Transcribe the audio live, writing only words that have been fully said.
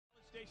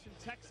Station,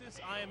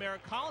 Texas. I am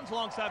Eric Collins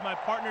alongside my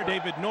partner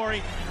David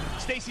Norrie.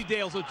 Stacey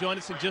Dales will join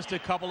us in just a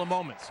couple of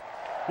moments.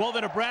 Well,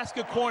 the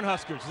Nebraska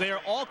Cornhuskers, they are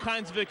all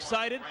kinds of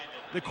excited.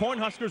 The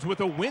Cornhuskers,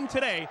 with a win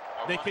today,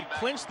 they could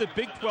clinch the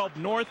Big 12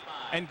 North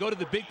and go to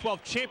the Big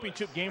 12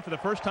 championship game for the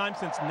first time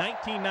since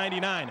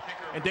 1999.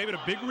 And David,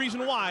 a big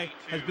reason why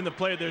has been the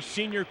play of their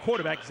senior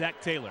quarterback, Zach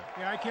Taylor.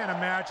 Yeah, I can't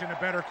imagine a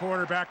better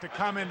quarterback to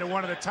come into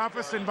one of the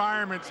toughest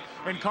environments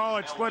in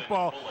college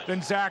football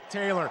than Zach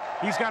Taylor.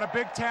 He's got a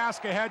big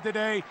task ahead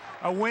today.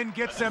 A win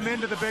gets them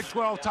into the Big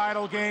 12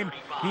 title game.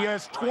 He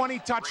has 20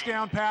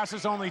 touchdown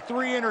passes, only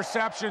 3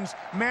 interceptions,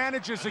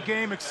 manages the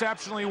game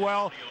exceptionally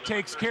well,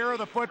 takes care of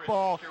the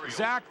football.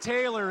 Zach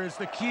Taylor is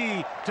the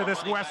key to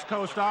this West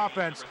Coast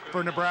offense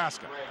for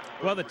Nebraska.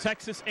 Well, the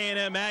Texas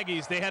A&M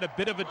Aggies, they had a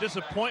bit of a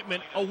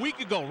disappointment a week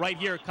ago right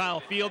here at Kyle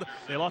Field.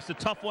 They lost a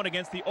tough one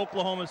against the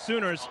Oklahoma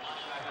Sooners.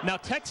 Now,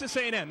 Texas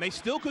A&M, they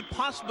still could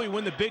possibly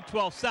win the Big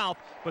 12 South,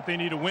 but they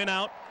need a win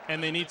out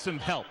and they need some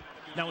help.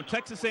 Now, in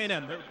Texas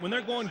A&M, when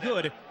they're going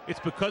good, it's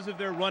because of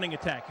their running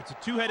attack. It's a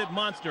two-headed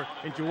monster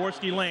in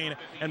Jaworski Lane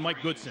and Mike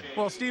Goodson.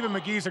 Well, Stephen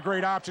McGee's a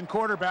great option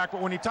quarterback,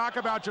 but when you talk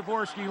about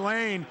Jaworski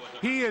Lane,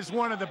 he is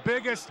one of the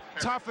biggest,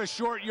 toughest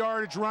short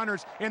yardage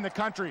runners in the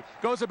country.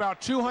 Goes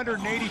about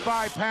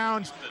 285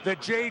 pounds. The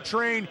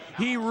J-Train,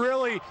 he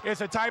really is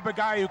the type of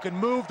guy who can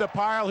move the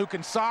pile, who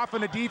can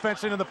soften the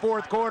defense into the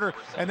fourth quarter.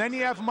 And then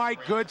you have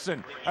Mike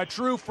Goodson, a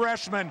true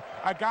freshman,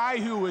 a guy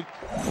who a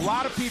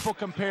lot of people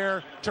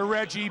compare to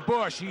Reggie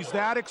Bush. He's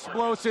that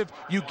explosive.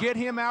 You get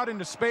him out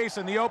into space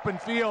in the open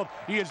field,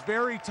 he is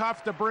very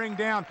tough to bring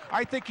down.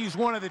 I think he's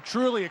one of the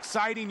truly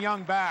exciting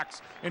young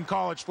backs in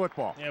college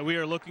football. Yeah, we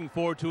are looking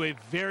forward to a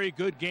very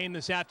good game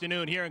this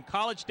afternoon here in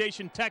College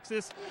Station,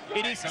 Texas.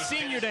 It is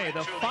senior day,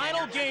 the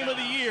final game of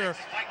the year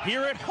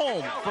here at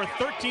home for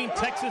 13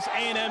 Texas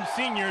A&M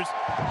seniors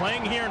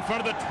playing here in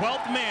front of the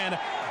 12th man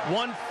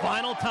one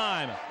final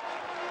time.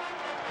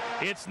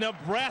 It's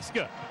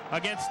Nebraska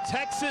against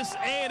Texas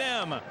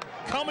A&M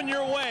coming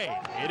your way.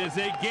 It is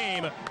a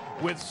game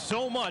with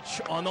so much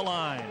on the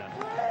line.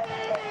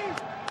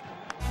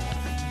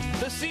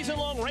 The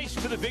season-long race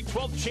to the Big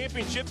 12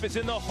 championship is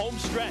in the home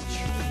stretch.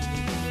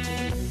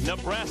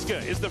 Nebraska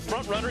is the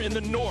front runner in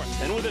the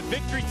North, and with a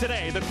victory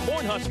today, the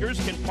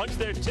Cornhuskers can punch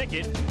their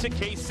ticket to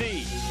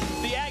KC.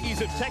 The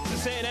Aggies of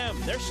Texas A&M,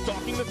 they're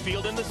stalking the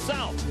field in the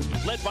South.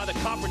 Led by the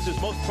conference's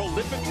most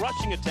prolific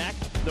rushing attack,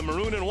 the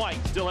Maroon and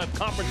White still have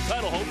conference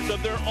title hopes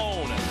of their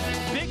own.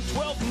 Big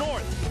 12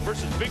 North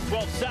versus Big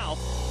 12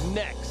 South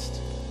next.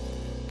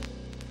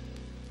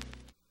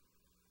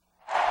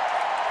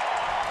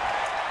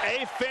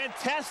 A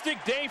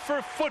fantastic day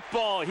for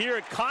football here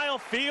at Kyle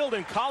Field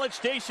in College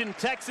Station,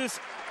 Texas.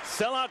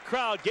 Sellout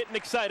crowd getting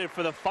excited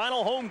for the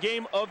final home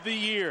game of the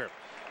year.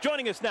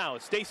 Joining us now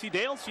is Stacey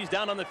Dales. She's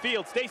down on the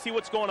field. Stacey,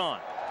 what's going on?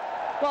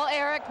 Well,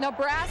 Eric,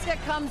 Nebraska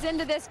comes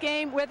into this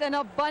game with an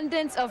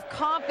abundance of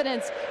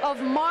confidence,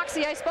 of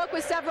moxie. I spoke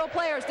with several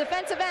players.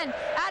 Defensive end,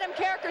 Adam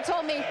Carricker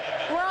told me,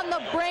 we're on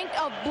the brink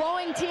of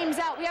blowing teams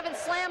out. We haven't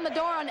slammed the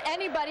door on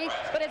anybody,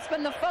 but it's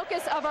been the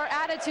focus of our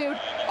attitude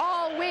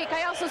all week.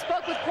 I also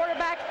spoke with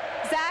quarterback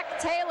Zach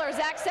Taylor.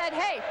 Zach said,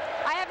 hey,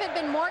 I haven't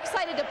been more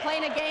excited to play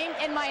in a game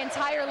in my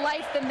entire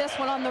life than this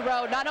one on the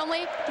road. Not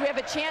only do we have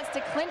a chance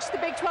to clinch the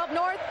Big 12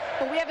 North,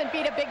 but we haven't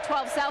beat a Big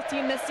 12 South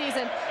team this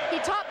season. He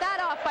topped that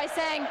off by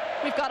saying,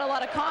 we've got a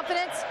lot of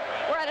confidence.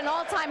 We're at an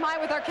all-time high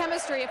with our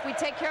chemistry. If we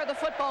take care of the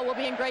football, we'll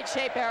be in great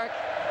shape, Eric.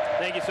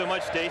 Thank you so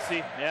much,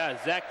 Stacey. Yeah,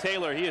 Zach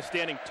Taylor, he is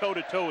standing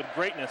toe-to-toe with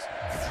greatness.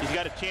 He's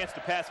got a chance to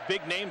pass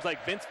big names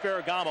like Vince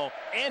Ferragamo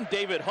and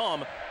David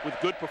Humm with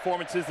good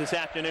performances this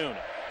afternoon.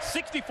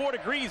 64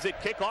 degrees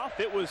at kickoff.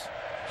 It was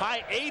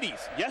high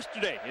 80s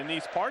yesterday in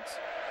these parts.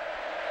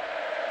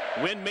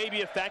 Wind may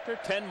be a factor,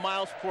 10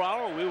 miles per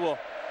hour. We will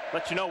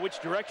let you know which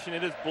direction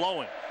it is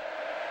blowing.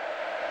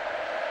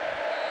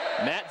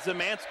 Matt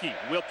Zamansky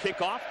will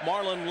kick off.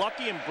 Marlon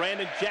Lucky and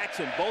Brandon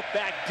Jackson both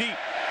back deep.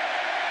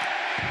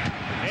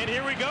 And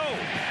here we go.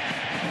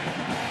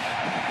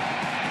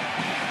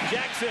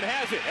 Jackson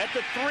has it at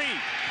the 3.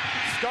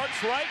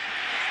 Starts right,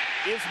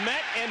 is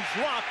met and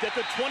dropped at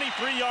the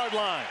 23-yard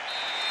line.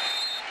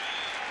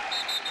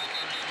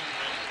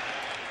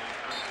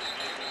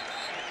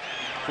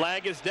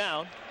 Flag is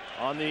down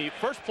on the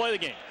first play of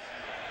the game.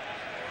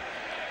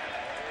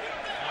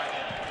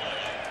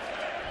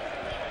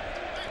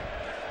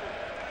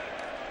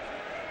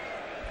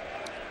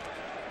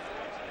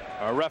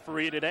 Our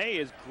referee today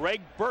is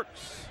Greg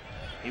Burks.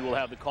 He will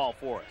have the call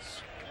for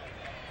us.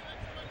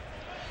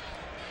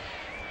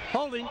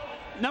 Holding,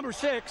 number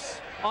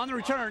 6, on the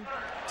return,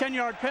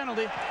 10-yard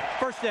penalty,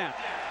 first down.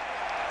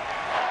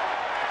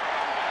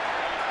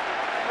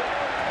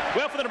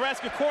 Well, for the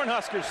Nebraska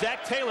Cornhuskers,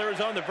 Zach Taylor is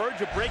on the verge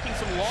of breaking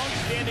some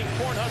long-standing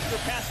Cornhusker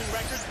passing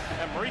records,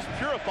 and Maurice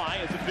Purify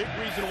is a big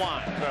reason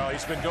why. Well,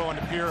 he's been going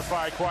to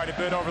Purify quite a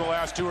bit over the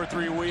last 2 or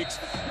 3 weeks.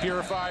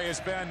 Purify has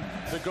been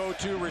the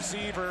go-to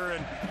receiver,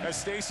 and as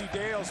Stacey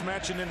Dales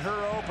mentioned in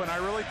her open, I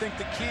really think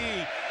the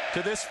key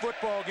to this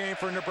football game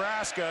for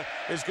Nebraska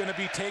is going to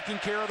be taking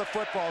care of the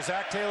football.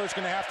 Zach Taylor's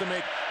going to have to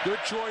make good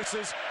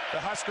choices. The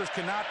Huskers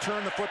cannot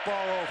turn the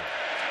football over.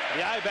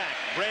 The I-back,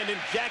 Brandon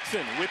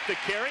Jackson with the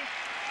carry.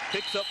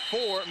 Picks up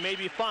 4,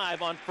 maybe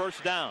 5 on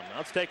first down.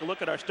 Let's take a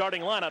look at our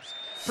starting lineups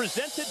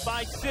presented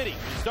by City.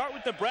 Start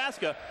with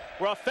Nebraska,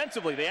 where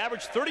offensively they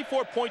average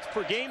 34 points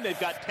per game. They've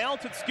got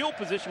talented skill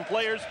position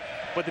players,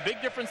 but the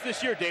big difference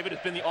this year, David,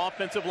 has been the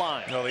offensive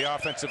line. Well, the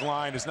offensive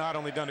line has not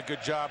only done a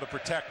good job of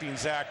protecting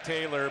Zach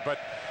Taylor, but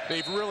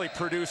they've really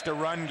produced a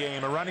running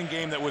game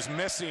that was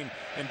missing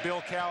in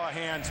Bill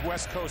Callahan's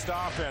West Coast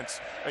offense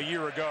a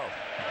year ago.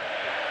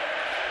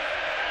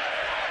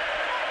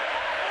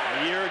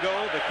 A year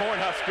ago, the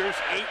Cornhuskers,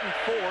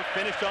 8-4,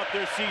 finished off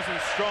their season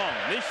strong.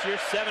 This year,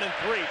 7-3,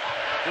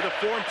 with a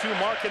 4-2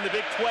 mark in the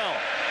Big 12.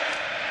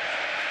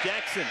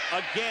 Jackson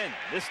again,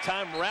 this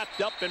time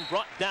wrapped up and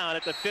brought down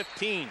at the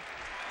 15.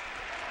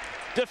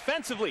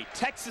 Defensively,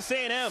 Texas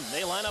A&M,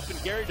 they line up in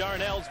Gary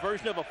Darnell's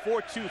version of a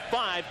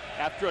 4-2-5.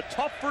 After a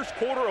tough first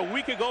quarter a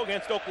week ago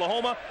against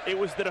Oklahoma, it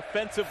was the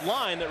defensive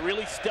line that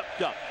really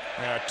stepped up.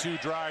 2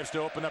 drives to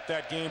open up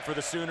that game for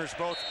the Sooners,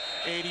 both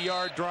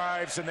 80-yard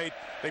drives, and they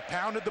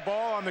pounded the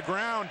ball on the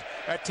ground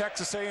at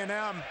Texas A&M.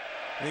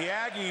 The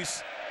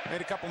Aggies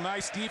made a couple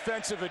nice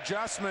defensive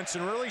adjustments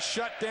and really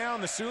shut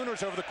down the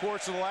Sooners over the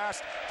course of the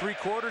last 3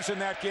 quarters in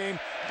that game.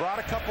 Brought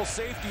a couple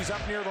safeties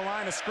up near the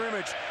line of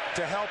scrimmage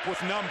to help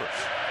with numbers.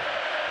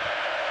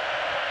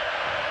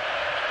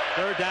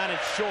 Third down and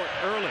short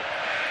early.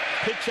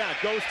 Pitch out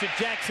goes to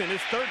Jackson,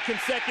 his 3rd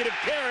consecutive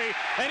carry,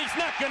 and he's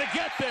not going to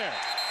get there.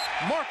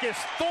 Marcus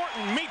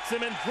Thornton meets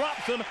him and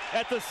drops him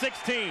at the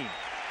 16.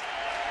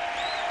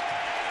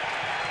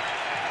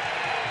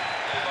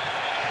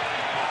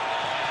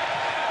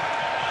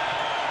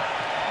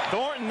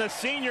 Thornton, the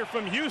senior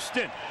from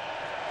Houston,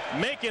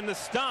 making the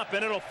stop,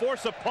 and it'll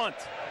force a punt.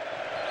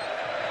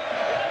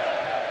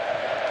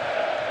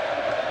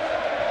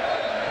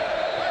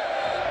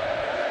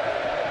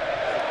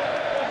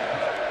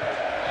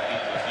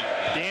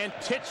 Dan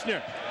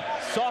Titchener,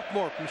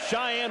 sophomore from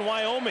Cheyenne,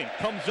 Wyoming,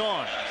 comes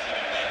on.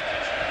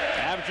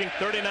 Averaging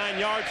 39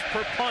 yards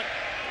per punt.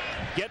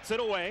 Gets it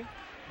away.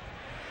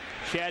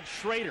 Chad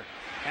Schrader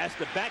has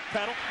to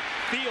backpedal.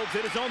 Fields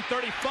at his own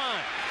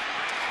 35.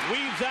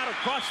 Weaves out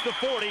across the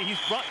 40. He's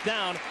brought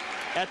down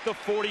at the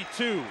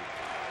 42.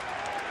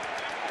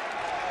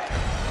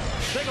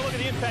 Take a look at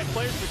the impact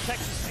players for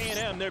Texas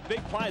A&M. Their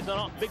big players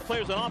on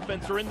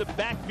offense are in the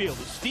backfield.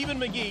 Stephen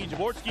McGee,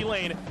 Jaworski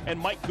Lane, and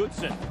Mike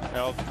Goodson.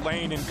 Well,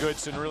 Lane and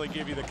Goodson really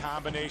give you the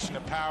combination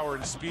of power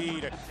and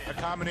speed, a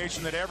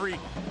combination that every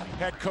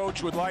head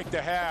coach would like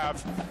to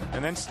have.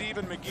 And then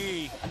Stephen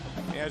McGee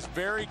has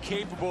very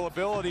capable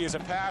ability as a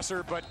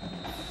passer, but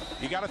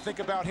you got to think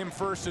about him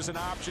first as an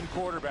option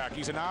quarterback.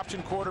 He's an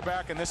option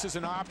quarterback, and this is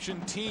an option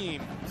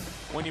team.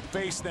 When you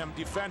face them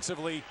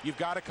defensively, you've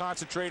got to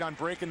concentrate on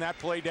breaking that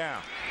play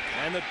down.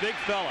 And the big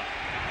fella,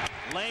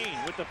 Lane,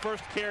 with the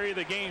first carry of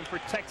the game for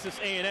Texas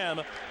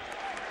A&M.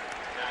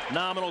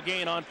 Nominal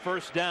gain on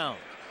first down.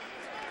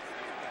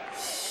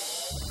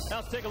 Now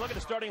let's take a look at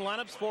the starting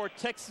lineups for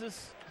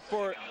Texas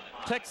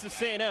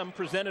A&M,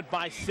 presented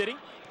by City.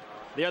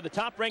 They are the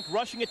top-ranked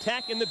rushing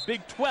attack in the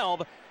Big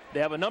 12. They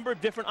have a number of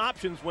different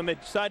options when they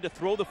decide to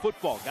throw the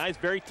football. Guys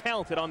very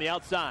talented on the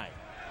outside.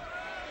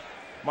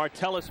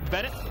 Martellus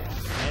Bennett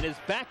and his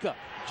backup,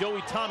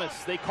 Joey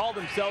Thomas. They call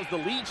themselves the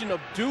Legion of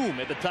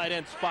Doom at the tight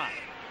end spot.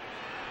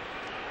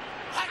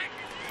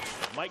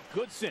 Mike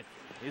Goodson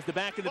is the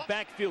back of the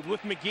backfield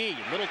with McGee.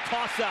 Little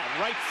toss out,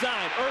 right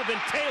side. Irvin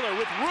Taylor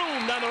with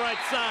room down the right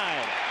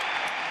side.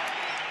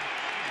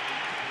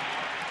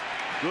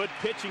 Good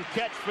pitch and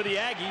catch for the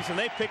Aggies, and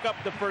they pick up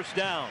the first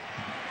down.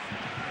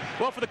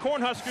 Well, for the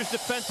Cornhuskers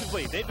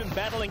defensively, they've been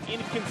battling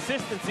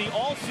inconsistency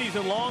all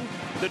season long.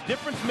 The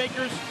difference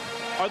makers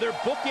are their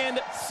bookend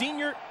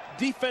senior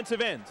defensive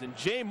ends, and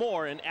Jay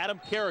Moore and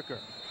Adam Carricker.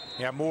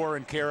 Yeah, Moore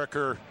and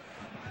Carricker,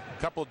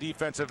 a couple of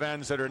defensive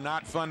ends that are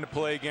not fun to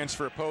play against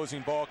for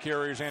opposing ball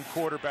carriers and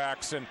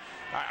quarterbacks. And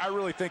I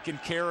really think in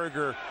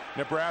Carricker,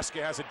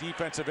 Nebraska has a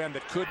defensive end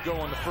that could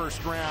go in the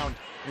first round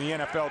in the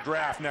NFL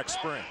draft next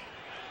spring.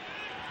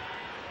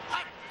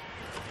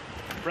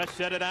 Fresh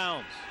set of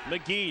downs.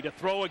 McGee to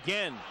throw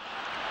again.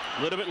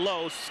 A little bit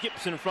low,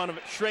 skips in front of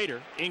it.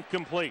 Schrader,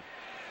 incomplete.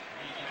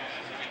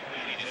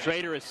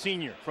 Schrader, a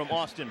senior from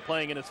Austin,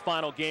 playing in his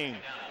final game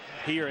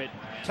here at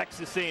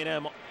Texas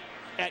A&M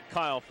at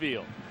Kyle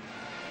Field.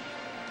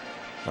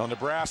 Well,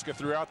 Nebraska,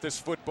 throughout this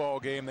football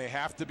game, they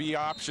have to be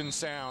option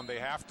sound. They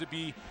have to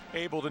be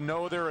able to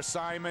know their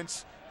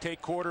assignments,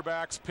 take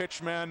quarterbacks,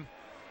 pitchmen.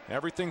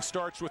 Everything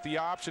starts with the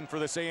option for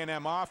this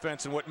A&M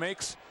offense, and what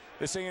makes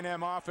this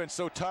A&M offense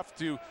so tough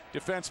to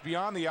defense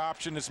beyond the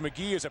option is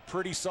McGee is a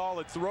pretty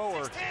solid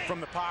thrower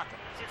from the pocket.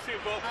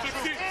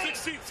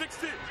 16.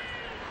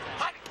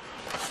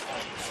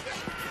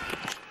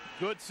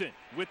 Goodson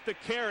with the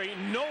carry,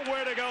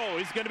 nowhere to go.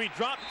 He's going to be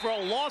dropped for a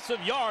loss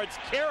of yards.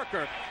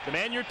 Carricker, the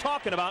man you're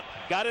talking about,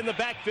 got in the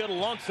backfield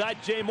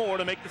alongside Jay Moore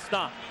to make the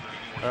stop.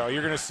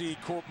 You're going to see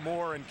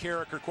Moore and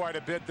Carricker quite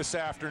a bit this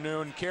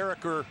afternoon.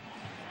 Carricker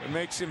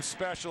makes him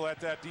special at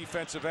that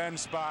defensive end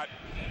spot.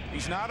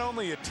 He's not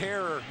only a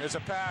terror as a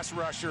pass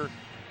rusher,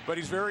 but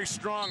he's very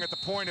strong at the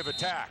point of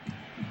attack.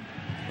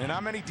 And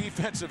how many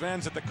defensive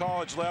ends at the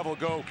college level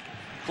go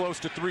close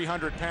to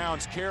 300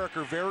 pounds?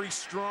 Carricker very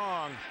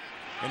strong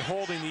in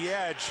holding the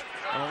edge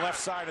on the left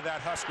side of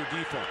that Husker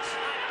defense.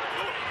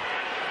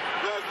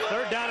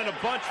 Third down and a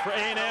bunch for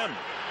A&M.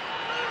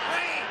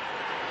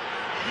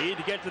 Need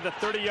to get to the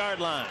 30-yard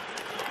line.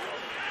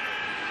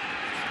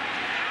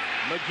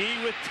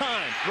 McGee with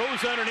time,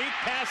 throws underneath,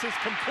 pass is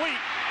complete.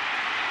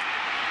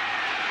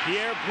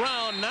 Pierre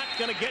Brown not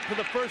going to get to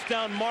the first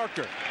down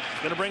marker.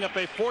 Going to bring up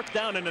a 4th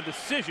down and a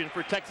decision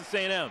for Texas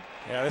A&M.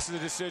 Yeah, this is a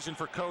decision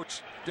for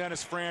Coach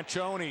Dennis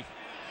Franchione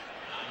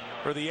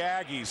for the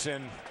Aggies.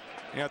 And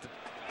you know,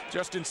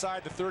 just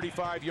inside the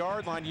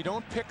 35-yard line, you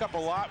don't pick up a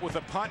lot with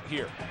a punt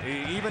here.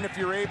 Even if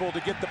you're able to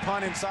get the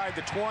punt inside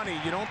the 20,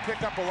 you don't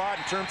pick up a lot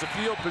in terms of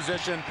field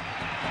position.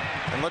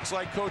 And looks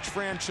like Coach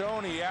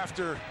Franchione,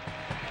 after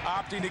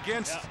opting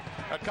against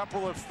a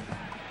couple of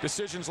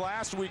decisions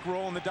last week,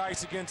 rolling the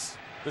dice against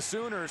the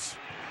Sooners,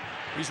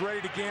 he's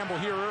ready to gamble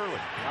here early.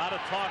 A lot of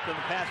talk in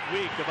the past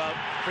week about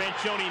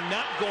Franchione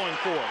not going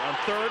for it on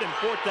 3rd and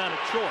 4th down at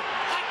short.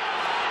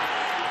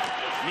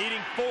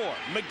 Needing 4.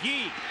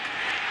 McGee.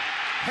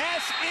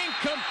 Pass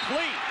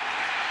incomplete.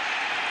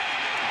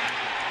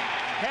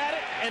 Had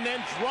it and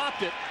then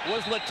dropped it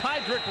was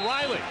Latydrick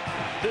Riley.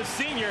 The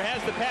senior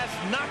has the pass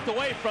knocked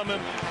away from him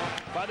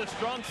by the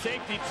strong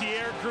safety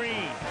Tierre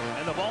Green.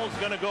 And the ball is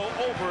going to go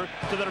over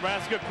to the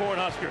Nebraska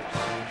Cornhuskers.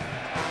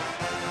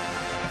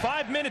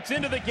 5 minutes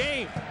into the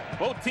game.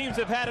 Both teams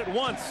have had it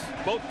once.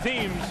 Both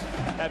teams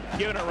have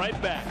given it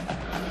right back.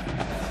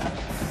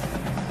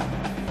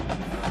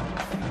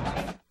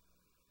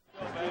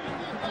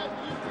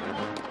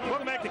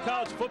 Welcome back to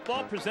college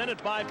football,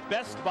 presented by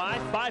Best Buy.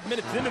 5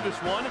 minutes into this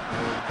one,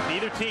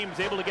 neither team is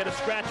able to get a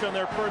scratch on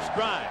their first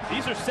drive.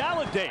 These are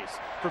salad days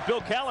for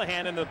Bill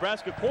Callahan and the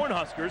Nebraska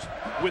Cornhuskers.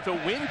 With a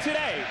win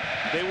today,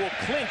 they will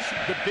clinch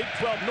the Big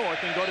 12 North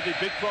and go to the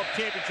Big 12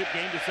 championship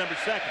game December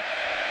 2nd.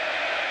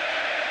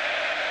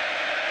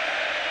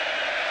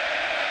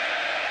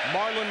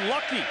 Marlon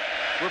Lucky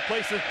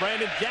replaces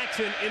Brandon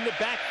Jackson in the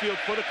backfield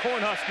for the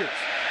Cornhuskers.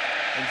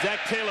 And Zach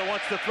Taylor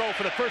wants to throw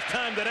for the first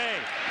time today.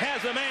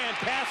 Has a man,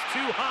 pass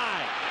too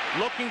high.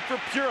 Looking for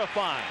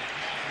Purify.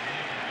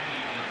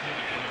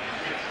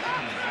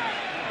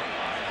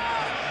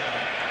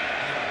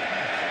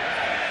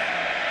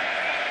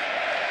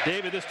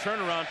 David, this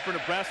turnaround for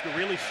Nebraska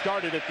really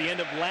started at the end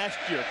of last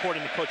year,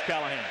 according to Coach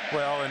Callahan.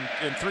 Well,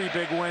 and 3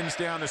 big wins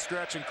down the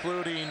stretch,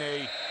 including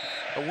a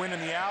win in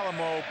the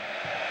Alamo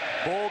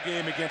Bowl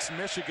game against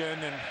Michigan.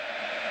 And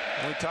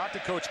when we talked to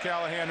Coach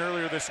Callahan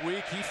earlier this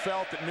week, he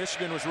felt that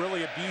Michigan was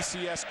really a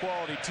BCS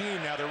quality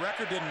team. Now, their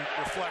record didn't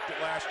reflect it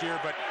last year,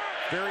 but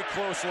very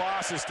close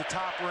losses to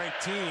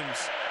top-ranked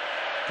teams,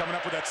 coming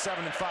up with that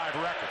 7-5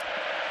 record.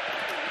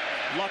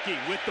 Lucky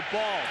with the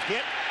ball,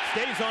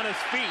 stays on his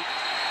feet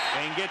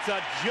and gets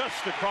out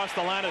just across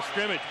the line of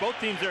scrimmage. Both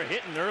teams are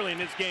hitting early in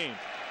this game.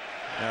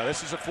 Now,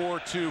 this is a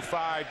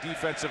 4-2-5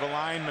 defensive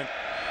alignment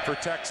for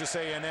Texas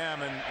A&M,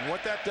 and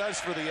what that does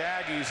for the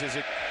Aggies is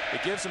it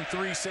gives them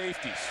 3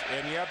 safeties,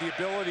 and you have the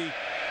ability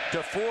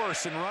to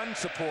force and run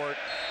support.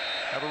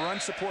 Have a run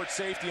support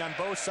safety on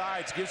both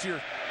sides, gives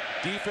your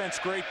defense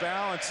great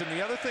balance. And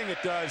the other thing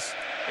it does,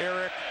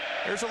 Eric,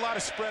 there's a lot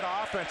of spread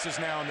offenses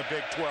now in the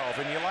Big 12,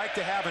 and you like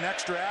to have an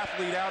extra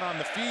athlete out on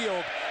the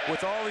field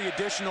with all the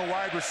additional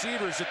wide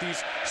receivers that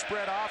these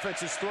spread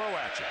offenses throw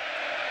at you.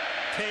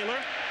 Taylor,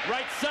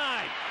 right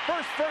side.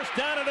 First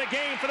down of the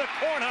game for the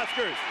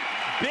Cornhuskers.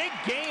 Big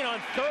gain on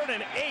 3rd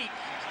and 8.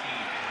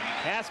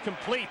 Pass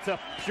complete to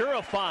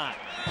Purify.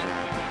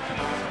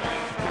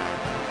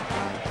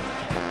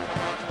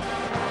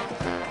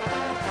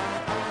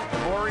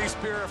 Maurice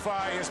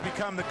Purify has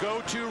become the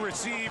go-to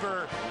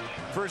receiver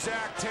for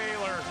Zach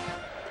Taylor.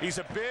 He's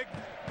a big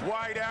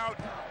wide out,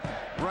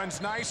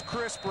 runs nice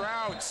crisp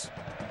routes,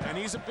 and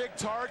he's a big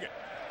target.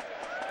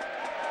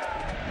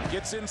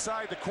 Gets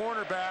inside the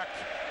cornerback,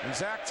 and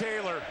Zach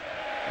Taylor,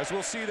 as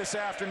we'll see this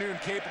afternoon,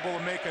 capable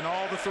of making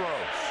all the throws.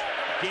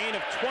 Gain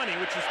of 20,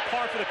 which is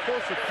par for the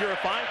course with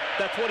Purify.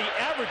 That's what he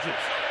averages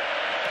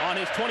on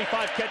his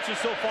 25 catches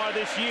so far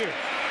this year.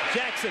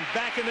 Jackson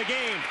back in the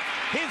game.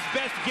 His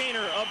best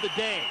gainer of the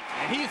day.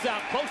 And he's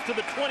out close to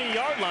the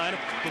 20-yard line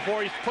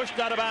before he's pushed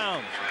out of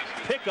bounds.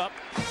 Pickup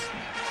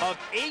of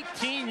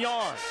 18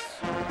 yards.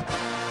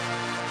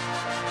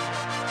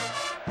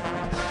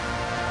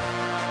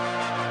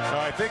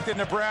 I think that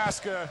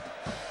Nebraska,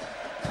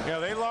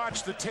 they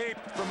launched the tape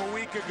from a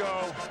week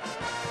ago.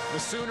 The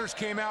Sooners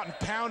came out and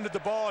pounded the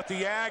ball at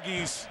the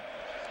Aggies.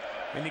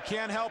 And you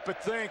can't help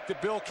but think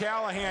that Bill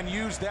Callahan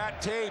used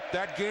that tape,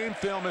 that game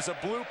film, as a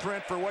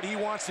blueprint for what he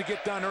wants to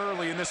get done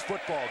early in this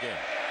football game.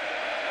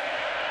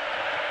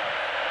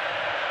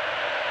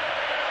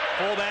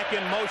 Fullback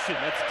in motion.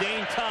 That's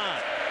Dane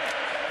Todd.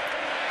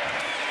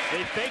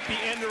 They fake the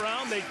end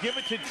around. They give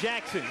it to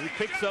Jackson, who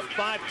picks up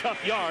 5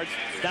 tough yards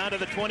down to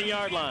the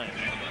 20-yard line.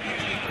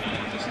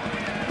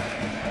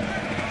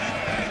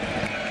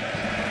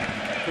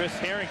 Chris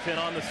Harrington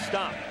on the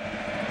stop.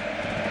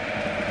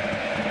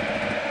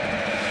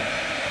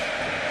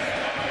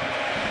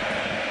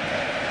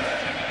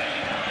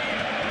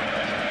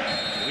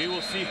 We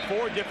will see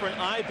 4 different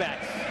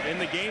I-backs in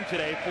the game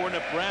today for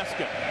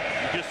Nebraska.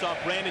 You just saw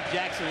Brandon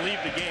Jackson leave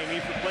the game.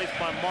 He's replaced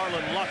by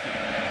Marlon Lucky.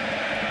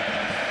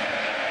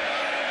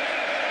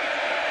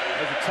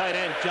 There's a tight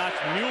end, Josh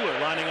Mueller,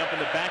 lining up in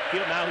the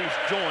backfield. Now he's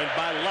joined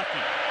by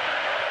Lucky.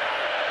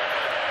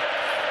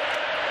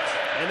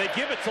 And they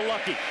give it to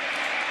Lucky.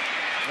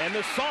 And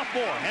the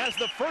sophomore has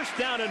the first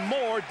down and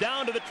more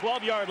down to the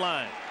 12-yard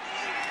line.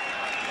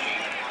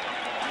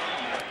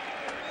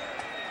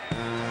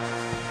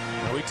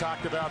 We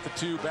talked about the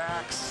 2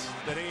 backs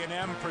that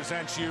A&M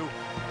presents you,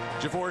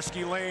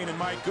 Jaworski Lane and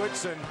Mike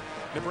Goodson.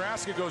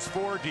 Nebraska goes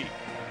 4 deep.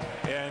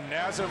 And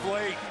as of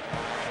late,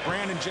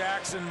 Brandon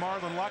Jackson,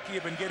 Marlon Lucky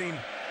have been getting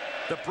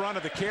the brunt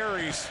of the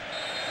carries.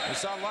 We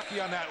saw Lucky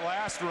on that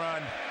last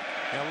run.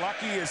 And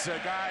Lucky is a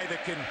guy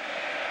that can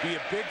be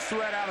a big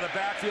threat out of the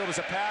backfield as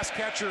a pass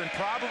catcher and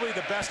probably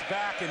the best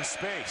back in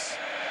space.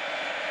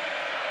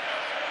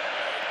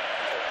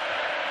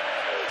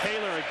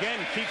 Taylor again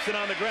keeps it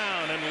on the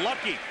ground, and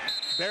Lucky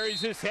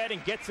buries his head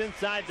and gets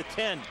inside the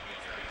 10.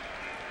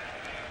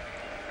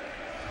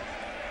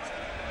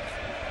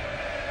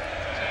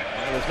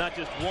 Well, there's not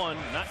just 1,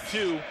 not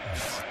 2,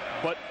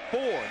 but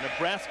 4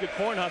 Nebraska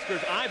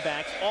Cornhuskers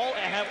I-backs, all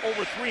have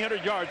over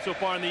 300 yards so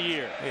far in the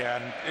year. Yeah,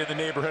 and in the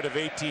neighborhood of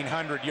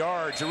 1,800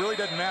 yards. It really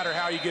doesn't matter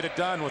how you get it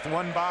done with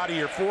 1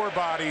 body or 4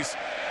 bodies.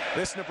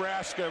 This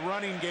Nebraska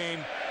running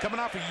game, coming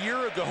off a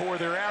year ago where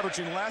they're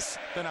averaging less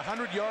than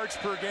 100 yards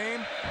per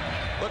game,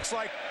 looks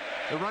like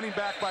the running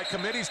back by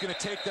committee is going to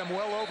take them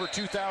well over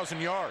 2,000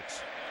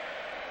 yards.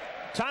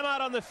 Timeout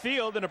on the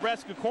field. The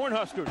Nebraska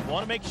Cornhuskers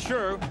want to make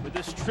sure with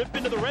this trip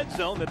into the red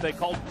zone that they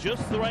called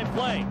just the right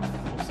play.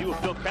 We'll see what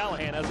Bill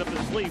Callahan has up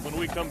his sleeve when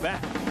we come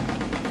back.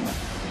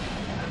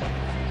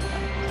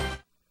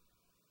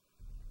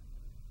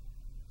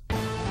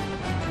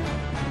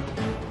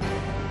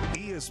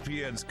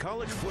 ESPN's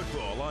College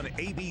Football on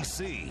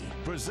ABC,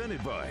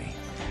 presented by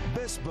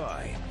Best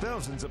Buy.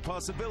 Thousands of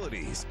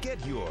possibilities.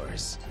 Get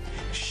yours.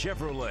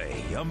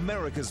 Chevrolet,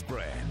 America's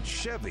brand.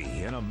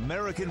 Chevy, an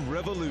American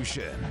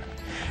revolution.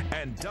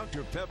 And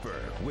Dr. Pepper,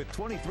 with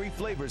 23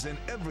 flavors in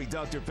every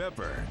Dr.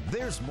 Pepper.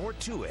 There's more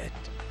to it.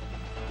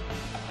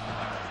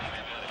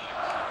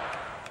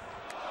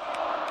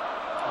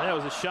 That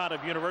was a shot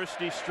of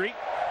University Street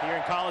here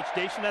in College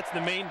Station. That's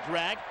the main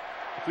drag.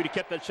 If we'd have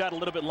kept that shot a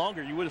little bit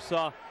longer, you would have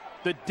saw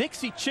the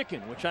Dixie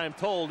Chicken, which I am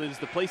told is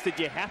the place that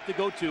you have to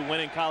go to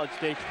when in College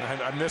Station.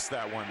 I missed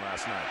that one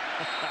last night.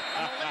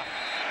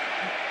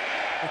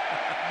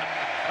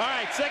 All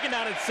right, 2nd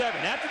down and 7.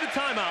 After the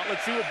timeout,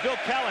 let's see what Bill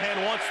Callahan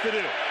wants to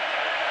do.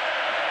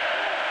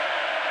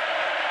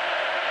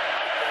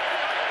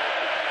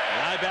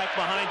 Lie back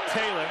behind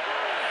Taylor.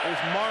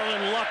 There's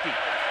Marlon Lucky.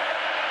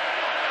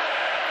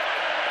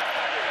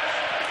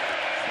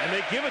 And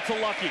they give it to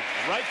Lucky.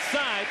 Right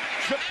side,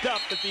 tripped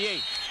up at the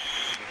 8.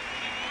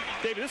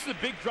 David, this is a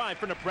big drive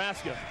for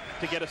Nebraska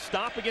to get a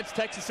stop against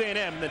Texas A&M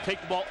and then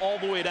take the ball all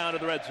the way down to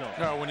the red zone.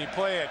 No, when you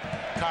play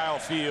at Kyle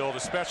Field,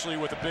 especially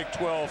with a Big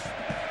 12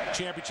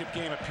 championship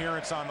game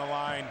appearance on the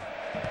line,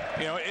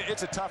 you know,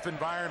 it's a tough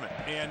environment.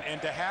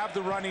 And to have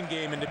the running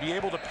game and to be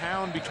able to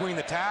pound between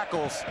the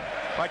tackles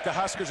like the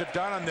Huskers have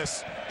done on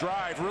this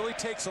drive really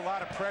takes a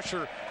lot of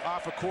pressure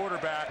off a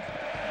quarterback.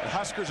 The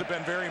Huskers have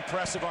been very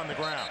impressive on the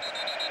ground.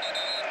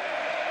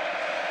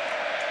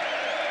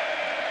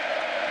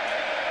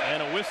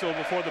 And a whistle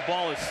before the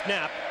ball is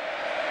snapped.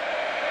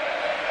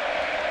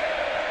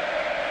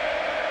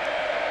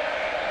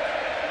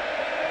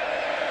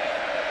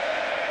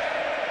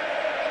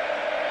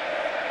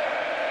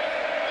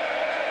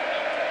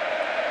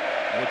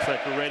 Looks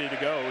like we're ready to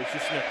go. It's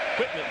just an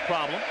equipment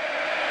problem.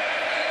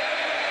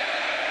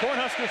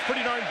 Cornhuskers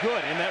pretty darn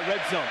good in that red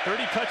zone.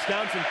 30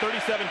 touchdowns and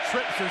 37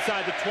 trips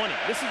inside the 20.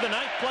 This is the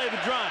 9th play of the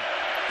drive.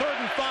 3rd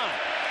and 5.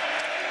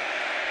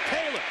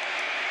 Taylor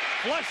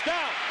flushed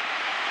out.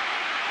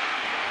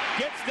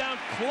 Gets down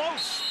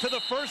close to the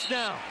first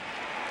down.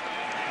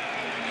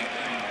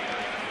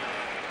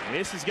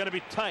 This is going to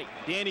be tight.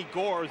 Danny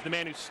Gore is the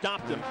man who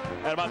stopped him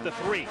at about the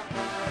 3.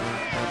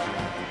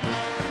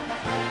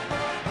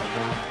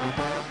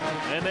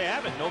 And they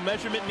haven't. No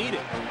measurement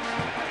needed.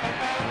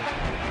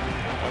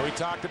 Well, we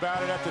talked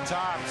about it at the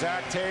top.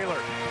 Zach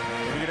Taylor.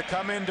 You're going to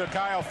come into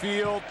Kyle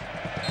Field.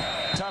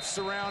 Tough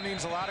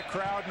surroundings, a lot of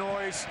crowd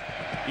noise.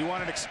 You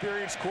want an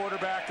experienced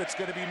quarterback that's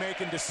going to be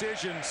making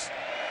decisions,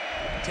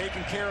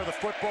 taking care of the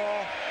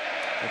football.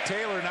 And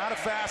Taylor, not a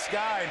fast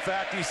guy. In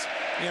fact, he's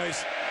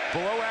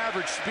below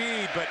average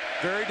speed, but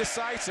very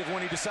decisive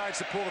when he decides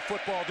to pull the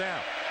football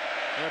down.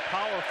 Their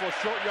powerful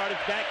short yardage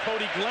back,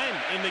 Cody Glenn,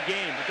 in the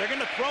game. But they're going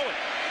to throw it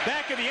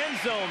back of the end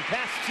zone.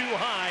 Pass too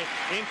high,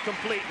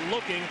 incomplete,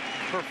 looking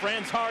for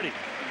Franz Hardy.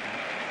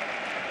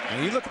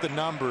 And you look at the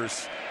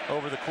numbers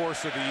over the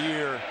course of the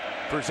year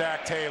for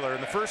Zach Taylor,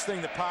 and the first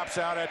thing that pops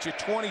out at you,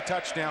 20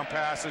 touchdown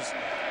passes,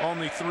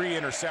 only 3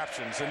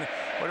 interceptions. And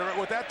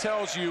what that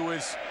tells you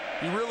is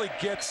he really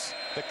gets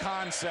the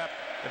concept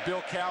that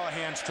Bill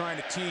Callahan's trying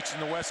to teach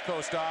in the West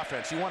Coast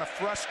offense. You want to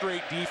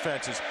frustrate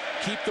defenses,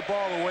 keep the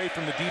ball away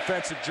from the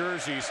defensive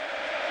jerseys.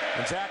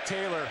 And Zach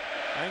Taylor,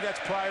 I think that's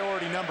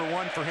priority number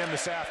 1 for him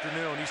this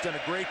afternoon. He's done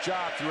a great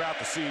job throughout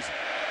the season.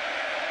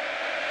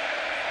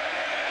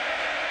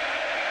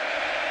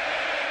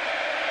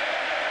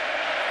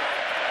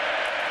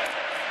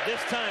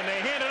 This time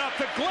they hand it up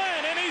to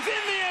Glenn, and he's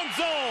in the end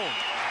zone.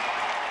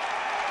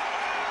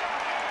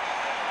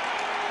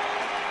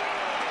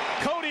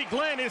 Cody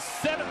Glenn, his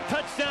 7th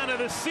touchdown of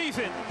the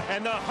season,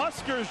 and the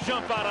Huskers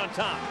jump out on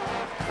top.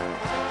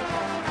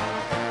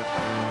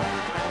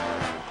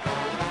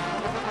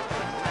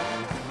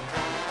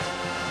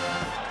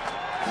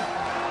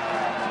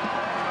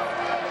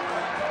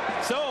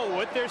 So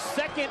with their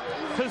 2nd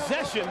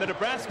possession, the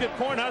Nebraska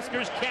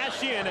Cornhuskers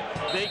cash in.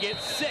 They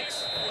get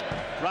 6.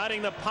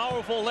 Riding the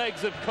powerful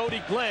legs of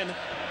Cody Glenn,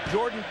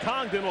 Jordan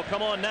Congdon will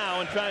come on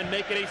now and try and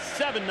make it a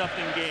 7-0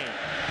 game.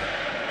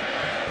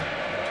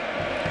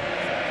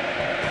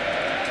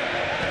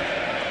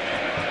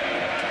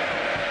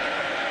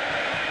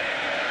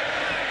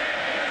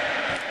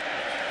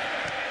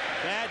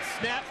 Bad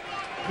snap,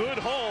 good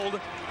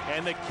hold,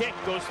 and the kick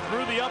goes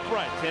through the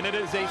uprights, and it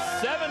is a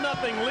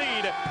 7-0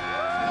 lead.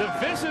 The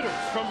visitors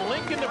from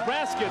Lincoln,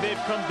 Nebraska, they've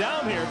come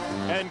down here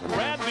and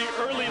grabbed the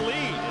early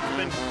lead. It's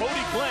been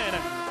Cody Glenn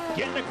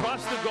getting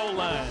across the goal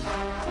line.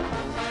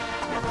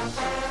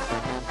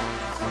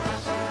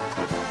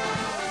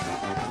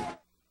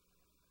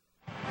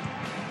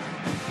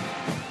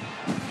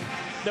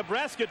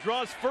 Nebraska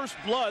draws first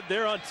blood.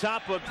 They're on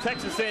top of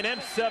Texas A&M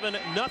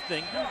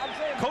 7-0.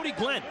 Cody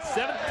Glenn,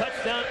 7th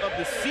touchdown of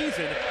the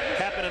season,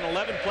 capping an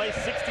 11-play,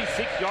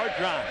 66-yard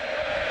drive.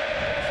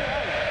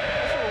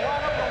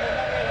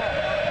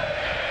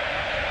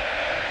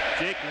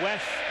 Jake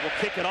Wesch will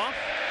kick it off.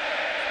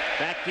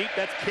 Back deep,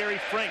 that's Kerry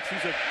Franks.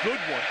 He's a good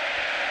one,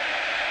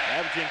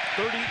 averaging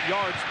 30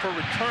 yards per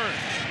return.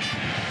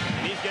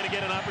 And he's going to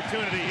get an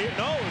opportunity here.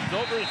 No, it's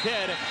over his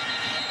head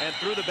and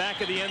through the back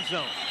of the end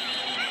zone.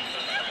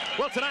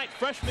 Well, tonight,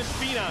 freshman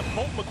phenom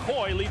Colt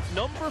McCoy leads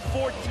number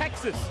 4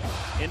 Texas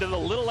into the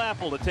Little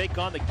Apple to take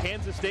on the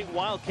Kansas State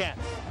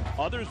Wildcats.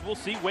 Others will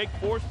see Wake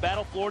Forest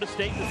battle Florida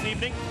State this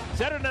evening.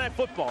 Saturday Night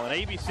Football on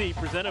ABC,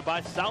 presented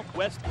by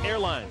Southwest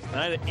Airlines,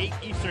 tonight at 8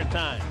 Eastern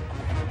Time.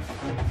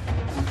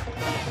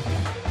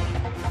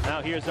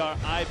 Now here's our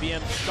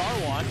IBM Star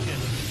Watch.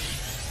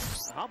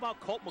 And how about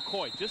Colt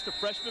McCoy? Just a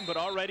freshman, but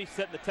already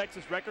setting the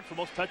Texas record for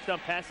most touchdown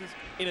passes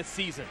in a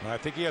season. I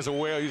think he has a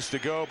ways to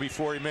go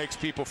before he makes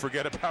people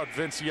forget about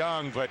Vince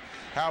Young, but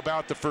how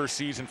about the first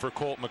season for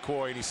Colt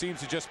McCoy? And he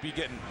seems to just be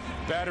getting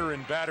better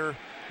and better,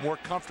 more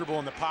comfortable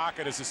in the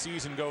pocket as the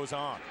season goes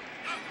on.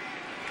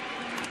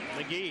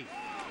 McGee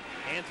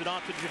hands it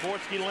off to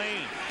Jaworski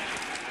Lane,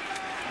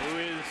 who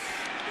is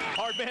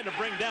hard man to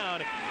bring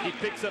down. He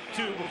picks up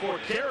 2 before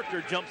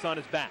Character jumps on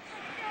his back.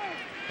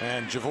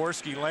 And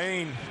Jaworski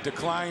Lane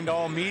declined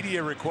all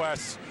media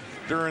requests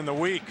during the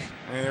week.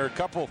 And there are a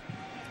couple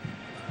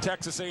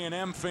Texas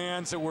A&M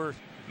fans that were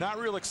not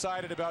real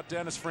excited about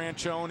Dennis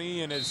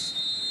Franchione and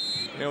his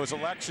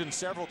election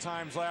several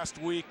times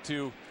last week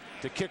to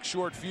kick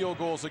short field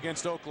goals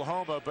against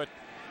Oklahoma. But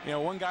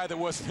one guy that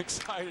wasn't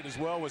excited as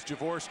well was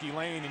Jaworski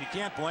Lane, and you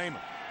can't blame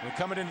him.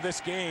 Coming into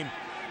this game,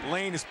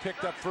 Lane has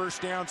picked up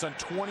first downs on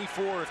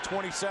 24 of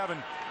 27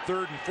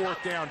 3rd and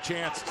 4th down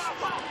chances.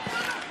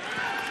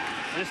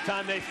 This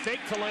time they fake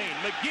to Lane.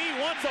 McGee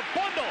wants a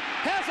bundle,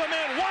 has a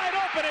man wide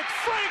open. It's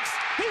Franks.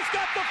 He's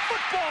got the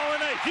football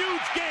and a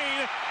huge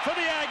gain for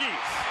the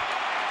Aggies.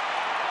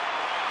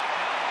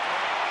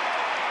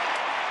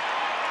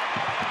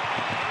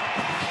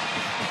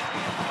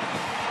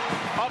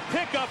 A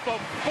pickup of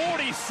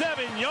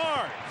 47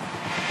 yards.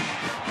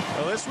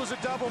 Well, this was a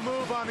double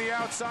move on the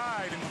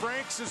outside, and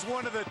Franks is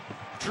one of the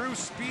true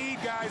speed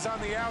guys on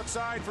the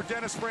outside for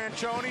Dennis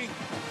Franchione.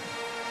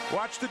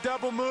 Watch the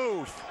double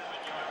move.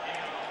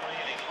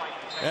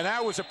 And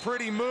that was a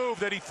pretty move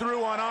that he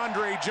threw on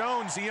Andre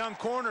Jones, the young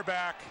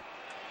cornerback.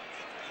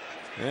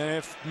 And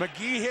if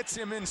McGee hits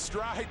him in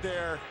stride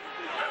there,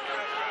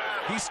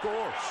 he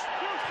scores.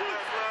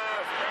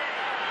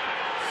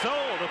 So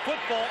the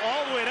football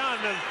all the way down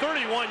to the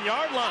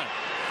 31-yard line.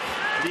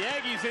 The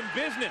Aggies in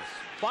business,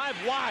 5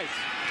 wides.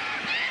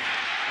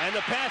 And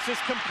the pass is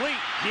complete.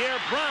 Pierre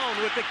Brown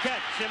with the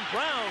catch, and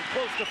Brown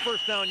close to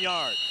first down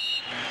yards.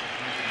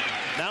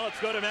 Now let's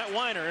go to Matt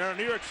Weiner in our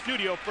New York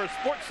studio for a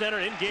Sports Center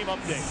in-game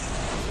update.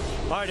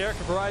 All right, Eric,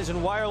 a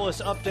Verizon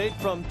Wireless update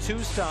from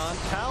Tucson.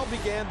 Cal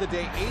began the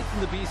day 8th in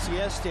the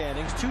BCS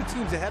standings. 2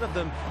 teams ahead of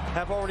them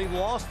have already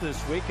lost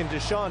this week, and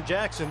Deshaun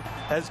Jackson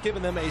has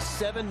given them a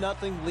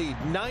 7-0 lead.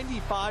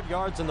 95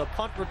 yards on the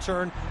punt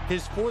return,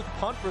 his 4th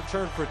punt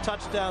return for a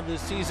touchdown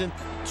this season,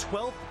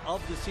 12th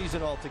of the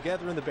season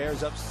altogether, and the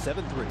Bears up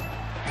 7-3.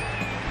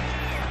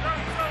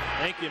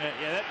 Thank you, Matt.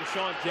 Yeah, that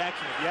Deshaun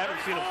Jackson, if you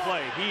haven't seen him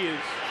play, he is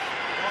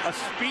a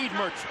speed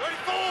merchant.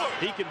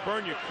 He can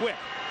burn you quick.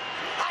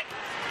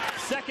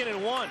 2nd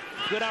and 1.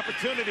 Good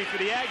opportunity for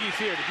the Aggies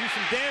here to do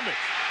some damage.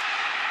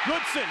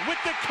 Goodson with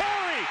the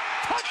carry.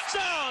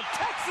 Touchdown,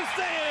 Texas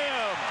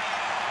A&M.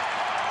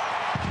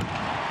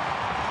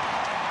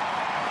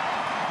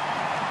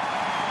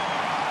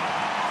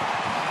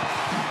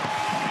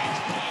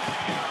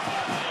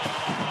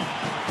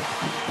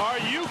 Are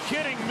you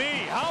kidding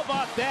me? How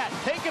about that?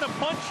 Taking a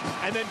punch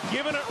and then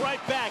giving it right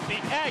back. The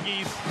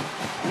Aggies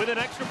with an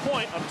extra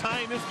point of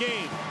tying this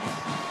game.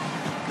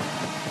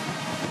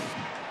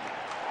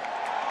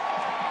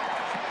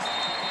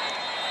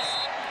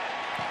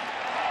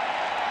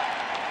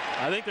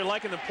 I think they're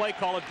liking the play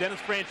call of Dennis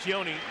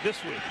Franchione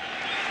this week.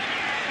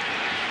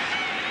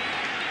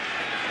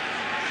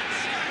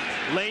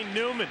 Lane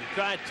Newman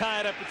trying to tie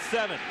it up at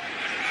 7.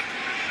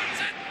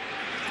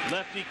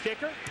 Lefty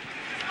kicker.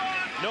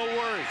 No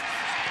worries.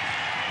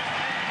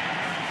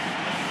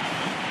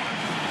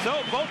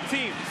 So both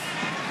teams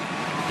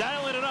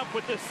dialing it up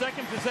with their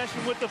second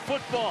possession with the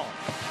football.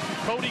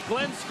 Cody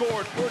Glenn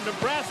scored for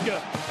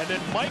Nebraska, and then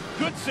Mike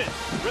Goodson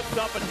ripped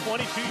up a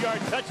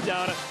 22-yard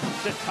touchdown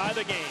to tie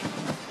the game.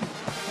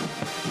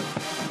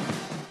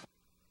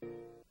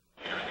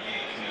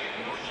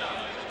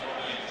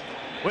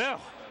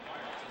 Well,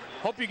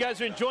 hope you guys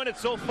are enjoying it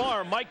so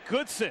far. Mike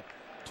Goodson,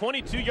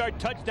 22-yard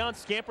touchdown,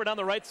 scamper down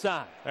the right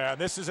side.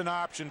 This is an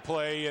option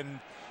play,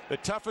 and the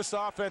toughest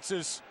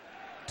offenses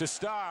to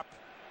stop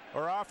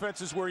are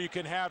offenses where you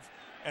can have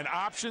an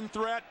option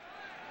threat.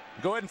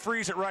 Go ahead and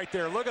freeze it right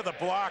there. Look at the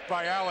block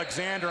by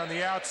Alexander on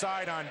the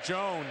outside on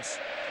Jones.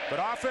 But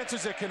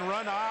offenses that can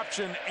run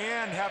option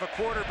and have a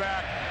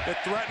quarterback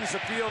that threatens the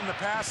field in the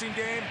passing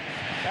game,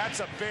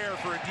 that's a bear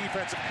for a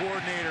defensive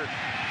coordinator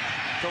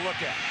to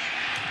look at.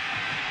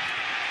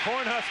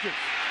 Cornhuskers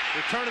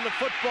returning the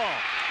football.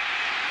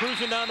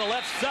 Cruising down the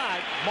left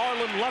side.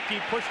 Marlon Lucky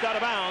pushed out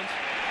of bounds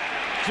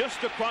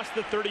just across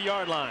the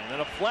 30-yard line.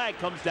 And a flag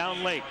comes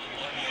down late.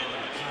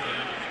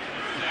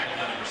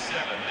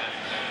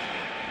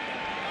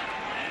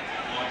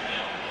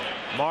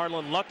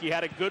 Marlon Lucky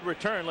had a good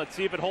return. Let's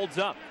see if it holds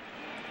up.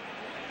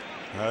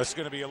 This is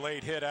going to be a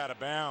late hit out of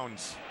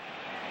bounds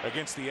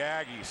against the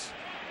Aggies.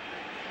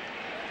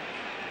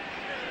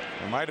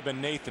 It might have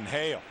been Nathan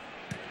Hale,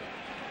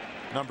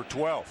 number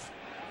 12.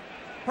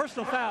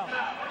 Personal foul,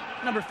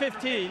 number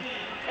 15,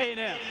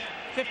 A&M.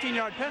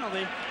 15-yard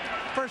penalty,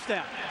 first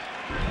down.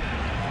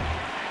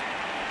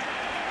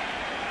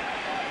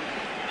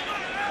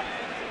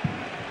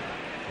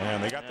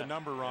 And they got the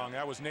number wrong.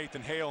 That was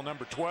Nathan Hale,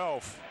 number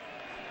 12.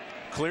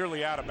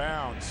 Clearly out of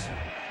bounds.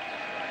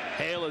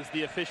 Hale is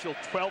the official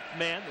 12th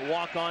man, the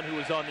walk-on who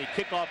is on the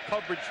kickoff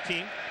coverage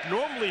team.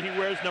 Normally he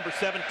wears number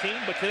 17,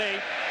 but today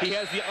he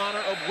has the honor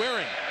of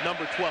wearing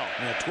number 12.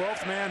 Yeah,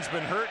 12th man's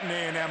been hurting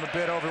A&M a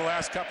bit over the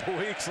last couple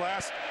weeks.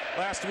 Last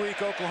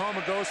week,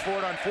 Oklahoma goes for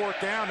it on 4th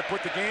down to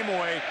put the game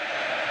away.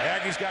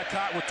 Aggies got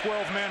caught with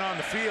 12 men on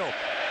the field.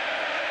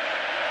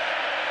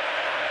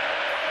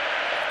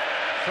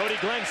 Cody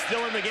Glenn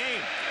still in the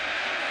game.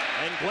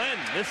 And Glenn,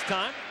 this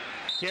time,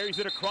 carries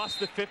it across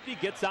the 50,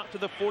 gets out to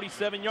the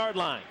 47-yard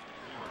line.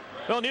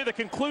 Well, near the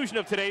conclusion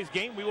of today's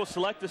game, we will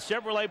select a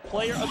Chevrolet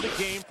player of the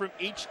game from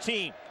each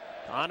team.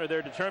 To honor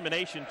their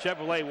determination,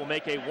 Chevrolet will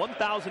make a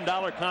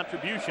 $1,000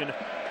 contribution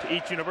to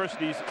each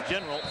university's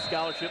general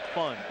scholarship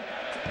fund.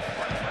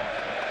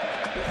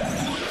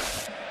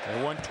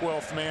 And one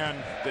 12th man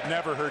that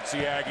never hurts the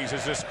Aggies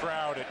is this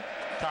crowd at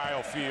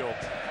Kyle Field.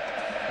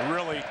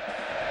 Really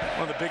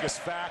one of the biggest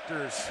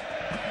factors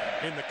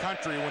in the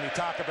country when you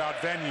talk about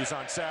venues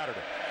on Saturday.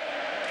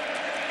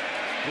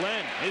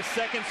 Glenn, his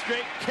second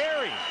straight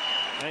carry,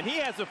 and he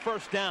has a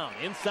first down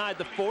inside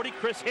the 40.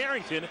 Chris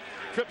Harrington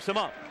trips him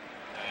up.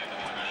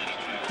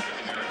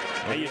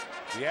 The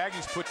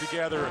Aggies put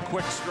together a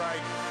quick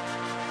strike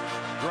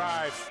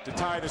drive to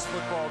tie this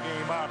football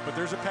game up, but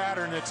there's a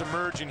pattern that's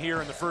emerging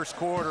here in the first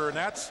quarter, and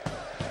that's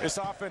this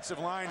offensive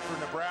line for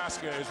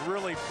Nebraska is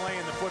really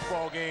playing the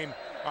football game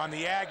on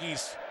the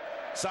Aggies'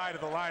 side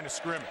of the line of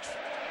scrimmage.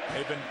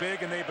 They've been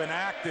big and they've been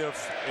active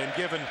and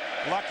given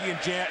Lucky and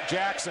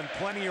Jackson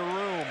plenty of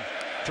room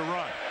to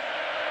run.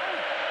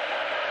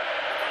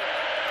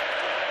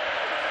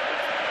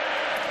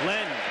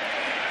 Glenn,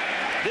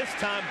 this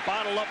time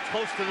bottle up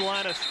close to the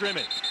line of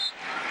scrimmage.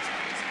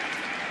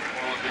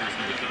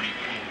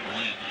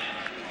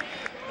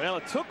 Well,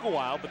 it took a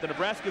while, but the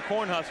Nebraska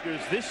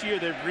Cornhuskers this year,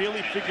 they've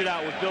really figured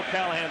out what Bill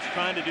Callahan's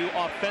trying to do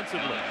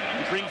offensively.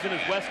 He brings in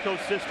his West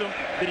Coast system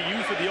that he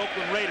used with the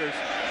Oakland Raiders.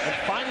 And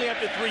finally,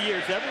 after 3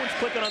 years, everyone's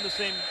clicking on the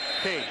same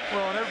page.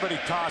 Well, and everybody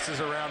tosses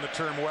around the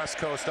term West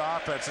Coast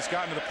offense. It's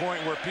gotten to the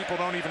point where people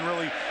don't even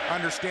really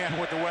understand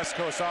what the West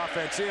Coast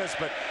offense is.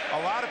 But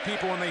a lot of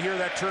people, when they hear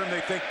that term, they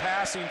think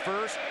passing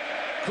first.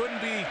 Couldn't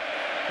be,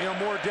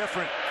 more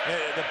different.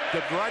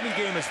 The running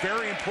game is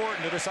very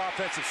important to this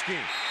offensive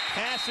scheme.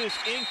 Pass is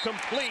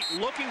incomplete.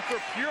 Looking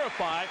for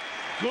Purify.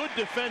 good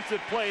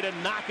defensive play to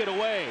knock it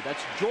away.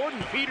 That's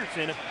Jordan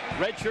Peterson,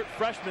 redshirt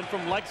freshman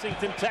from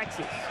Lexington,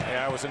 Texas.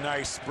 Yeah, it was a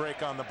nice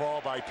break on the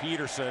ball by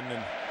Peterson.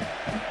 And,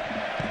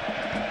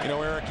 you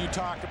know, Eric, you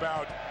talk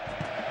about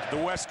the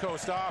West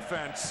Coast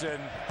offense,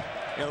 and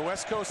you know, the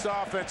West Coast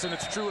offense in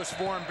its truest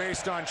form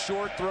based on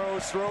short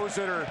throws, throws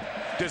that are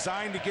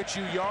designed to get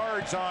you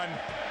yards on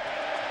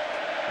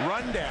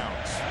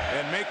rundowns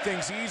and make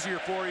things easier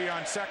for you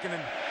on second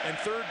and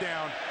third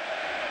down.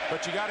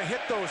 But you got to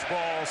hit those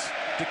balls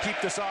to keep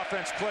this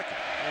offense clicking.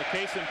 And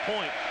case in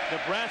point,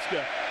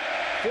 Nebraska,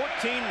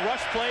 14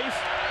 rush plays,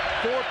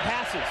 4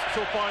 passes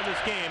so far in this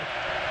game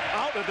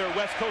out of their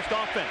West Coast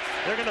offense.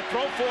 They're going to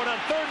throw for it on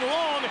 3rd and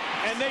long,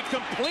 and they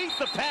complete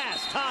the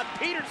pass. Todd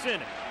Peterson,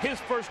 his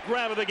first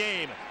grab of the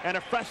game, and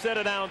a fresh set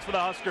of downs for the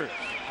Huskers.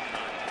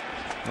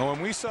 Well,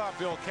 when we saw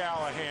Bill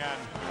Callahan,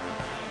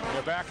 you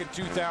know, back in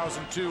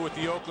 2002 with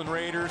the Oakland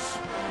Raiders,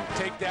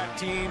 take that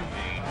team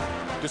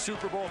to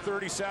Super Bowl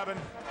 37,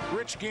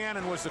 Rich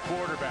Gannon was the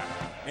quarterback.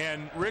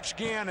 And Rich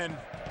Gannon,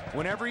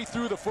 whenever he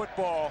threw the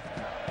football,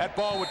 that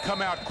ball would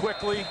come out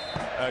quickly,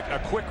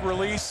 a quick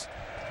release.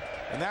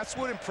 And that's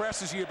what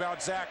impresses you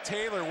about Zach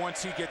Taylor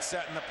once he gets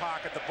set in the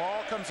pocket. The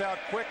ball comes out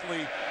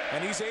quickly,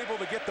 and he's able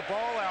to get the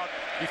ball out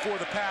before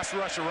the pass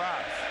rush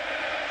arrives.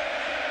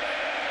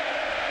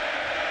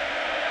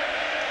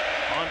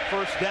 On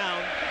 1st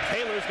down,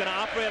 Taylor's going to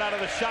operate out of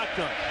the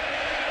shotgun.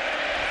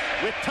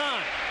 With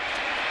time.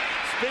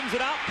 Spins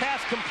it out,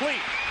 pass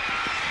complete.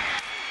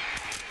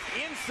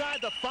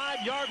 Inside the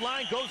 5-yard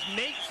line goes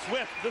Nate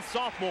Swift, the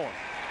sophomore.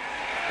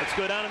 Let's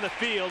go down in the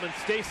field, and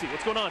Stacy,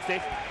 what's going on,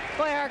 Stacy?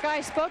 Well, Eric,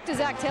 I spoke to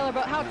Zach Taylor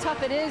about how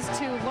tough it is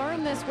to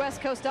learn this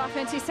West Coast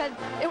offense. He said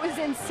it was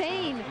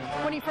insane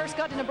when he first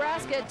got to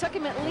Nebraska. It took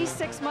him at least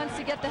 6 months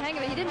to get the hang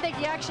of it. He didn't think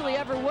he actually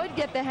ever would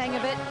get the hang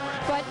of it.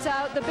 But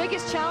the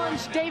biggest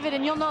challenge, David,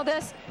 and you'll know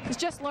this, is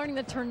just learning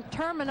the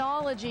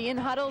terminology in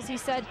huddles. He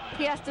said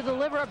he has to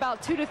deliver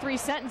about 2 to 3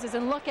 sentences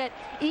and look at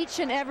each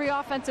and every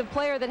offensive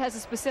player that has a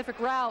specific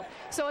route.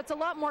 So it's a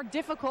lot more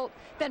difficult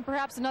than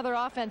perhaps another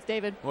offense,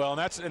 David. Well,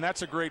 and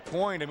that's a great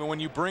point. I mean, when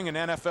you bring an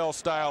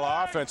NFL-style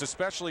offense,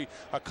 especially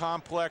a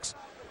complex,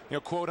 you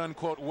know,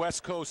 quote-unquote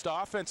West Coast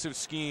offensive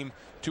scheme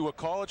to a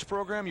college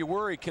program, you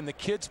worry, can the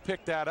kids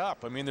pick that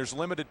up? I mean, there's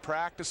limited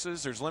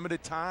practices, there's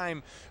limited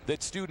time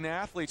that student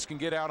athletes can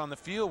get out on the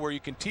field where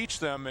you can teach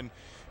them. And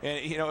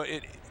you know,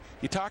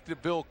 you talked to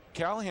Bill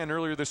Callahan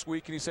earlier this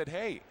week, and he said,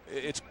 hey,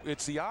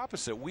 it's the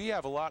opposite. We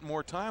have a lot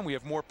more time. We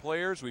have more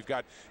players. We've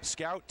got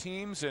scout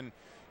teams. And,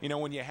 you know,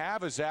 when you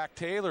have a Zach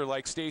Taylor,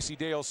 like Stacey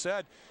Dale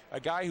said, a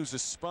guy who's a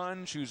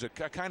sponge, who's a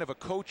kind of a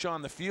coach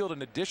on the field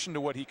in addition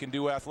to what he can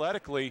do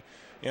athletically,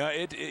 you know,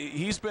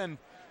 he's been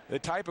the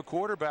type of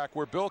quarterback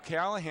where Bill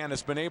Callahan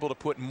has been able to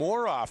put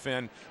more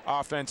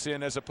offense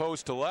in as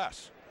opposed to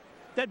less.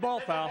 Dead ball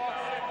foul,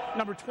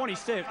 number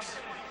 26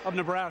 of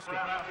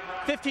Nebraska.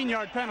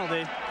 15-yard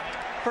penalty,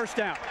 1st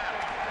down.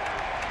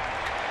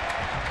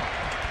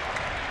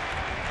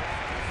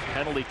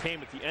 Penalty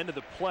came at the end of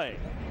the play.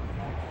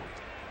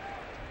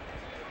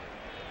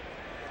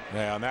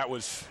 Yeah, and that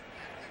was,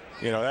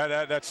 you know,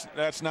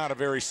 that's not a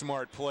very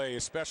smart play,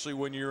 especially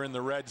when you're in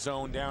the red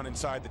zone down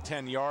inside the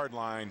 10-yard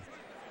line.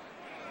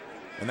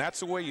 And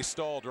that's the way you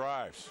stall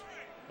drives.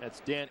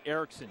 That's Dan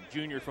Erickson,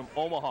 Jr. from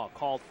Omaha,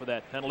 called for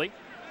that penalty.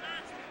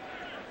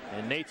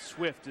 And Nate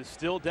Swift is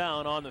still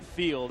down on the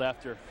field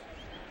after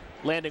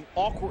landing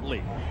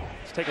awkwardly.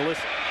 Let's take a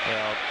listen.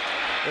 Well,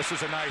 this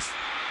was a nice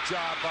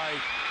job by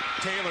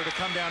Taylor to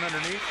come down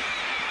underneath.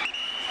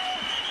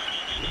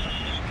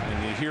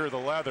 And you hear the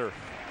leather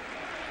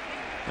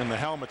and the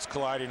helmets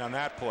colliding on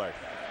that play.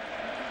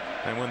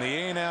 And when the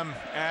A&M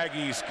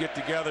Aggies get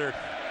together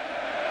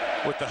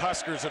with the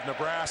Huskers of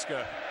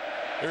Nebraska,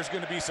 there's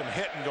going to be some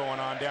hitting going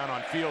on down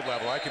on field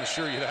level. I can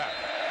assure you that.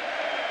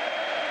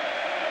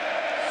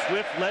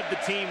 Swift led the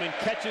team in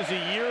catches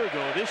a year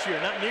ago. This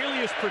year, not nearly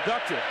as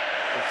productive,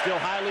 but still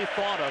highly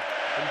thought of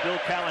in Bill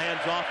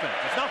Callahan's offense.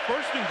 It's not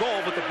 1st and goal,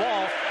 but the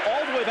ball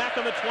all the way back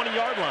on the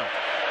 20-yard line.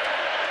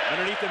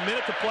 Underneath a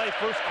minute to play,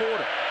 1st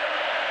quarter.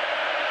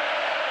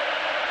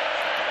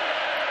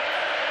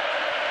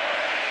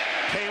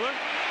 Taylor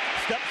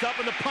steps up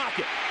in the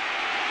pocket.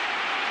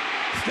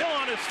 Still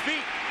on his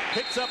feet,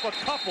 picks up a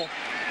couple,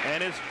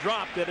 and is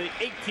dropped at an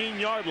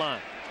 18-yard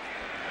line.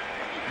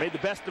 Made the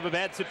best of a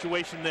bad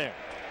situation there.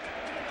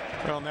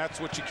 Well, and that's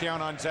what you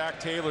count on Zach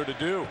Taylor to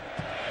do.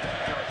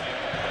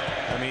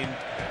 I mean,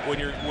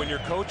 when you're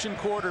coaching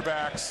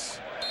quarterbacks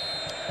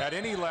at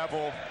any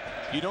level,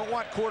 you don't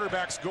want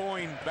quarterbacks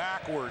going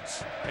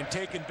backwards and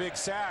taking big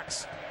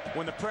sacks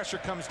when the pressure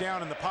comes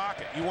down in the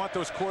pocket. You want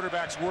those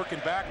quarterbacks working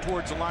back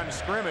towards the line of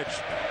scrimmage.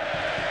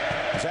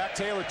 Zach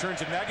Taylor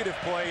turns a negative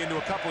play into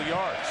a couple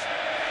yards.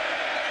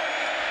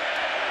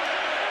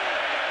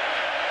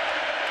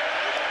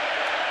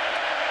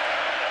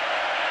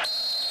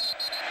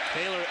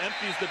 Taylor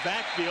empties the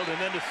backfield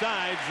and then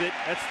decides that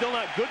that's still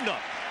not good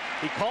enough.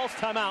 He calls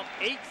timeout,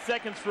 8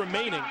 seconds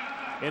remaining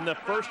in the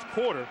 1st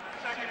quarter.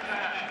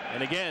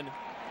 And again,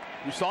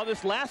 You saw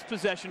this last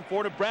possession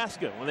for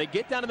Nebraska. When they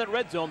get down in that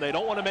red zone, they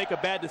don't want to make a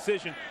bad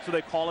decision, so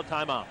they call a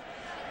timeout.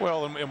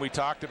 Well, and we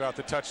talked about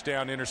the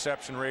touchdown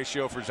interception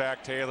ratio for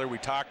Zach Taylor. We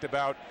talked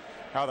about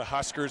how the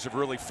Huskers have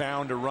really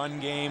found a run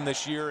game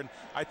this year, and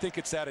I think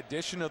it's that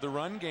addition of the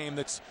run game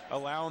that's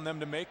allowing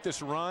them to make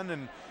this run,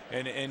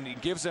 and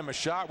it gives them a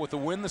shot with a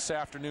win this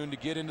afternoon to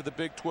get into the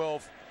Big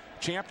 12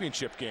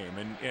 championship game.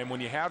 And when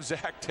you have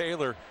Zach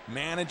Taylor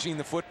managing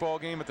the football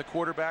game at the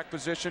quarterback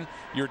position,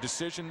 your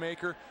decision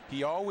maker,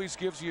 he always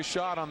gives you a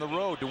shot on the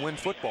road to win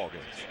football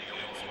games.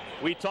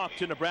 We talked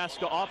to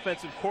Nebraska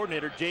offensive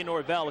coordinator Jay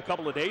Norvell a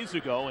couple of days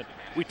ago, and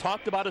we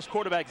talked about his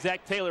quarterback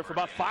Zach Taylor for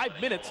about 5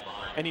 minutes,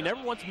 and he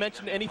never once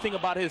mentioned anything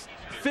about his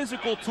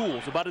physical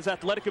tools, about his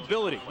athletic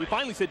ability. We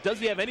finally said, does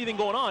he have anything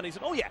going on? He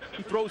said, oh yeah,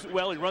 he throws it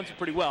well, he runs it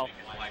pretty well.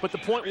 But the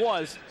point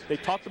was, they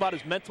talked about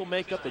his mental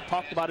makeup, they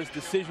talked about his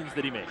decisions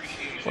that he makes.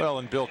 Well,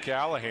 and Bill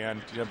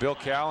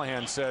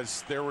Callahan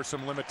says there were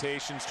some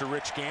limitations to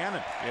Rich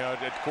Gannon,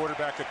 the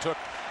quarterback that took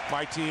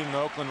my team, the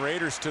Oakland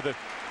Raiders, to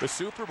the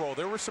Super Bowl.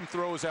 There were some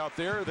throws out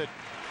there that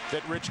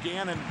Rich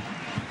Gannon,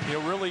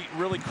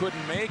 really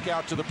couldn't make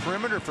out to the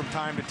perimeter from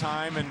time to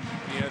time. And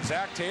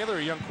Zach Taylor,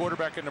 a young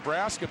quarterback at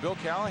Nebraska, Bill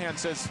Callahan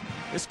says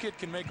this kid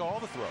can make all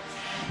the throws.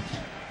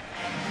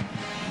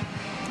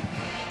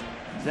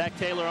 Zach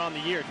Taylor on the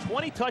year,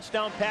 20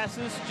 touchdown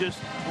passes, just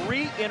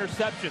 3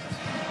 interceptions.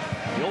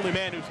 The only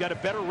man who's got a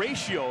better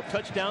ratio of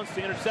touchdowns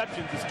to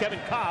interceptions is Kevin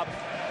Cobb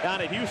down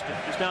at Houston,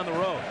 just down the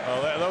road.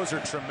 Oh, those are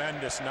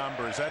tremendous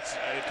numbers. That's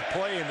to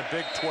play in the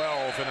Big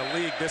 12 in a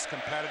league this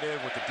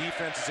competitive with the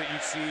defenses that you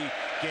see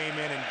game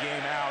in and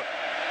game out.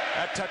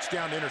 That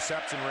touchdown to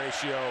interception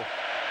ratio,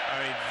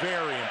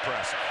 very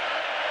impressive.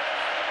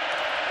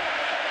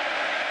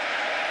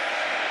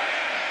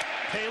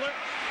 Taylor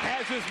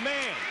has his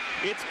man.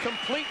 It's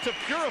complete to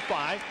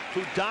Purify,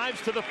 who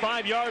dives to the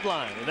 5-yard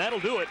line, and that'll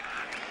do it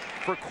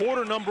for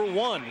quarter number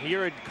 1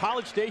 here at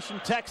College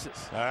Station,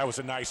 Texas. That was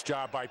a nice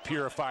job by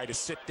Purify to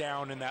sit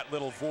down in that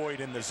little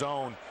void in the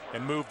zone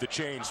and move the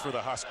chains for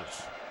the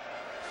Huskers.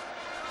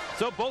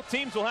 So both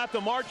teams will have to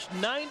march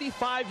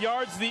 95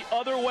 yards the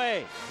other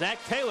way. Zach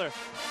Taylor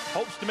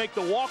hopes to make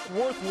the walk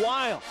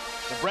worthwhile.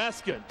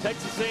 Nebraska and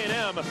Texas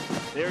A&M,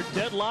 they're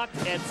deadlocked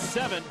at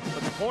 7,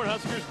 but the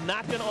Cornhuskers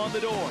knocking on the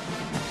door.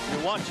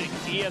 You're watching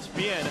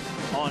ESPN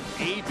on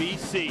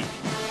ABC.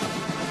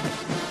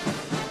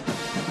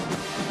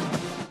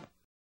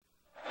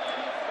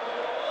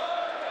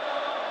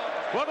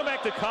 Welcome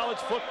back to college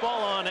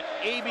football on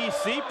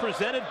ABC,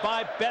 presented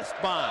by Best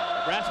Buy.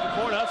 Nebraska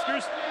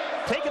Cornhuskers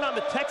taking on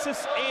the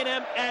Texas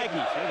A&M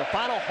Aggies in the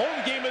final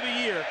home game of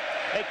the year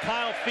at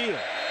Kyle Field.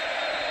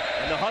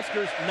 And the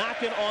Huskers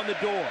knocking on the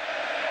door.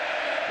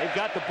 They've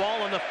got the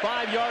ball on the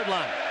 5-yard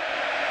line.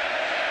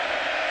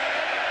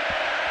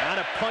 Trying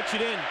to punch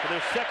it in for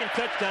their second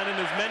touchdown in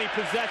as many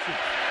possessions.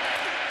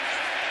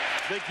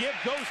 The give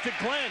goes to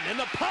Glenn, and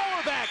the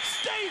power back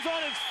stays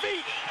on his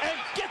feet and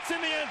gets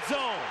in the end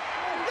zone.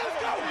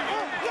 Let's go!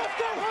 Let's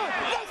go!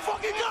 Let's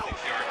fucking go!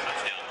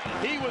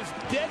 He was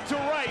dead to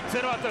rights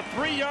at about the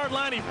 3-yard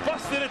line. He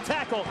busted a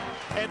tackle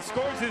and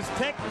scores his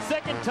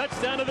second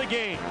touchdown of the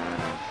game.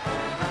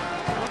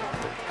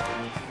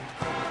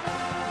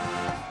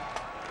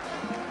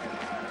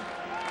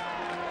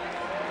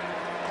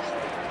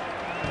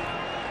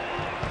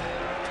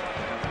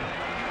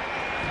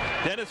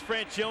 Dennis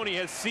Franchione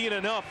has seen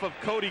enough of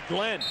Cody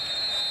Glenn.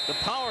 The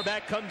power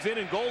back comes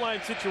in goal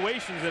line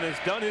situations and has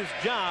done his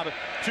job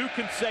 2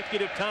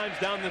 consecutive times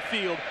down the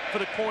field for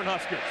the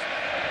Cornhuskers.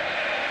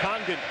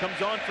 Congdon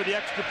comes on for the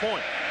extra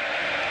point.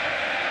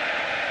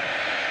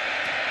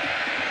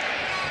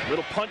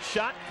 Little punch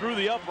shot through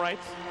the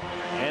uprights,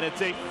 and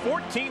it's a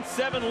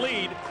 14-7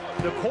 lead.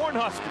 The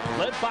Cornhuskers,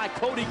 led by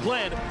Cody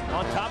Glenn,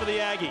 on top of the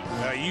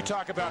Aggies. You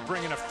talk about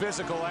bringing a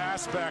physical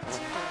aspect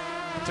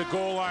to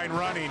goal line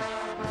running.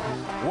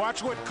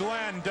 Watch what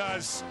Glenn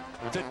does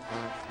to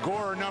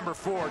Gore number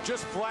 4.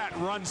 Just flat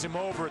runs him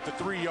over at the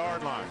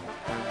 3-yard line.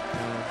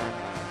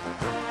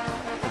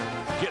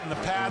 Getting the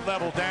pad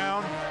level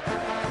down.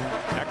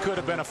 That could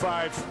have been a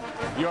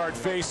 5-yard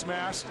face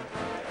mask.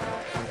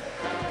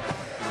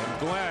 And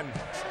Glenn,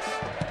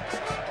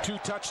 2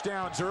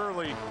 touchdowns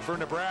early for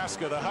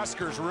Nebraska. The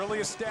Huskers really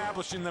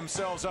establishing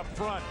themselves up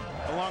front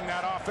along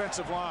that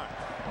offensive line.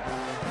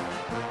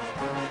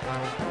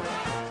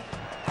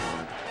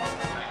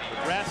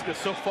 Nebraska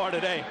so far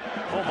today,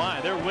 oh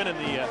my, they're winning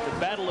the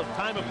battle of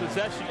time of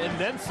possession and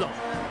then some.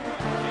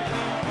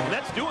 And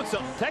that's doing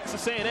something.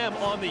 Texas A&M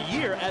on the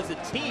year as a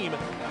team,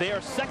 they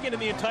are second in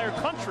the entire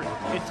country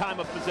in time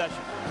of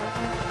possession.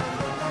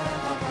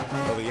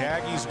 Well, the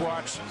Aggies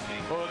watched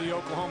the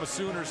Oklahoma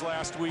Sooners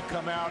last week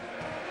come out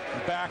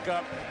and back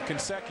up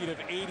consecutive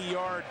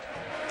 80-yard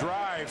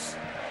drives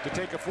to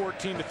take a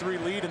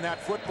 14-3 lead in that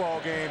football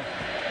game.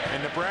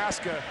 And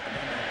Nebraska,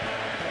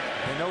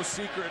 and no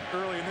secret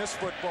early in this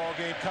football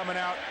game, coming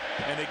out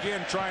and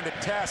again trying to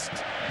test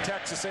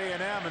Texas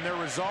A&M and their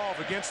resolve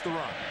against the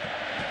run.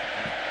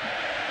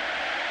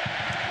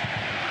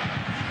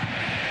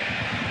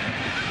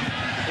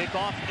 Kick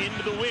off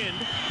into the wind.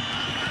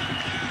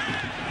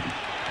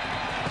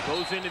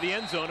 Goes into the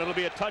end zone. It'll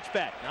be a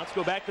touchback. Now let's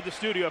go back to the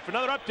studio for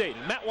another update.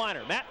 Matt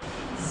Weiner. Matt.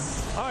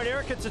 All right,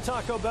 Eric, it's a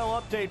Taco Bell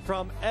update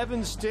from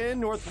Evanston.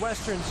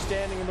 Northwestern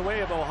standing in the way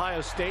of Ohio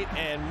State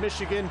and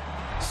Michigan.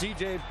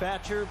 C.J.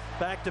 Batcher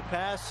back to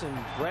pass, and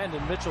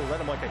Brandon Mitchell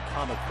led him like a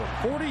comic book.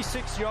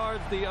 46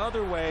 yards the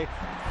other way.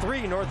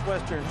 3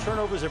 Northwestern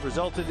turnovers have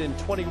resulted in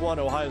 21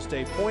 Ohio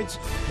State points.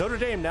 Notre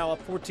Dame now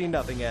up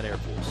 14-0 at Air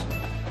Force.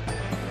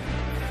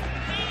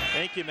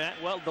 Thank you, Matt.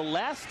 Well, the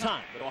last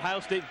time that Ohio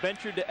State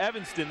ventured to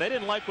Evanston, they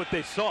didn't like what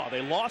they saw.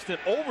 They lost in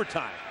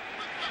overtime,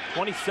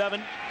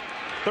 33-27.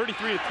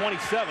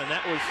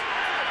 That was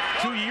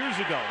 2 years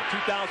ago,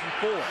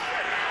 2004.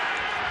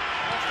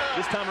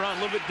 This time around,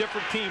 a little bit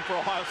different team for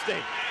Ohio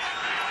State.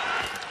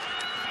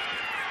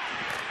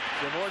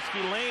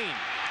 Jaworski Lane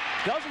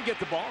doesn't get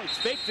the ball. It's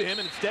faked to him,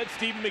 and instead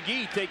Stephen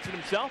McGee takes it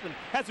himself and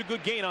has a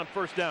good gain on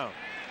first down.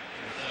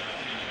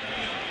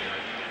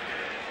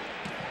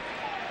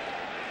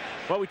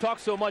 Well, we talk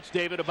so much,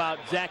 David, about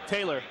Zach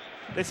Taylor.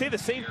 They say the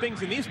same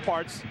things in these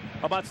parts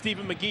about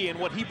Stephen McGee and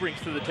what he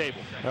brings to the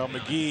table. Well,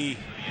 McGee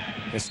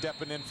is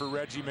stepping in for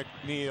Reggie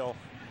McNeil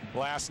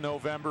last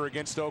November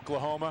against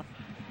Oklahoma.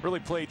 Really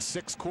played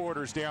 6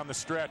 quarters down the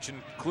stretch,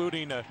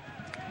 including a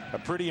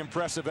pretty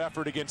impressive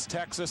effort against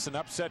Texas, an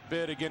upset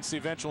bid against the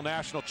eventual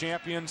national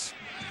champions.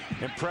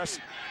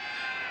 Impressed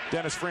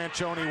Dennis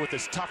Franchione with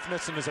his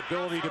toughness and his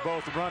ability to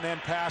both run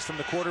and pass from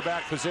the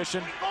quarterback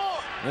position.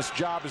 This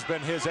job has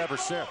been his ever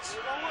since.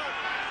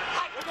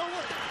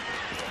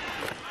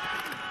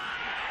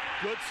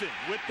 Goodson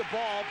with the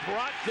ball,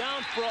 brought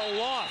down for a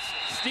loss.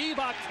 Steve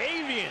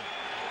Octavian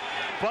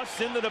busts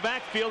into the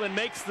backfield and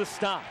makes the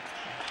stop.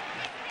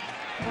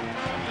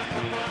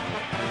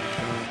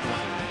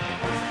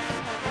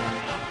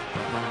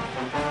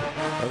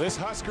 Well, this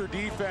Husker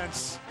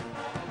defense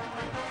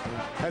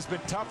has been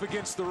tough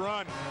against the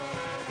run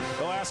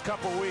the last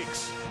couple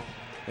weeks.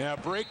 Yeah,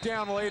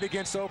 breakdown late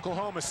against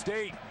Oklahoma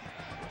State.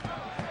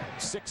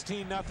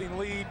 16-0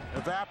 lead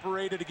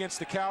evaporated against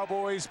the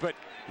Cowboys, but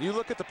you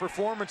look at the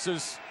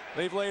performances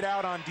they've laid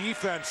out on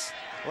defense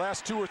the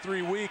last 2 or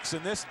 3 weeks,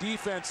 and this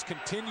defense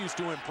continues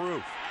to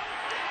improve.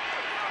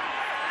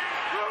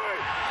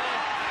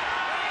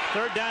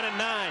 3rd down and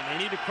 9.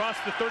 They need to cross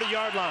the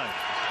 30-yard line.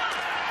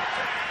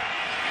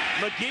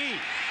 McGee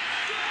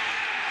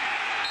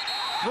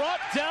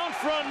brought down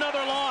for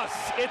another loss.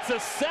 It's a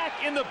sack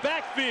in the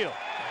backfield.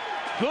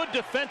 Good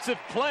defensive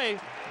play.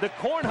 The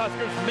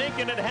Cornhuskers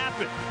making it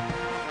happen.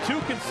 2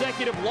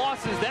 consecutive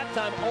losses, that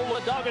time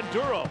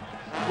Oladoganduro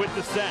with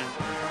the sack.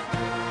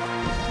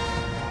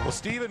 Well,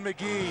 Stephen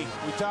McGee,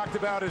 we talked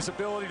about his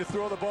ability to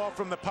throw the ball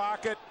from the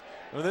pocket.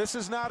 Well, this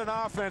is not an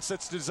offense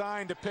that's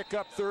designed to pick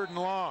up 3rd and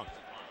long.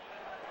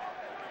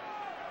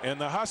 And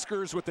the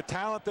Huskers, with the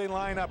talent they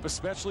line up,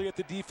 especially at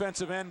the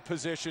defensive end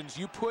positions,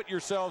 you put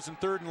yourselves in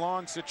 3rd and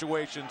long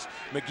situations,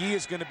 McGee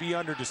is going to be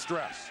under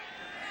distress.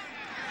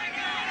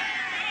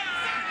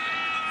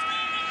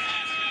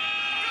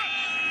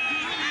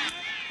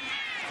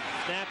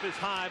 Snap is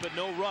high, but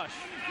no rush.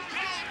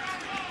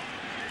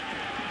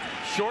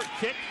 Short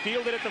kick,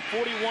 fielded at the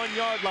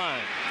 41-yard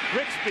line.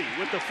 Grigsby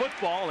with the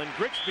football, and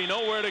Grigsby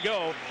nowhere to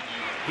go.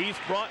 He's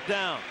brought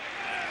down.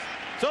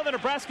 So the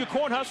Nebraska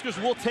Cornhuskers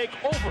will take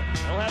over.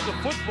 They'll have the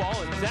football,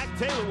 and Zach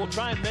Taylor will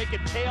try and make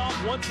it pay off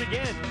once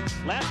again.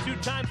 Last 2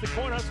 times the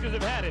Cornhuskers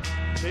have had it,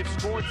 they've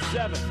scored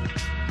 7.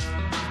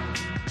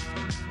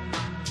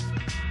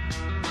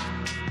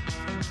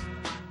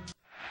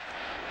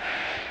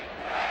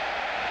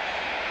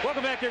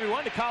 Welcome back,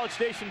 everyone, to College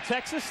Station,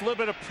 Texas. A little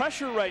bit of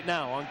pressure right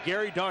now on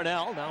Gary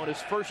Darnell, now in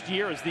his first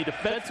year as the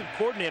defensive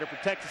coordinator for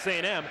Texas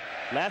A&M.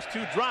 Last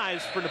 2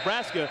 drives for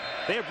Nebraska,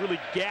 they have really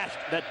gashed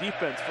that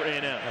defense for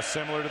A&M.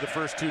 Similar to the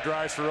first 2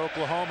 drives for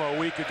Oklahoma a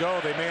week ago,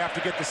 they may have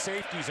to get the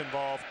safeties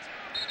involved.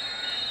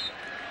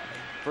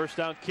 First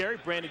down carry,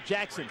 Brandon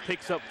Jackson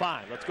picks up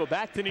 5. Let's go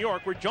back to New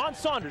York, where John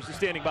Saunders is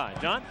standing by.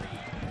 John?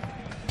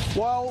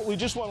 Well, we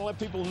just want to let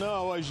people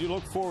know, as you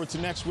look forward to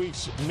next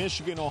week's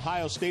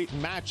Michigan-Ohio State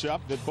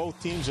matchup, that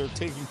both teams are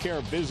taking care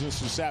of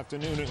business this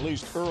afternoon, at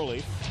least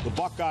early. The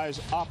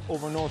Buckeyes up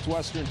over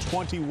Northwestern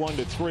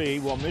 21-3,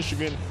 while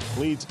Michigan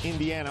leads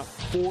Indiana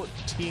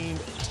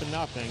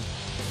 14-0,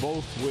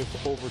 both with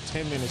over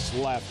 10 minutes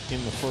left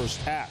in the first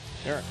half.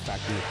 Eric, back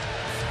to you.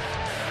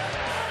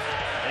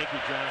 Thank you,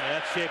 John.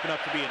 That's shaping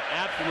up to be an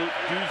absolute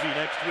doozy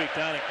next week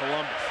down in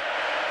Columbus.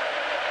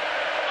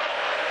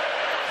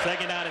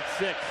 2nd down and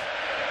 6.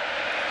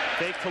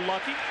 Fake to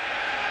Lucky.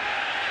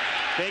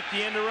 Fake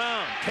the end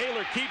around.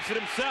 Taylor keeps it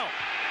himself.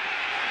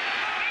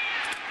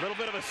 A little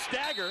bit of a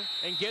stagger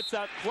and gets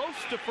out close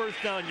to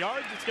first down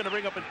yards. It's going to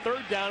bring up a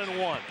 3rd down and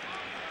 1.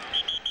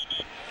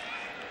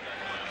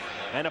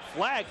 And a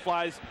flag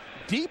flies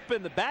deep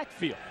in the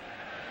backfield.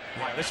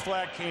 Yeah, this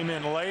flag came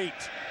in late.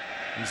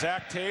 And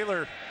Zach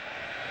Taylor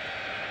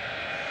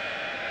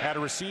had a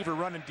receiver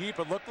running deep.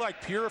 It looked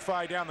like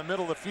Purify down the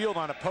middle of the field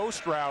on a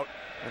post route.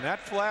 And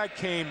that flag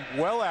came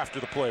well after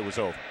the play was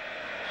over.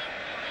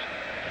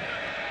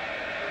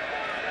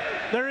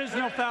 There is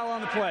no foul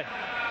on the play.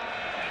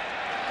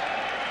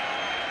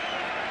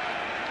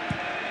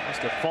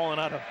 Must have fallen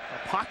out of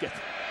a pocket.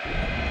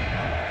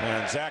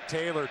 And Zach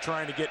Taylor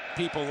trying to get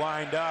people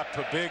lined up.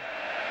 A big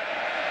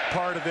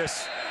part of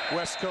this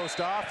West Coast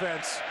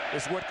offense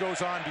is what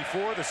goes on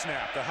before the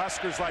snap. The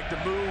Huskers like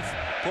to move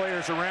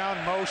players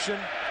around, motion,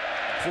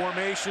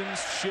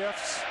 formations,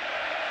 shifts.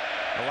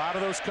 A lot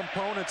of those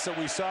components that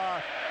we saw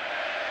at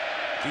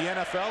the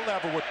NFL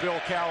level with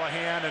Bill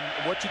Callahan. And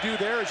what you do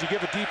there is you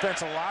give a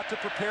defense a lot to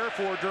prepare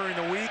for during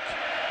the week,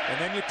 and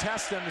then you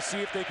test them to see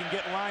if they can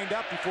get lined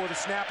up before the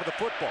snap of the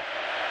football.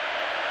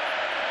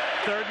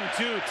 3rd and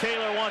 2.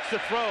 Taylor wants to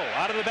throw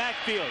out of the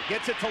backfield.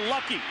 Gets it to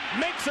Lucky.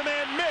 Makes a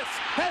man miss.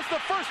 Has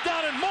the first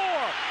down and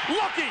more.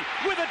 Lucky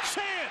with a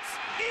chance.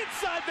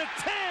 Inside the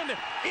 10.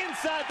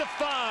 Inside the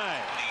 5.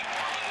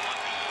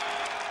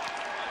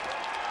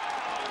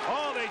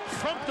 Oh, they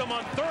trumped him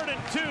on 3rd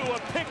and 2. A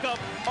pickup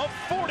of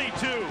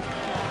 42.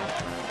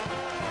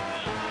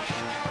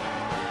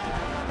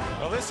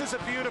 Well, this is a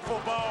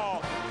beautiful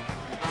ball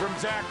from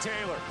Zach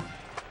Taylor.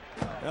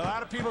 A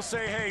lot of people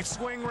say, hey,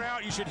 swing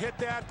route, you should hit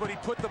that, but he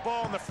put the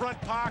ball in the front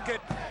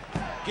pocket,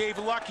 gave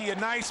Lucky a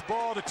nice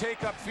ball to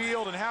take up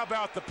field, and how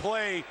about the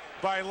play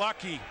by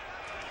Lucky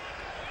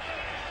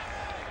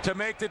to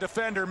make the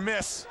defender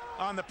miss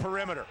on the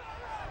perimeter?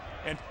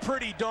 And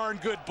pretty darn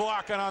good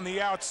blocking on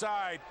the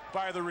outside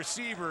by the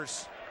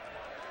receivers.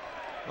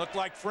 Looked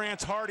like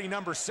France Hardy,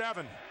 number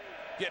 7,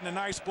 getting a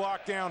nice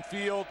block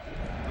downfield.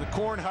 The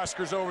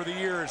Cornhuskers over the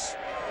years,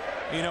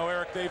 you know,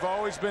 Eric, they've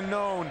always been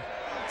known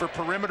for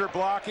perimeter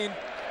blocking.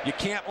 You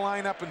can't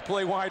line up and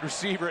play wide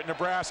receiver at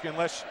Nebraska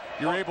unless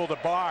you're able to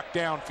block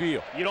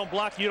downfield. You don't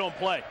block, you don't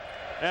play.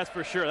 That's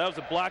for sure. That was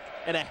a block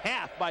and a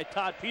half by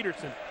Todd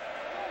Peterson.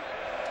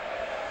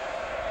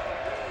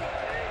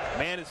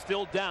 Man is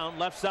still down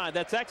left side.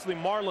 That's actually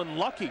Marlon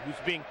Lucky who's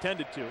being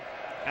tended to.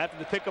 After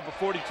the pickup of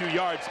 42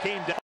 yards,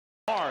 came down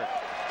hard.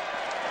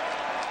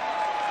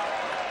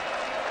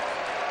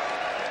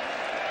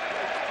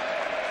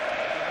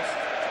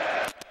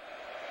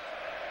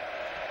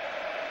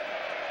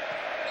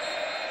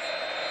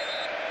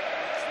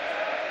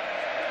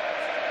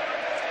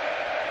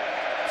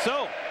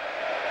 So,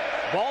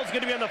 ball's going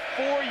to be on the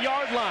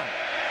 4-yard line.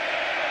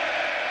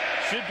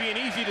 Should be an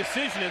easy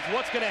decision as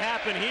what's going to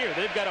happen here.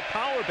 They've got a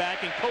power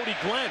back in Cody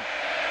Glenn.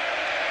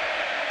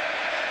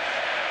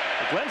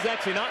 But Glenn's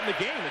actually not in the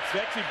game. It's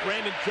actually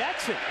Brandon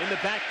Jackson in the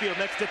backfield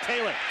next to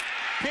Taylor.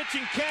 Pitch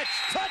and catch,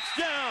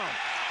 touchdown!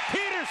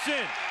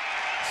 Peterson,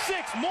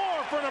 6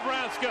 more for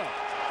Nebraska.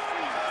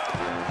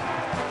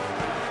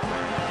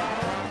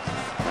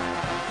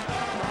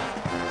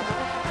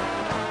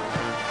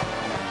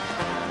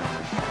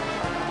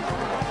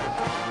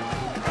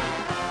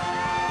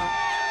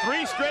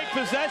 Straight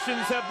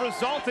possessions have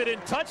resulted in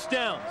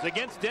touchdowns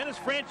against Dennis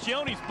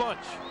Franchione's bunch.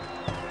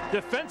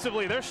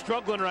 Defensively, they're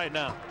struggling right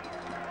now.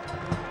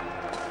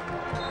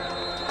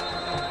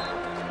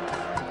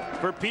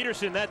 For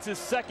Peterson, that's his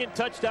 2nd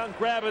touchdown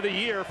grab of the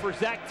year. For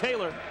Zach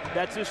Taylor,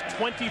 that's his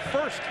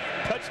 21st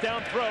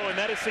touchdown throw, and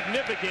that is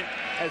significant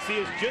as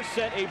he has just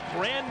set a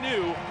brand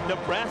new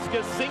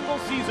Nebraska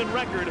single-season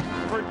record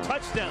for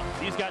touchdowns.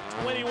 He's got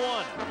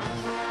 21.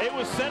 It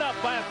was set up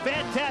by a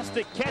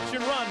fantastic catch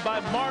and run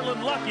by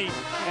Marlon Lucky,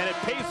 and it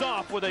pays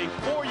off with a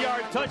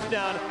 4-yard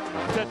touchdown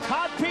to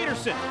Todd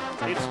Peterson.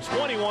 It's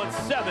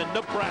 21-7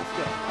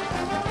 Nebraska.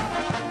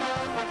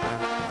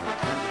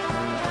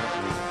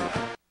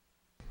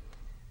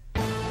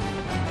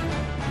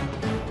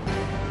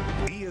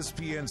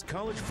 ESPN's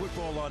College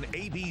Football on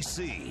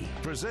ABC,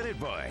 presented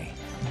by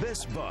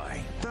Best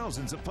Buy.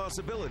 Thousands of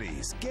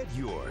possibilities. Get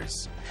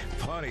yours.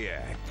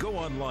 Pontiac. Go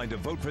online to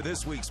vote for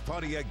this week's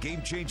Pontiac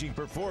game-changing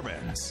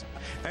performance.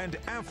 And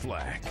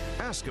Aflac.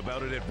 Ask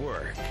about it at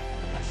work.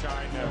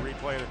 Shine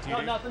replay of the TV.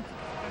 No, nothing.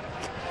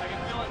 I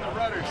can feel it in the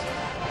rudders.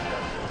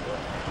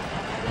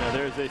 Now,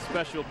 there's a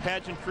special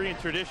pageantry and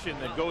tradition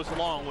that goes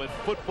along with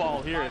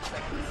football here at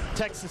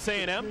Texas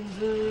A&M.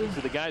 These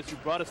are the guys who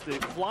brought us the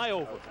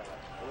flyover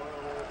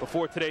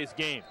before today's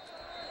game.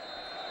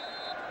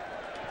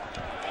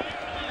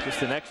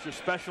 Just an extra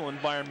special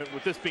environment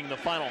with this being the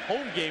final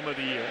home game of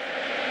the year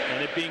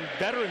and it being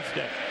Veterans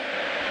Day.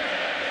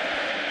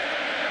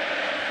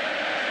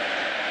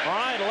 All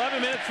right,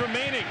 11 minutes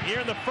remaining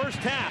here in the first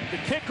half. The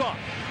kickoff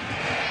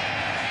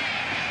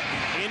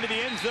into the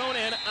end zone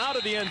and out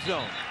of the end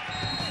zone.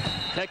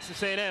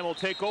 Texas A&M will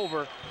take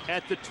over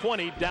at the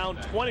 20, down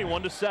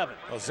 21-7.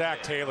 Well,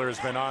 Zach Taylor has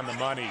been on the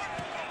money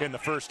in the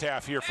first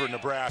half here for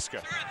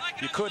Nebraska.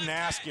 You couldn't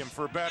ask him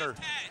for better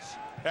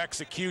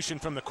execution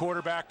from the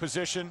quarterback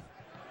position.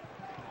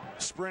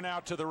 Sprint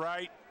out to the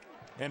right,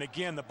 and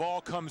again, the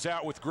ball comes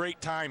out with great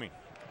timing.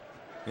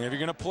 And if you're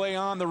going to play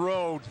on the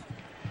road,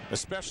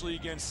 especially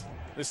against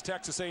this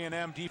Texas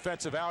A&M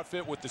defensive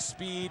outfit with the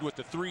speed, with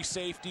the 3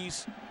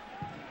 safeties,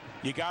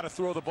 you got to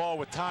throw the ball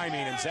with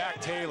timing, and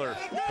Zach Taylor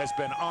has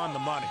been on the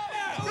money.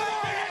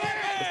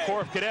 The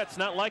Corps of Cadets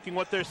not liking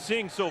what they're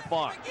seeing so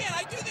far. Again,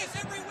 I do this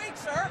every week,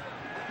 sir.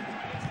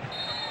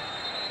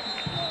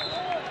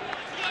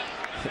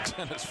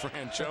 Dennis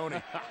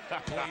Franchione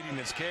pleading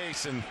his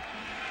case, and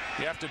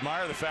you have to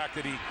admire the fact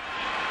that he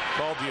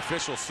Called the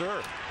official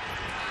serve.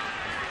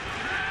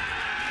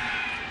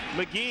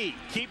 McGee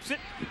keeps it,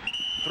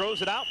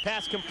 throws it out,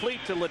 pass complete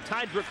to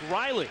Latydrick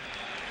Riley.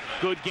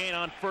 Good gain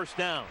on first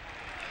down.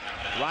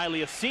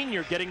 Riley, a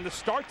senior, getting the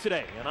start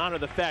today, and honor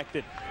the fact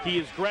that he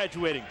is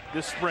graduating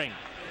this spring.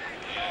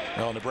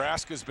 Well,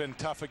 Nebraska's been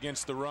tough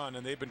against the run,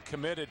 and they've been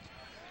committed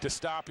to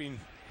stopping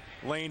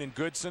Lane and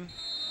Goodson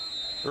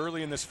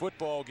early in this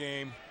football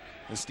game.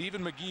 And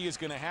Stephen McGee is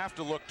going to have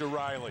to look to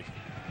Riley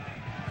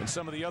and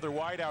some of the other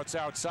wideouts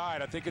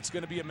outside. I think it's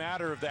going to be a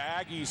matter of the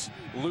Aggies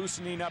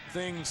loosening up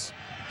things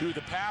through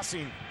the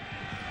passing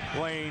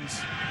lanes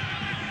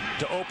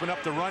to open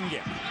up the run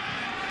game.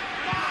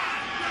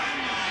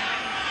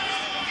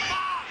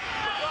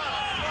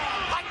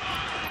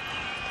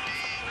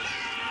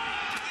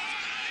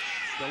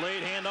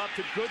 Delayed handoff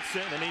to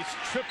Goodson, and he's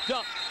tripped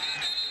up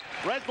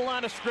right at the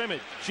line of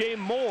scrimmage. Jay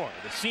Moore,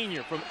 the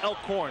senior from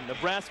Elkhorn,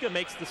 Nebraska,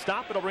 makes the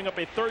stop. It'll bring up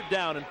a 3rd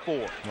down and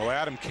 4. Well,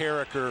 Adam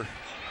Carricker,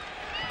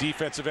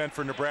 defensive end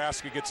for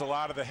Nebraska, gets a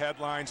lot of the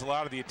headlines, a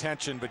lot of the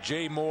attention, but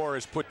Jay Moore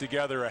has put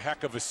together a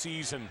heck of a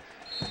season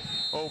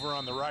over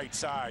on the right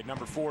side,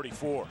 number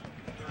 44.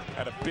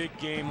 Had a big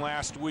game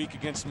last week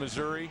against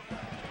Missouri.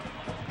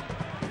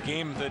 A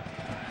game that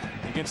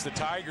against the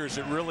Tigers,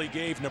 it really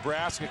gave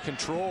Nebraska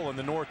control in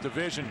the North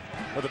Division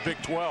of the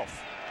Big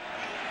 12.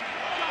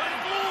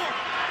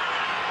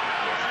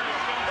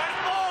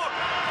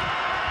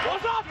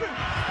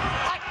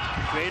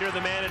 Vader,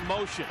 the man in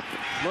motion.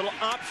 Little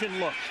option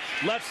look.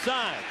 Left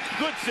side.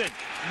 Goodson,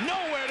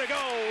 nowhere to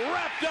go.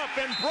 Wrapped up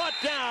and brought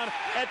down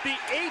at the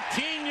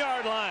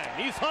 18-yard line.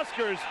 These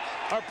Huskers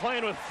are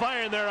playing with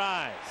fire in their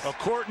eyes. Well,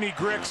 Courtney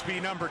Grigsby,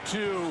 number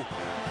 2,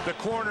 the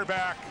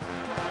cornerback.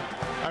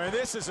 I mean,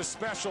 this is a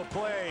special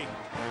play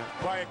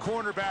by a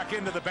cornerback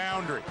into the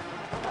boundary.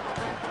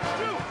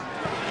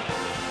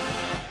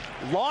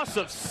 Loss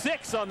of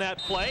 6 on that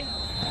play.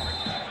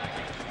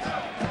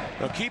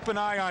 Now keep an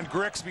eye on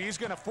Grigsby. He's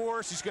going to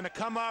force, he's going to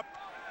come up,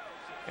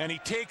 and he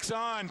takes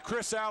on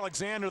Chris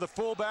Alexander, the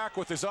fullback,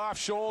 with his off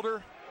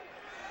shoulder.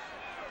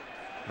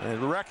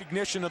 And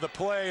recognition of the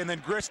play, and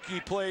then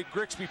Grigsby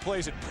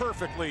plays it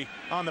perfectly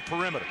on the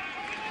perimeter.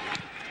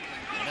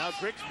 And now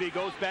Grigsby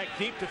goes back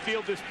deep to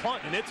field this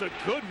punt, and it's a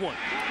good one.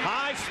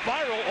 High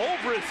spiral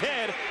over his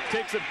head,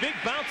 takes a big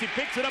bounce, he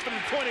picks it up in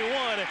the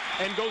 21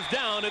 and goes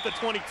down at the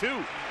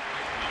 22.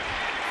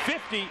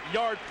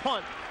 50-yard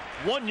punt,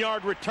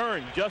 1-yard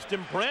return.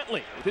 Justin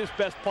Brantley with his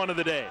best punt of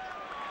the day.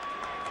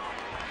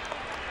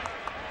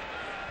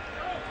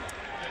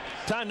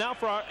 Time now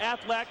for our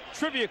Athlac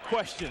trivia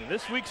question.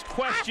 This week's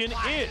question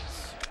is,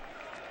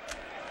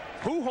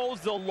 who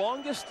holds the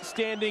longest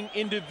standing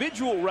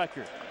individual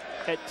record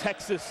at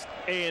Texas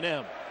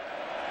A&M?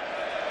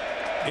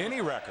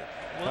 Any record.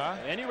 Well,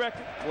 any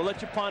record. We'll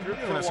let you ponder it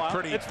for a while.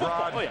 Pretty it's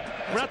broad. Football. Oh,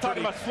 yeah. We're not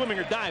talking about swimming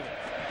or diving.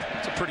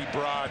 It's a pretty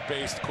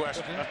broad-based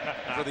question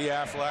for the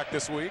Aflac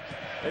this week.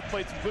 They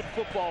played some good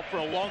football for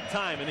a long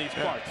time in these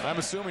parts. I'm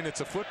assuming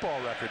it's a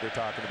football record they're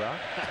talking about.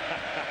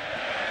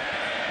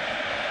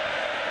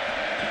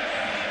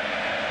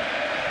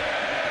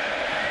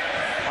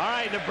 All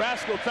right,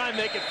 Nebraska will try and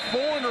make it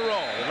 4 in a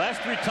row. The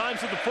last 3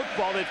 times of the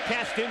football, they've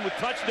cashed in with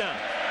touchdown.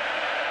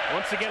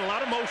 Once again, a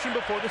lot of motion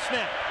before the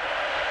snap.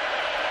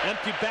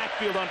 Empty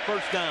backfield on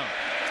first down.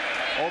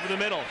 Over the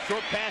middle,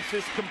 short pass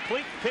is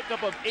complete.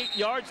 Pickup of 8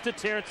 yards to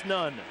Terrence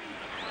Nunn.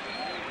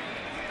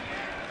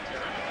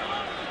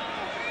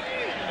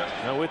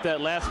 Now with that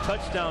last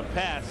touchdown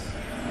pass,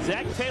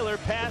 Zach Taylor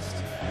passed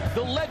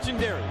the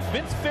legendary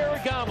Vince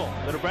Ferragamo,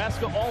 the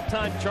Nebraska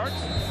all-time charts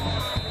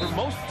for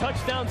most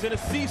touchdowns in a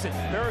season.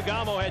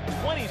 Ferragamo had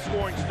 20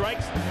 scoring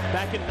strikes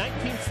back in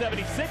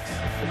 1976.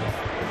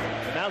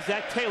 And now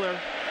Zach Taylor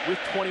with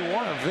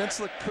 21.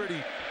 Vince looked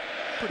pretty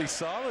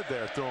solid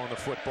there throwing the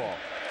football.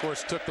 Of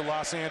course, took the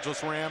Los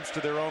Angeles Rams to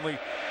their only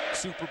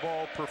Super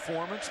Bowl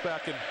performance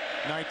back in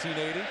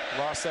 1980.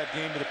 Lost that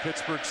game to the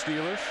Pittsburgh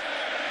Steelers.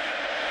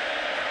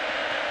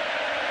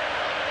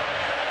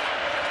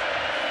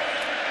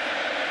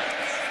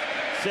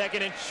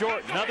 Second and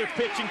short, another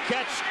pitch and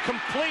catch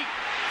complete.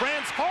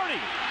 Franz Hardy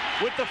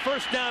with the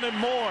first down and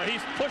more.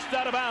 He's pushed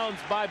out of bounds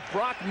by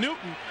Brock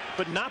Newton,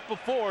 but not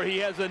before he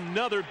has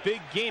another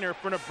big gainer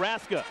for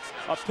Nebraska.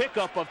 A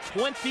pickup of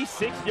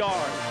 26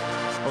 yards.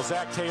 Well,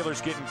 Zach Taylor's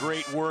getting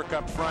great work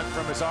up front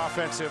from his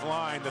offensive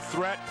line. The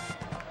threat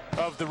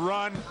of the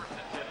run.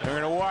 They're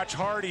going to watch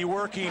Hardy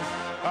working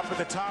up at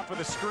the top of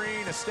the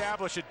screen,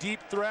 establish a deep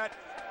threat,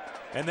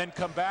 and then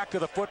come back to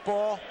the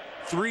football.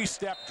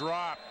 3-step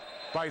drop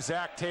by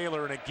Zach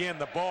Taylor, and again,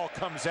 the ball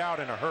comes out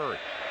in a hurry.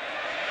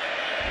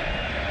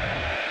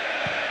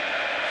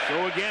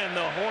 So again,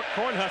 the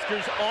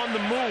Cornhuskers on the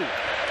move.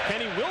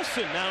 Kenny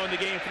Wilson now in the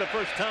game for the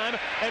first time,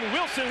 and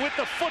Wilson with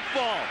the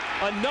football.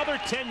 Another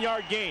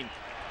 10-yard gain.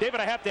 David,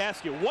 I have to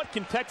ask you, what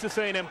can Texas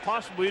A&M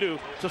possibly do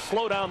to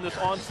slow down this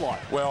onslaught?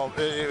 Well,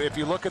 if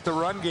you look at the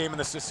run game and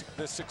the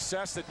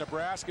success that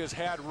Nebraska has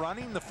had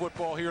running the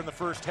football here in the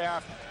first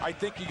half, I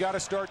think you got to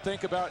start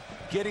thinking about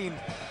getting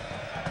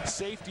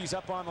safeties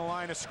up on the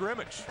line of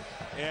scrimmage.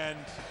 And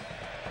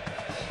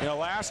You know,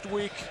 last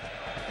week,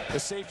 the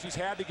safeties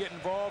had to get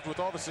involved with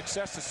all the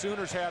success the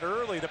Sooners had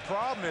early. The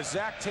problem is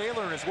Zach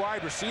Taylor and his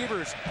wide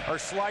receivers are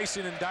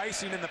slicing and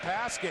dicing in the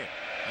pass game.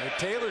 And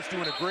Taylor's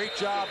doing a great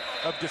job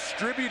of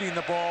distributing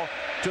the ball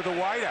to the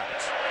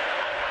wideouts.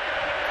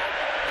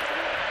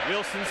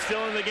 Wilson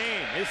still in the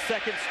game. His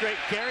second straight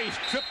carry. He's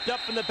tripped up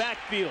in the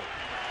backfield.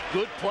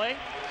 Good play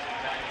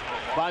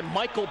by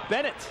Michael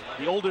Bennett,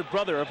 the older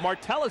brother of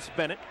Martellus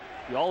Bennett,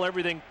 the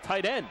all-everything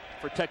tight end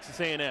for Texas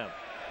A&M.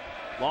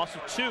 Loss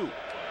of 2.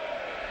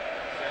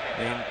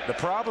 And the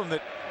problem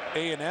that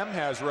A&M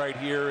has right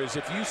here is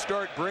if you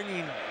start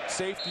bringing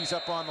safeties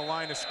up on the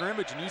line of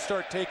scrimmage and you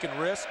start taking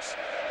risks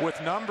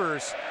with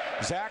numbers,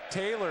 Zach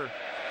Taylor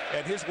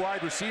and his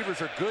wide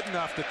receivers are good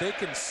enough that they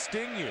can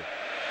sting you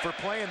for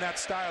playing that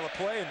style of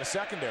play in the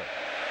secondary.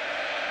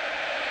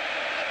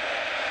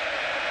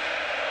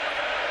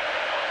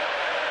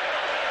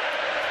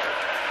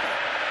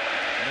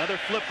 Another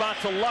flip out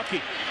to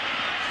Lucky.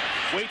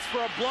 Waits for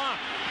a block.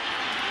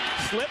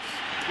 Slips,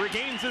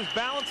 regains his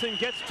balance, and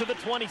gets to the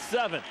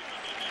 27.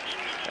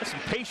 That's some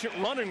patient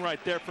running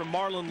right there from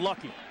Marlon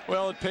Lucky.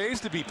 Well, it pays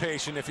to be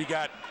patient if you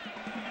got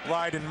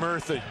Lyden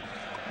Murtha,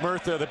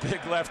 the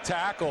big left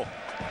tackle,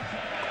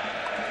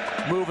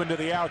 moving to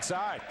the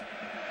outside.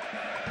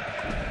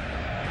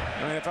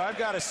 I mean, if I've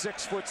got a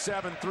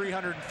 6'7",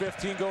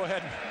 315, go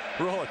ahead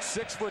and roll it.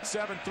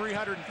 6'7",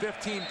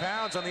 315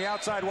 pounds on the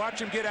outside.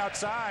 Watch him get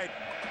outside.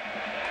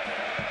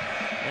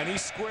 And he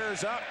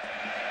squares up.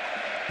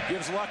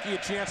 Gives Lucky a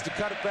chance to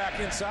cut it back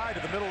inside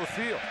to the middle of the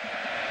field.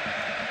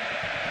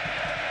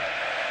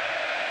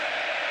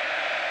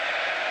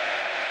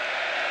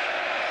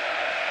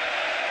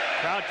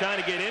 Crowd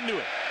trying to get into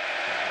it.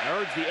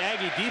 Urge the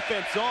Aggie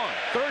defense on.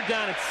 3rd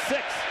down and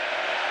 6.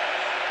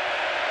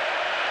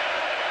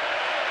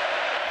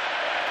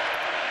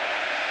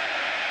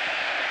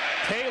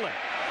 Taylor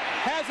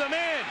has a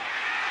man.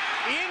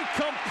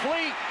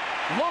 Incomplete.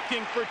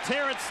 Looking for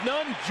Terrence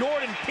Nunn.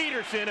 Jordan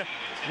Peterson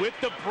with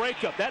the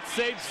breakup. That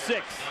saves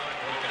 6.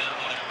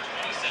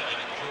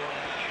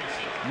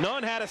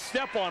 Nunn had a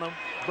step on him,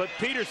 but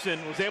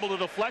Peterson was able to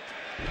deflect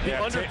the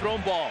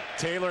underthrown ball.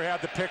 Taylor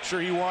had the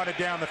picture he wanted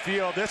down the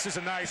field. This is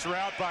a nice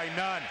route by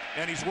Nunn,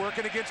 and he's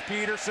working against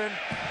Peterson.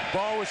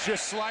 Ball was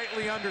just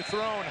slightly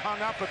underthrown, hung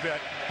up a bit.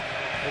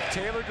 If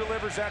Taylor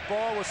delivers that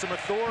ball with some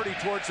authority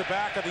towards the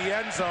back of the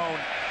end zone,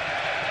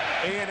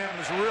 A&M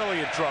is really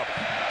in trouble.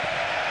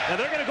 Now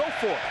they're going to go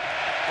for it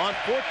on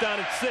 4th down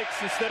and 6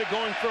 instead of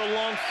going for a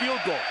long field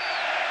goal.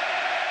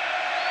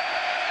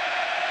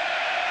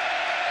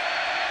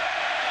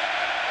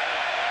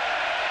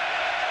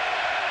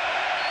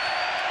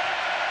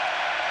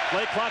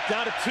 Play clock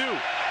down to 2.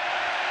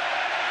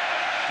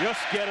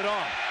 Just get it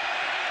off.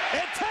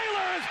 And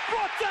Taylor is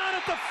brought down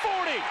at the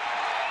 40.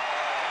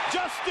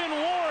 Justin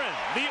Warren,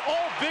 the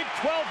all-Big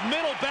 12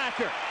 middle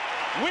backer,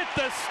 with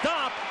the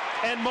stop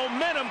and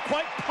momentum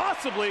quite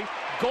possibly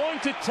going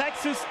to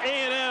Texas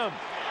A&M.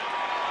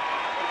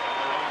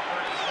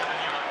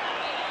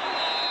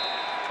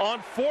 On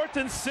 4th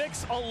and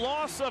 6, a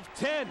loss of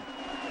 10.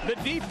 The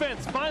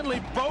defense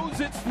finally bows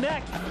its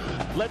neck.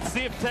 Let's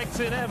see if Texas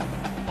A&M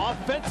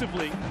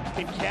offensively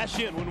can cash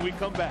in when we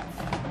come back.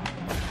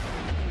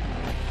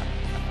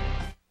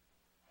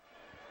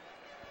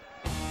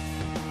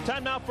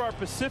 Time now for our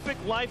Pacific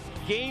Life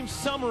game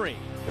summary.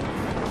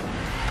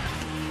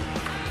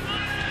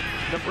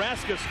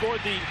 Nebraska scored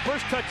the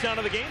first touchdown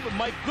of the game, but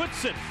Mike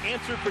Goodson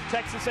answered for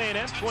Texas A&M.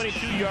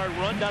 22-yard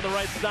run down the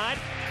right side.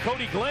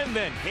 Cody Glenn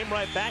then came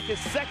right back, his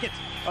second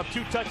of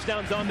 2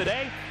 touchdowns on the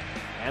day.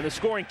 And the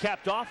scoring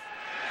capped off.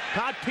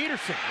 Todd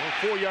Peterson,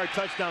 a 4-yard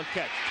touchdown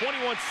catch.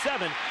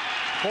 21-7,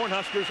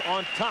 Cornhuskers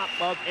on top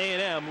of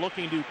A&M,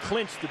 looking to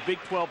clinch the Big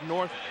 12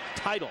 North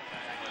title.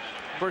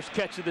 First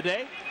catch of the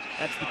day,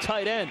 that's the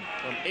tight end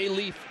from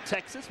Alief,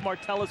 Texas,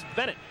 Martellus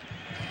Bennett.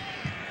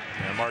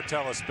 And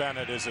Martellus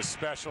Bennett is a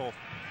special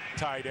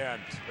tight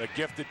end, a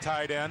gifted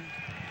tight end.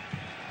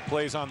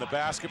 Plays on the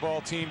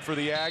basketball team for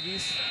the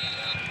Aggies.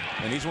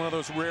 And he's one of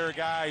those rare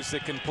guys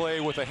that can play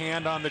with a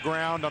hand on the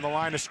ground on the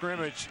line of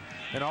scrimmage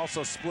and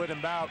also split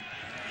him out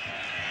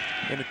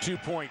in a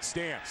 2-point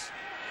stance.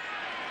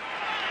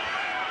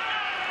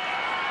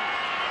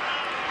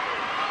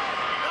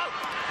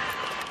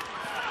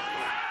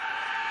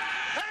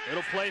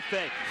 Little play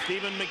fake.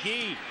 Stephen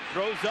McGee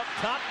throws up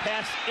top,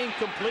 pass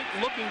incomplete,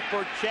 looking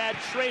for Chad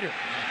Schrader.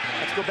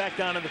 Let's go back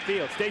down to the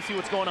field. Stacy,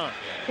 what's going on?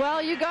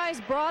 Well, you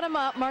guys brought him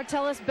up,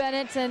 Martellus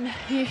Bennett, and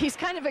he's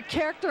kind of a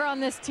character on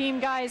this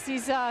team, guys.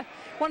 He's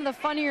one of the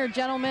funnier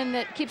gentlemen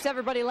that keeps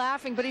everybody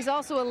laughing, but he's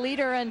also a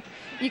leader, and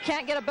you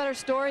can't get a better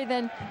story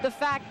than the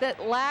fact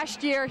that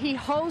last year he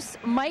hosts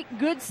Mike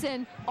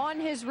Goodson on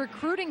his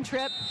recruiting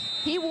trip.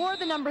 He wore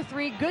the number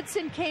 3.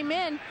 Goodson came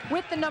in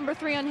with the number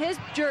 3 on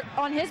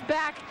his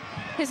back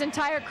his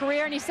entire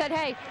career, and he said,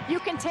 hey, you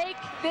can take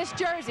this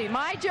jersey,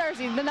 my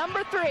jersey, the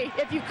number 3,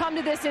 if you come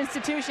to this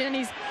institution. And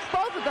he's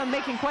both of them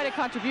making quite a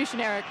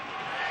contribution, Eric.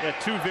 Yeah,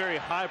 2 very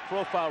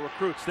high-profile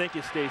recruits. Thank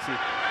you, Stacy.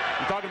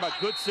 You're talking about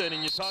Goodson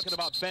and you're talking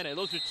about Bennett.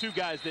 Those are two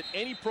guys that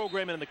any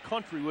program in the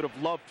country would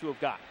have loved to have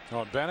got.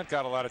 Well, Bennett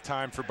got a lot of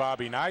time for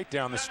Bobby Knight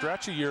down the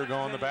stretch a year ago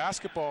on the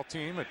basketball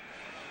team, a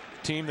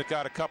team that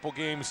got a couple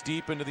games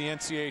deep into the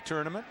NCAA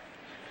tournament.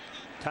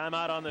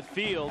 Timeout on the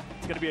field.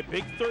 It's going to be a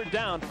big third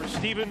down for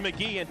Stephen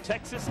McGee and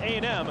Texas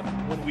A&M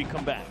when we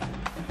come back.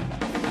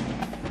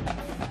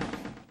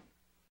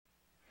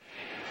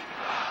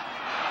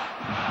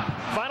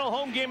 Final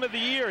home game of the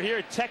year here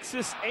at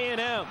Texas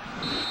A&M.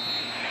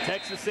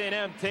 Texas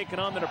A&M taking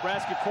on the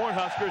Nebraska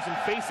Cornhuskers and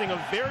facing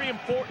a very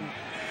important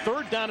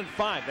 3rd down and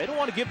 5. They don't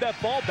want to give that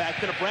ball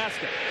back to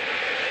Nebraska.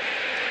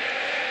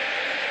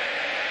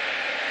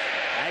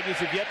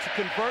 Aggies have yet to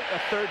convert a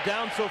 3rd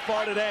down so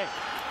far today.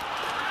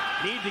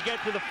 Need to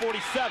get to the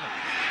 47.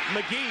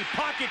 McGee,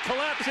 pocket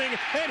collapsing,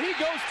 and he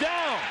goes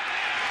down.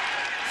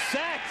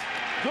 Sacked.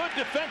 Good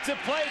defensive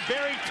play.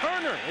 Barry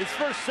Turner, his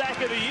first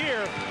sack of the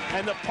year,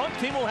 and the punt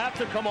team will have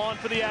to come on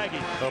for the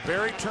Aggies. Well,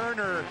 Barry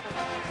Turner,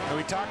 and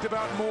we talked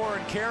about Moore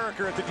and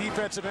Carricker at the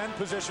defensive end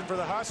position for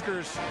the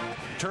Huskers.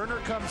 Turner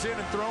comes in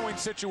throwing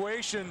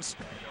situations,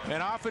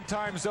 and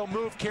oftentimes they'll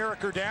move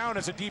Carricker down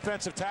as a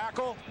defensive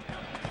tackle.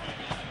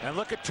 And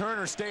look at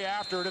Turner stay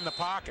after it in the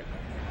pocket.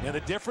 Now,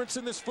 the difference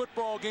in this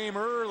football game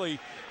early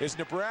is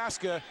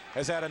Nebraska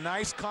has had a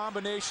nice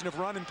combination of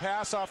run and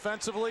pass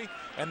offensively,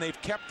 and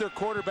they've kept their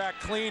quarterback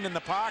clean in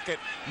the pocket.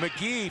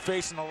 McGee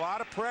facing a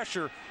lot of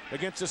pressure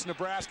against this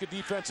Nebraska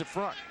defensive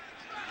front.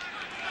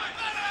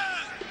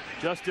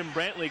 Justin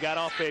Brantley got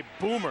off a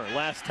boomer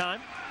last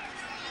time.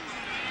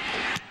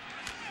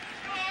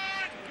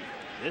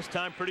 This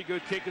time, pretty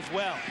good kick as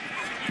well.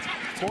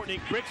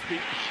 Courtney Grigsby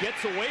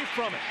gets away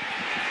from it.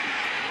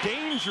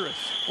 Dangerous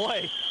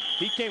play.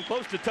 He came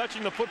close to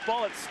touching the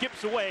football. It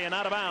skips away and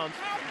out of bounds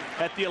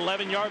at the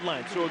 11-yard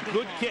line. So a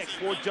good kick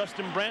for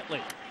Justin Brantley.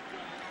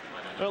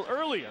 Well,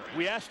 earlier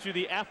we asked you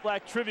the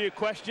Aflac trivia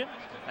question.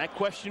 That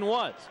question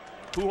was,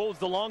 who holds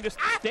the longest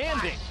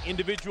standing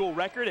individual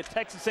record at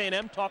Texas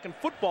A&M, talking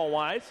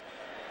football-wise?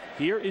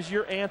 Here is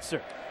your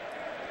answer.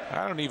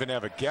 I don't even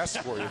have a guess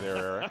for you there,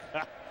 Eric.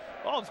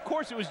 Oh, of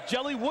course, it was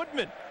Jelly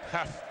Woodman.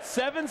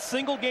 7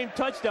 single-game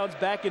touchdowns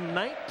back in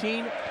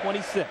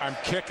 1926. I'm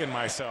kicking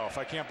myself.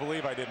 I can't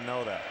believe I didn't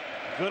know that.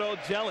 Good old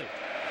Jelly.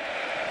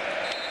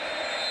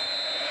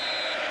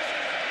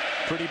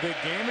 Pretty big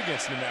game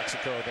against New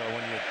Mexico, though,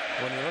 when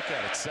you look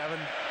at it. 7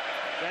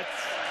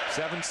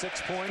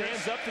 6-pointers.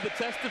 Stands up to the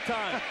test of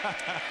time.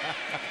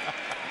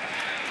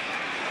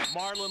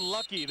 Marlon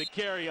Lucky, the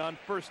carry on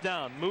 1st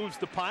down, moves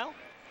the pile.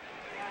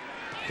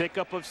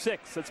 Pickup of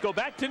 6. Let's go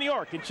back to New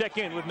York and check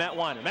in with Matt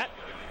Weiner. Matt?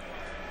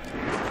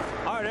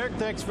 All right, Eric,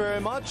 thanks very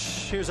much.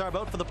 Here's our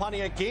vote for the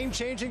Pontiac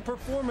game-changing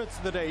performance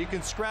of the day. You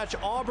can scratch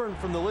Auburn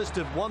from the list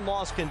of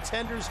one-loss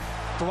contenders.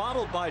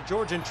 Throttled by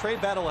Georgia, and Trey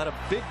Battle had a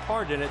big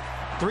part in it.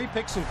 3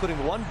 picks,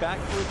 including 1 back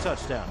for a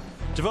touchdown.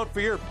 To vote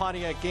for your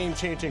Pontiac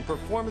game-changing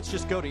performance,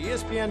 just go to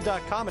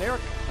ESPN.com. And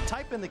Eric,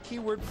 type in the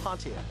keyword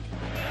Pontiac.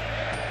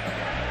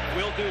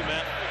 Will do,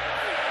 Matt.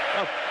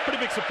 Oh, pretty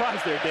big surprise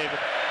there, David.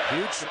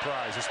 Huge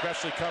surprise,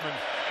 especially coming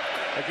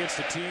against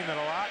a team that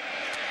a lot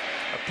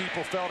of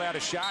people felt had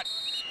a shot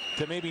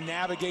to maybe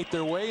navigate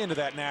their way into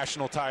that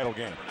national title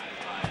game.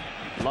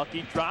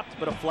 Lucky dropped,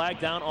 but a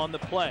flag down on the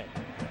play.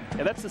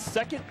 And that's the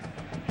 2nd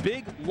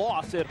big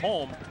loss at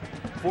home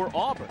for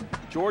Auburn.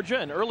 Georgia,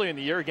 and early in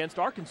the year against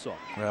Arkansas.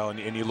 Well,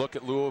 and you look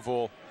at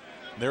Louisville,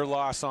 their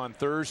loss on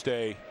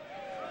Thursday.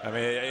 I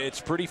mean,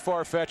 it's pretty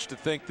far-fetched to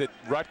think that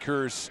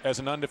Rutgers, as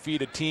an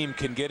undefeated team,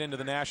 can get into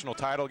the national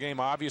title game.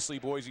 Obviously,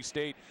 Boise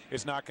State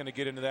is not going to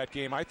get into that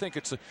game. I think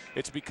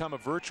it's become a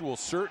virtual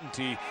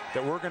certainty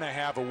that we're going to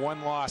have a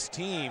one-loss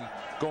team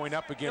going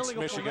up against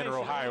Michigan or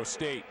Ohio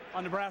State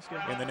on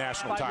Nebraska in the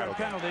national title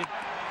game. Penalty,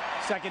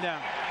 2nd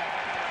down.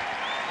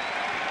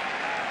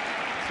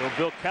 So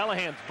Bill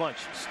Callahan's bunch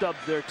stubbed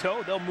their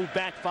toe. They'll move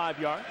back 5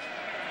 yards.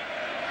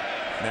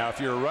 Now,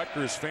 if you're a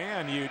Rutgers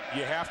fan, you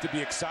have to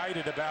be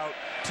excited about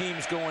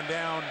teams going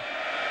down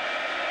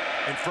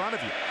in front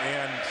of you.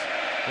 And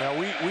you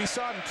know, we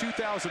saw it in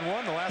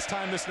 2001, the last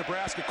time this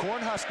Nebraska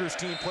Cornhuskers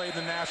team played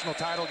in the national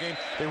title game.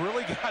 They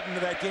really got into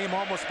that game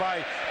almost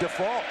by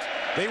default.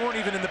 They weren't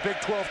even in the Big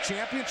 12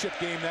 championship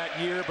game that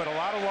year, but a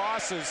lot of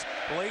losses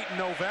late in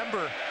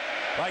November.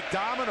 Like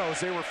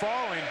dominoes, they were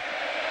falling.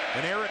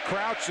 And Eric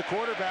Crouch, the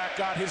quarterback,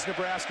 got his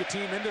Nebraska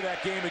team into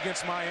that game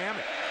against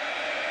Miami.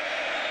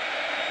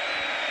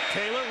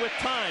 Taylor with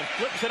time,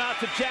 flips it out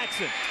to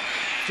Jackson.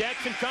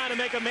 Jackson trying to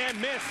make a man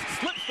miss,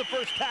 slips the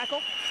first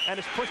tackle, and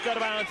is pushed out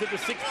of bounds at the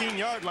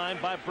 16-yard line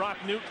by Brock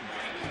Newton.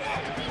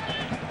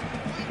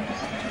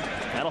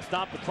 That'll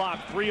stop the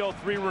clock,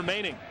 3:03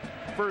 remaining.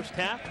 First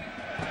half,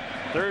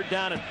 3rd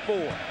down and 4.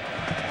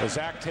 Well,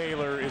 Zach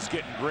Taylor is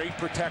getting great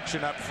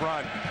protection up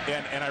front,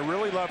 and I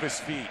really love his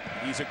feet.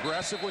 He's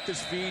aggressive with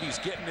his feet. He's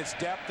getting his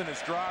depth and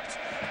his drops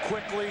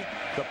quickly.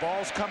 The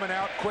ball's coming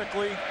out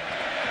quickly.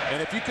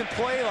 And if you can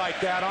play like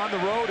that on the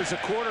road as a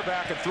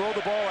quarterback and throw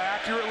the ball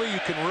accurately, you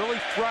can really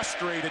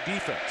frustrate a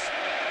defense.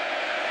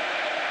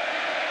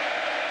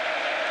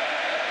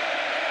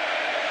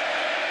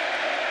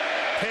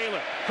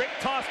 Taylor, quick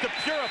to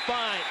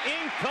Purify.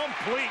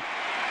 Incomplete.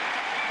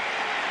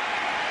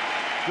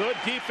 Good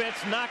defense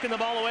knocking the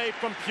ball away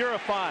from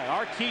Purify.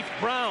 Arkeith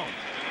Brown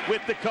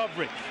with the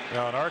coverage.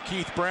 Now, and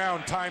Arkeith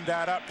Brown timed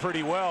that up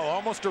pretty well.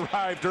 Almost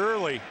arrived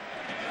early.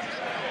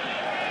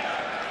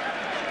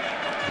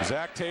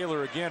 Zach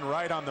Taylor again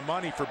right on the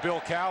money for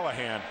Bill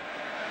Callahan.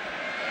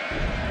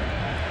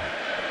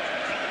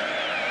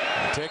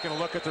 Taking a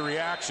look at the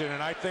reaction,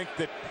 and I think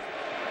that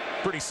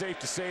pretty safe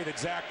to say that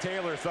Zach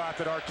Taylor thought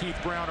that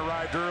Arkeith Brown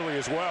arrived early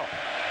as well.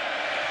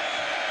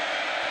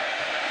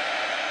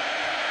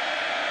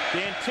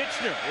 Dan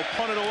Titchener will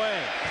punt it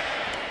away.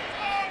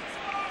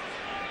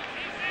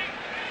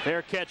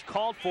 Fair catch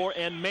called for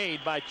and made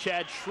by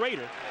Chad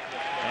Schrader.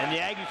 And the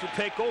Aggies will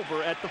take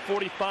over at the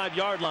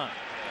 45-yard line.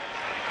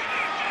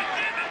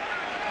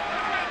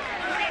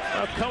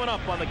 Coming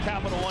up on the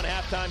Capital One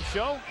halftime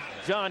show,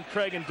 John,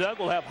 Craig, and Doug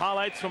will have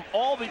highlights from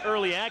all the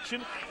early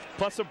action,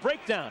 plus a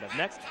breakdown of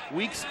next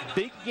week's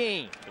big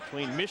game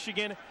between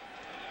Michigan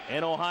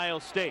and Ohio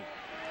State.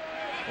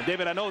 And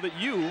David, I know that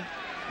you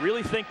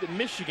really think that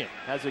Michigan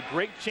has a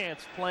great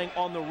chance playing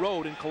on the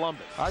road in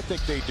Columbus. I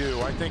think they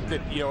do. I think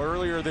that,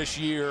 earlier this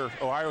year,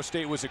 Ohio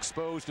State was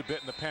exposed a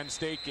bit in the Penn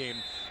State game,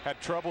 had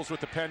troubles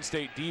with the Penn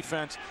State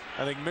defense.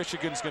 I think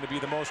Michigan's going to be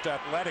the most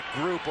athletic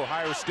group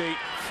Ohio State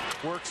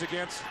works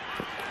against.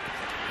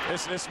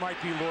 This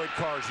might be Lloyd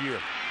Carr's year.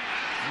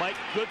 Mike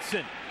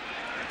Goodson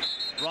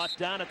brought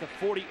down at the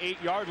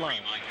 48-yard line.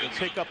 Good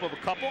pickup of a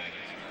couple.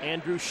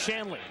 Andrew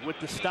Shanley with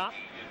the stop.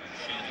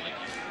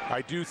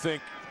 I do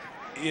think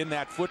in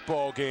that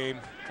football game,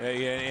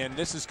 and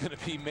this is going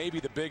to be maybe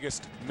the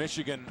biggest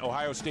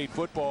Michigan-Ohio State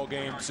football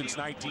game since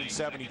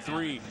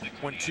 1973,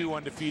 when two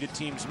undefeated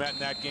teams met in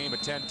that game, a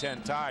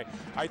 10-10 tie.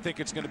 I think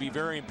it's going to be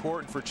very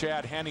important for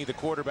Chad Henne, the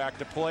quarterback,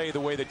 to play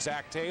the way that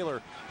Zach Taylor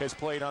has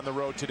played on the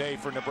road today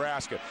for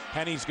Nebraska.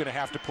 Henne's going to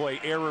have to play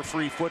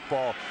error-free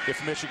football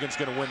if Michigan's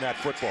going to win that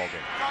football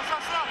game.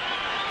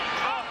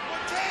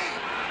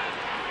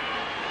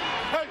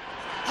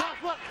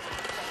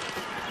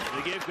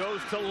 The give goes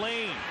to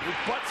Lane,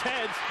 who butts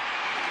heads.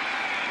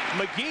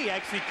 McGee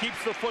actually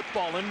keeps the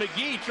football, and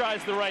McGee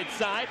tries the right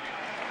side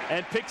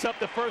and picks up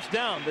the first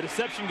down. The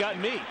deception got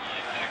me.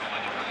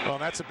 Well,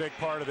 that's a big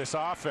part of this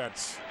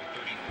offense.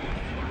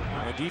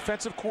 And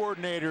defensive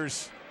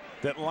coordinators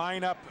that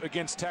line up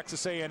against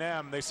Texas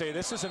A&M, they say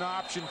this is an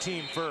option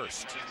team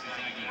first.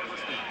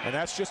 And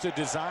that's just a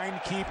design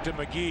keep to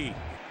McGee.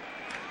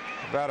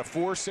 About a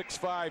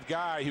 4.65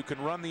 guy who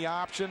can run the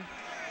option.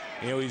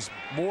 He's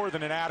more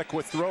than an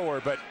adequate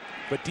thrower, but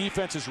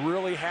defenses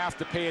really have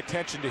to pay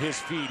attention to his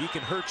feet. He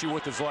can hurt you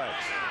with his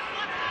legs.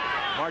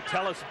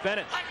 Martellus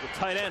Bennett, the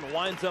tight end,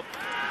 winds up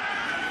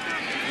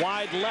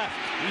wide left.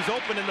 He's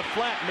open in the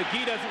flat.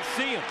 McGee doesn't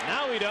see him.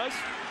 Now he does.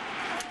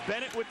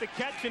 Bennett with the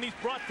catch, and he's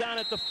brought down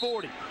at the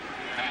 40.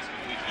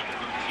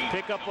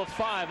 Pickup of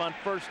 5 on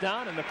first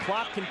down, and the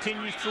clock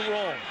continues to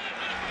roll.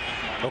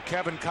 Well,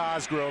 Kevin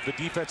Cosgrove, the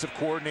defensive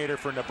coordinator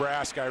for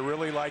Nebraska, I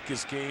really like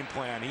his game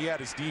plan. He had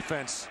his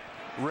defense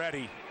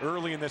ready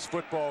early in this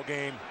football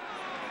game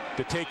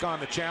to take on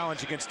the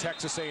challenge against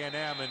Texas A&M,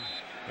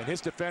 and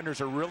his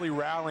defenders are really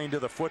rallying to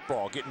the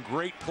football, getting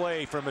great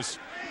play from his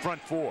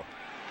front four.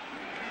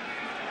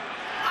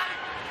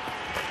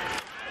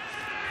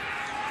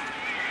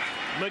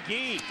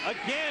 McGee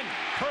again,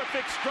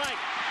 perfect strike.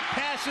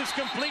 Pass is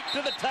complete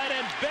to the tight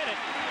end Bennett,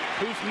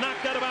 who's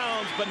knocked out of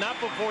bounds, but not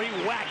before he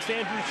whacks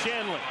Andrew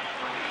Shanley.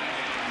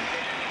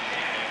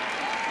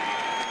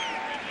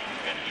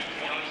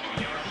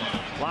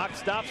 Clock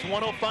stops,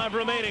 1:05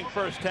 remaining,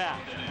 first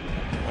half.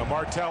 Now,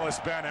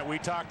 Martellus Bennett, we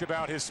talked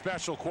about his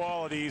special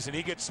qualities, and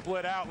he gets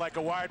split out like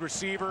a wide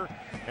receiver,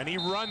 and he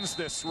runs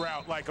this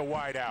route like a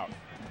wide out.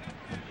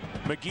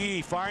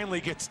 McGee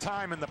finally gets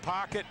time in the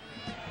pocket,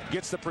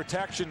 gets the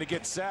protection to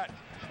get set,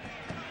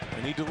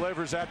 and he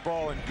delivers that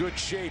ball in good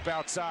shape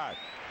outside.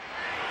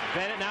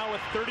 Bennett now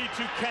with 32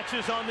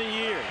 catches on the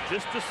year,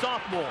 just a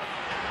sophomore.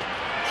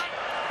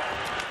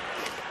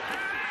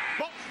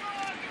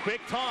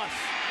 Quick toss,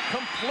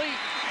 complete.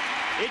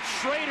 It's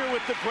Schrader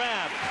with the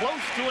grab,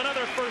 close to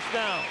another first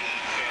down.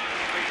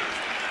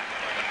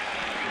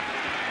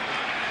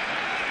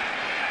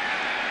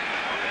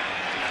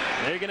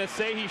 They're going to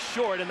say he's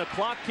short, and the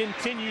clock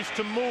continues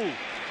to move.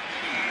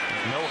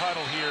 No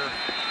huddle here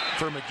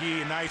for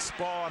McGee. Nice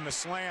ball on the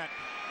slant,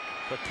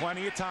 but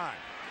plenty of time.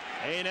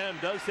 A&M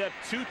does have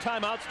 2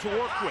 timeouts to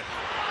work with.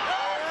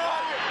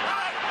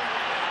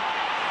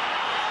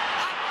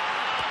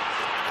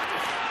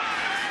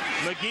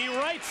 McGee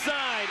right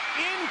side,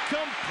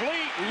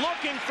 incomplete,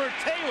 looking for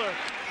Taylor.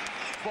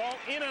 Ball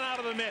in and out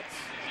of the mitts.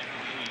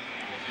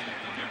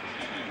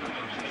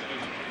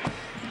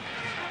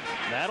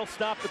 That'll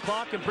stop the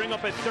clock and bring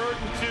up a 3rd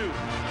and 2.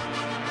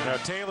 Now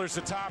Taylor's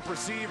the top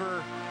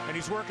receiver, and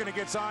he's working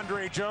against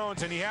Andre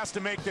Jones, and he has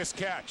to make this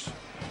catch.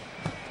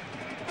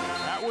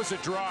 That was a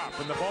drop,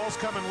 and the ball's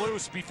coming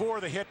loose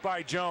before the hit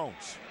by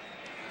Jones.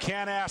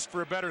 Can't ask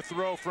for a better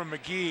throw from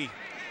McGee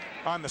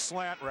on the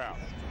slant route.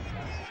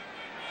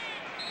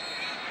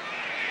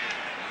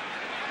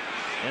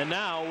 And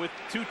now with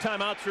 2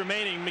 timeouts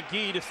remaining,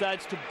 McGee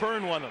decides to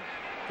burn one of them.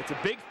 It's a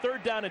big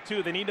 3rd down and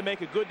 2. They need to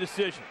make a good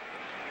decision.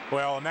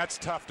 Well, and that's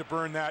tough to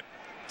burn that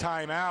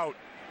timeout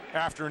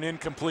after an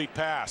incomplete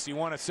pass. You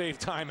want to save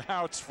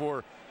timeouts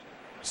for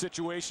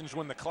situations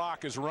when the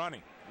clock is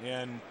running.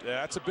 And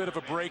that's a bit of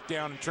a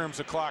breakdown in terms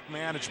of clock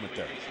management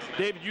there.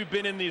 David, you've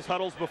been in these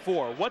huddles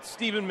before. What's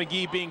Stephen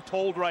McGee being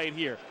told right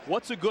here?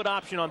 What's a good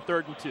option on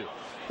 3rd and 2?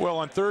 Well,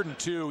 on 3rd and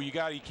 2, you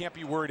can't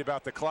be worried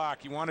about the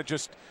clock. You want to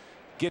just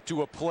get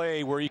to a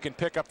play where you can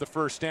pick up the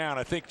 1st down.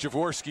 I think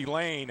Jaworski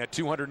Lane at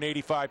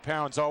 285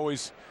 pounds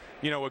always,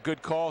 a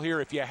good call here.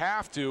 If you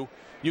have to,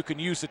 you can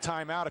use the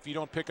timeout if you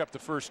don't pick up the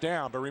 1st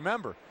down. But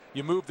remember,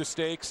 you move the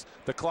stakes,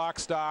 the clock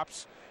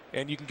stops,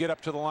 and you can get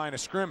up to the line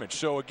of scrimmage.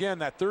 So again,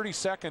 that 30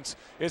 seconds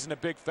isn't a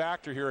big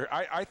factor here.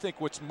 I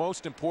think what's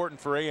most important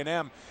for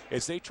A&M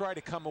is they try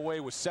to come away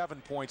with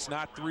 7 points,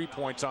 not 3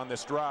 points on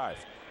this drive,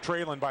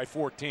 trailing by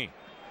 14.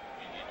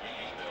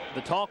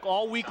 The talk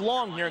all week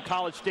long here in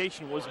College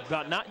Station was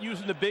about not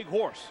using the big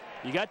horse.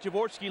 You got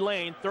Jaworski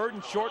Lane, 3rd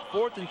and short,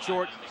 4th and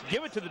short.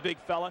 Give it to the big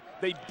fella.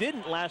 They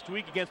didn't last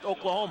week against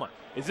Oklahoma.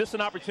 Is this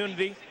an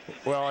opportunity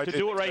to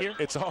do it right here?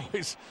 It's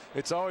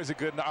always a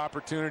good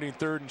opportunity,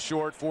 3rd and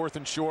short, 4th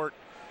and short,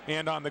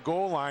 and on the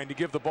goal line to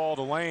give the ball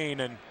to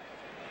Lane. And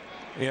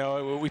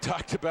we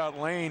talked about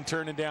Lane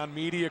turning down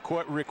media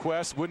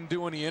requests, wouldn't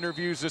do any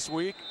interviews this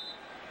week.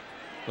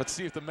 Let's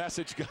see if the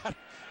message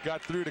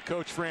got through to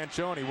Coach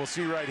Franchione. We'll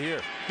see right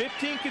here.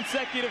 15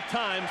 consecutive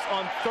times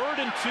on 3rd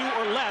and 2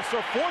 or less, or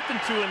 4th and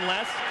 2 and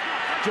less,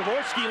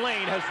 Jaworski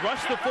Lane has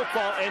rushed the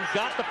football and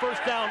got the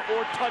 1st down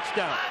or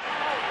touchdown.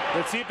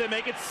 Let's see if they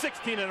make it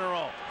 16 in a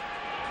row.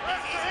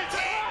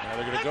 Now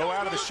they're going to go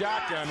out of the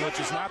shotgun, which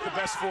is not the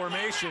best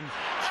formation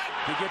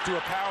to get to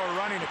a power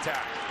running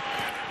attack.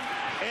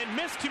 And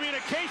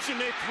miscommunication,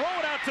 they throw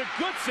it out to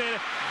Goodson.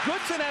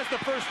 Goodson has the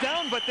 1st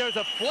down, but there's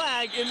a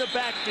flag in the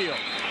backfield.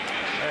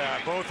 Yeah,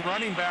 both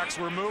running backs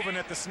were moving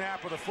at the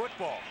snap of the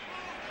football.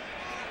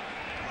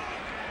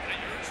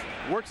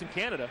 Works in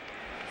Canada.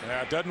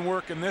 Yeah, it doesn't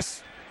work in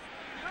this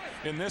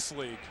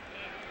league.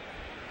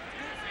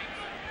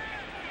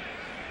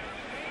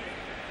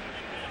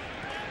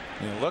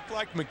 It looked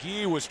like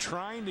McGee was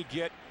trying to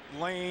get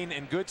Lane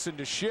and Goodson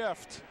to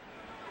shift.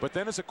 But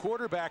then as a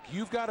quarterback,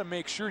 you've got to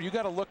make sure, you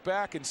got to look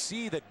back and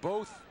see that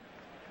both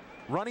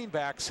running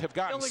backs have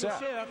gotten set.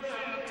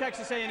 Shift,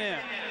 Texas A&M.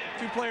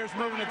 2 players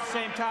moving at the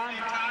same time.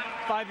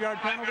 5-yard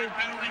penalty,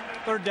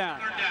 3rd down.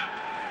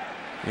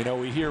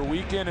 We hear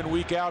week in and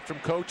week out from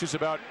coaches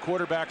about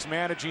quarterbacks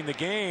managing the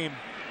game.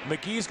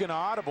 McGee's going to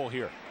audible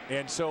here.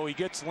 And so he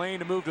gets Lane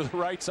to move to the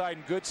right side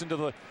and Goodson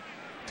to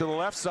the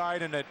left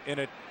side in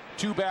a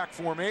 2-back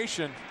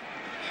formation.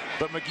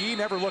 But McGee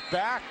never looked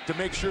back to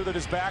make sure that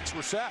his backs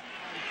were set.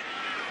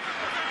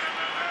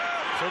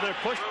 So they're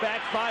pushed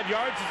back 5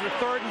 yards as the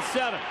 3rd and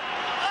 7.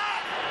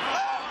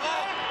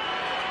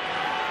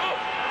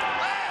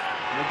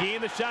 McGee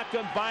in the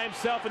shotgun by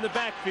himself in the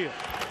backfield.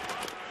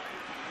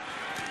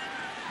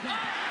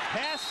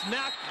 Pass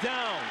knocked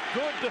down.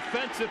 Good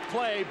defensive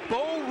play.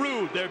 Bo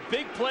Rude, their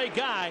big play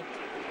guy,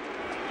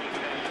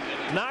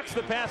 knocks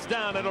the pass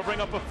down. It'll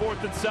bring up a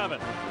 4th and 7.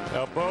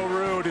 Now, Bo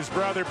Rude, his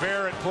brother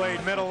Barrett,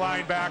 played middle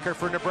linebacker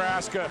for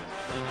Nebraska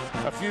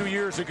a few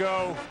years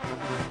ago.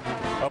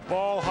 A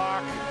ball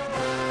hawk.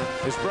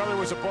 His brother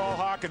was a ball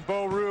hawk, and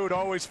Bo Rude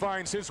always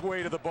finds his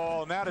way to the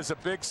ball, and that is a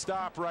big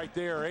stop right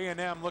there.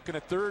 A&M looking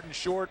at 3rd and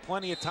short,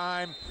 plenty of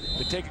time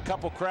to take a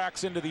couple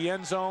cracks into the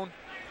end zone.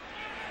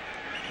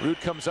 Rude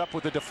comes up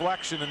with a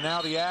deflection, and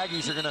now the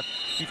Aggies are going to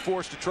be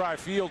forced to try a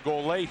field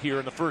goal late here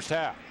in the 1st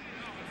half.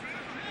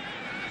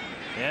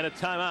 And a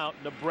timeout.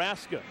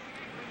 Nebraska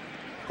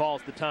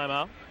calls the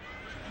timeout.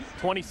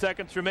 20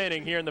 seconds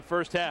remaining here in the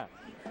 1st half.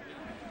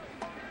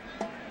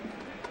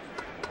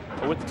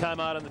 With the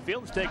timeout on the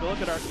field, let's take a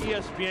look at our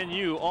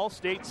ESPNU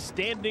All-State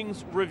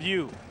Standings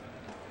Review.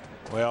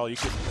 Well, you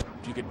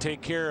can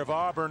take care of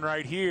Auburn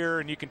right here,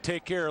 and you can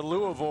take care of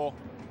Louisville,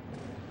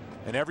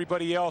 and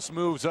everybody else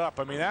moves up.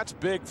 I mean, that's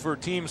big for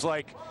teams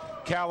like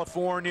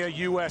California,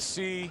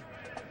 USC.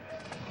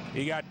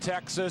 You got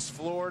Texas,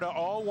 Florida,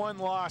 all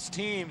 1-loss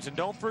teams, and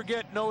don't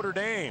forget Notre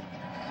Dame.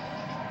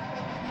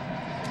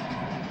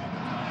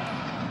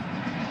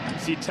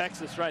 See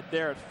Texas right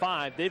there at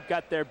 5. They've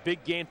got their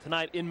big game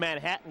tonight in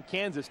Manhattan,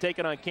 Kansas,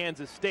 taking on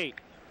Kansas State.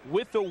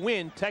 With a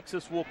win,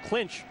 Texas will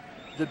clinch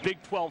the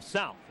Big 12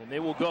 South, and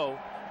they will go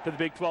to the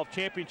Big 12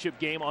 championship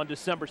game on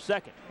December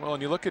 2nd. Well,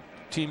 and you look at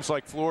teams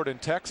like Florida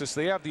and Texas,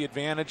 they have the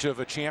advantage of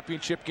a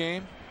championship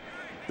game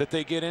that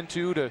they get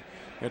into.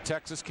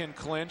 Texas can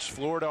clinch.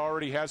 Florida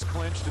already has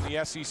clinched in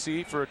the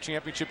SEC for a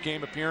championship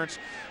game appearance.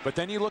 But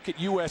then you look at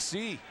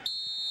USC.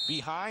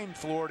 Behind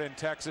Florida and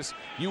Texas,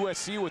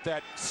 USC with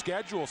that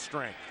schedule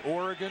strength.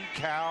 Oregon,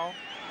 Cal,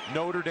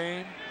 Notre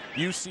Dame,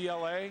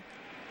 UCLA.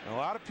 And a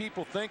lot of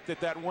people think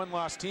that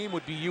 1-loss team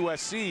would be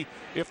USC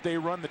if they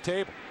run the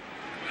table.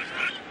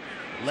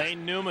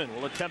 Lane Newman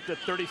will attempt a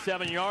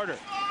 37-yarder.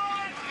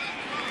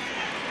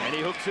 And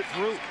he hooks it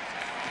through.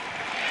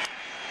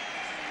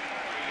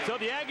 So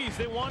the Aggies,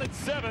 they wanted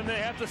 7. They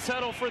have to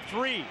settle for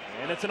 3.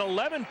 And it's an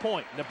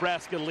 11-point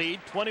Nebraska lead,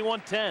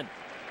 21-10.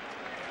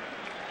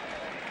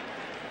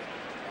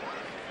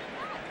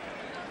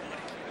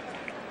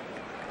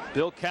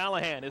 Bill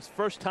Callahan, his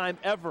first time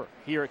ever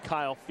here at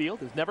Kyle Field,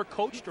 has never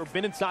coached or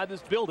been inside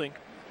this building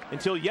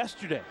until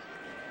yesterday.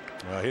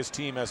 His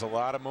team has a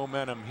lot of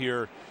momentum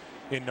here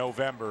in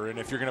November, and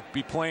if you're going to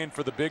be playing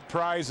for the big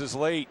prizes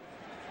late,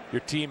 your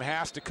team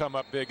has to come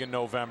up big in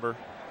November.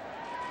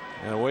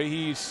 And the way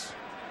he's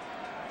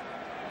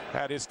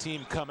had his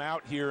team come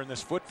out here in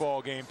this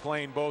football game,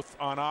 playing both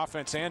on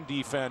offense and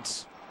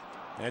defense,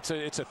 it's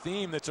a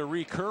theme that's a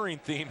recurring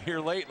theme here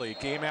lately.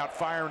 Came out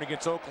firing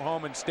against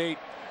Oklahoma State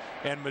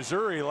and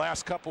Missouri the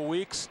last couple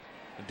weeks,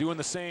 and doing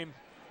the same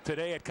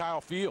today at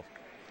Kyle Field.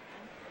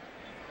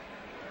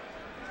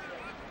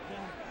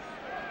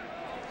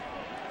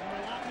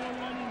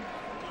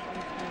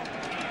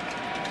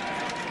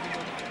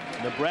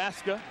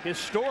 Nebraska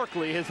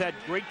historically has had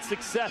great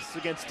success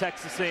against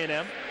Texas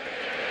A&M.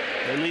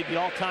 They lead the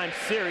all-time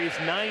series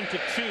 9-2.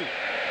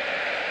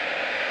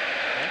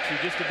 Actually,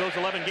 just of those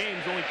 11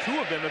 games, only 2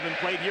 of them have been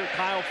played here at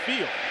Kyle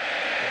Field.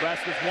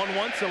 Nebraska's won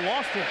once and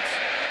lost once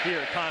here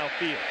at Kyle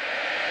Field.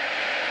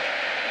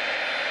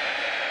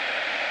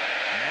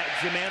 Matt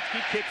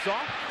Zemanski kicks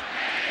off.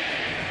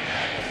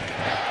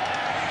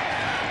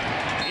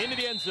 Into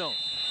the end zone.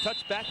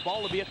 Touchback,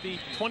 ball will be at the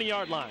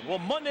 20-yard line. Well,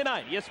 Monday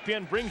night,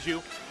 ESPN brings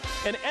you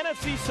an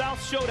NFC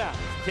South showdown.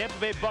 Tampa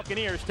Bay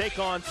Buccaneers take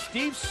on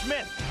Steve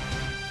Smith,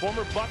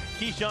 former Buck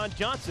Keyshawn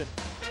Johnson,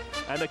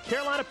 and the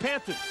Carolina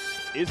Panthers.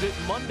 Is it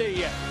Monday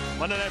yet?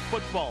 Monday Night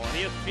Football on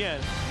ESPN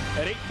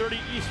at 8:30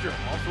 Eastern.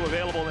 Also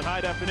available in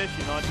high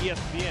definition on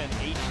ESPN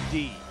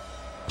HD.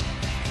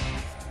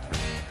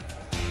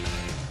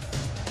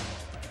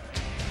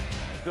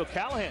 Bill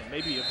Callahan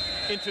may be of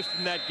interest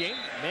in that game.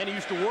 Man who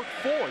used to work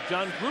for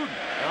John Gruden,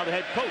 now the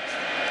head coach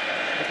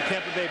with the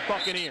Tampa Bay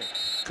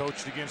Buccaneers.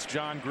 Coached against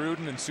John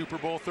Gruden in Super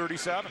Bowl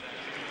 37.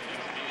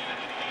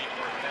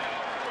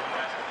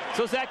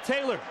 So Zach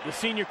Taylor, the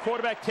senior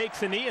quarterback,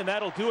 takes a knee, and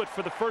that'll do it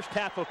for the first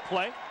half of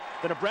play.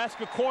 The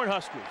Nebraska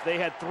Cornhuskers, they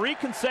had 3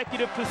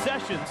 consecutive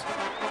possessions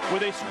where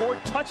they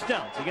scored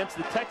touchdowns against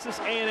the Texas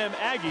A&M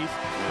Aggies,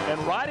 and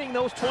riding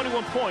those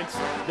 21 points,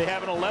 they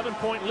have an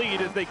 11-point lead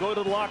as they go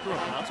to the locker room.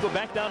 Now let's go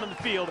back down in the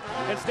field,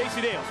 and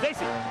Stacey Dale.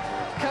 Stacey.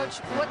 Coach,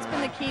 what's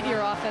been the key to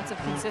your offensive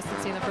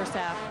consistency in the first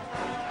half?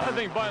 I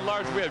think by and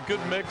large we had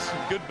good mix,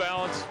 good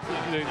balance.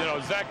 You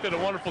know, Zach did a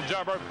wonderful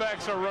job. Our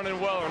backs are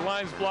running well, our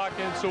line's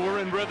blocking, so we're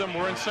in rhythm,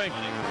 we're in sync.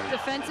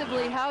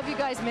 Defensively, how have you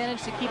guys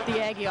managed to keep the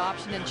Aggie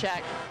option in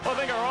check? Well, I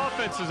think our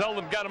offense has held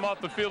them, got them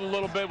off the field a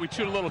little bit. We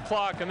chewed a little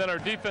clock, and then our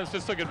defense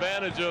just took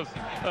advantage of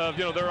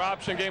their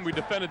option game. We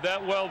defended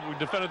that well. We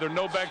defended their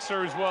no-back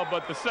series well,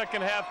 but the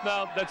second half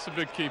now, that's a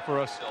big key for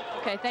us.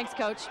 Okay, thanks,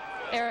 Coach.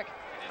 Eric.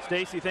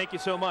 Stacey, thank you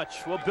so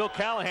much. Well, Bill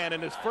Callahan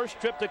in his first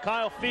trip to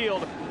Kyle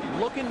Field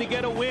looking to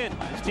get a win.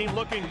 His team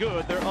looking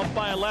good. They're up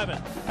by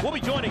 11. We'll be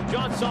joining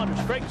John Saunders,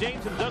 Craig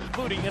James, and Doug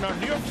Flutie in our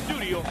New York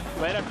studio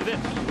right after this.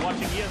 You're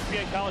watching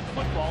ESPN College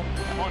Football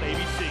on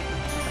ABC.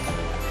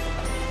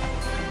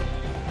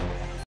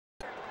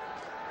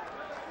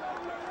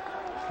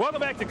 Welcome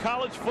back to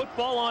College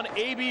Football on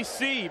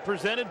ABC,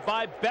 presented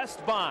by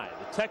Best Buy.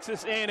 The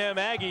Texas A&M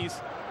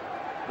Aggies,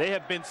 they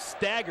have been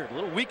staggered, a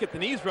little weak at the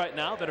knees right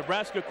now. The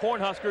Nebraska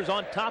Cornhuskers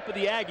on top of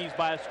the Aggies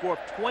by a score of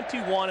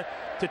 21-10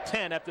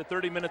 after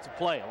 30 minutes of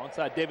play.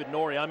 Alongside David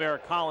Norrie, I'm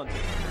Eric Collins.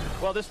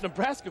 Well, this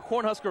Nebraska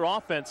Cornhusker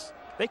offense,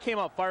 they came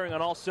out firing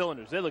on all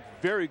cylinders. They look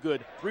very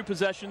good. 3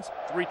 possessions,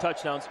 3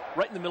 touchdowns,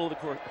 right in the middle of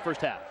the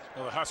first half.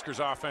 Well, the Huskers'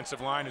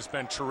 offensive line has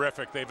been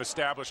terrific. They've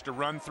established a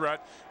run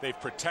threat. They've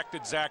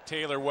protected Zach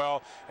Taylor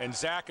well, and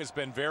Zach has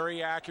been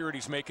very accurate.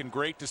 He's making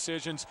great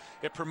decisions.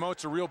 It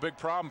promotes a real big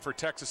problem for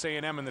Texas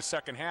A&M in the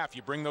second half.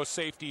 You bring those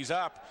safeties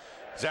up,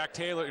 Zach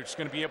Taylor is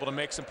going to be able to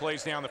make some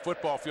plays down the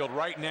football field.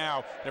 Right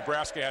now,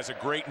 Nebraska has a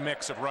great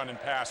mix of run and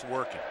pass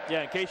working.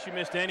 Yeah, in case you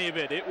missed any of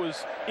it, it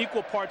was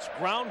equal parts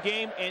ground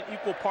game and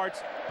equal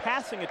parts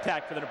passing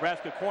attack for the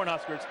Nebraska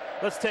Cornhuskers.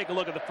 Let's take a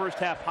look at the first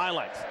half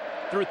highlights.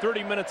 Through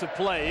 30 minutes of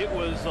play, it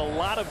was a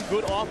lot of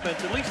good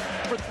offense, at least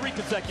for 3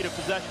 consecutive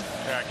possessions.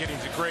 Yeah, getting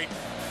a great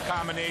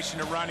combination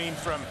of running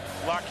from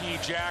Lucky,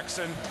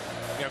 Jackson,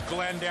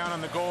 Glenn down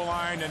on the goal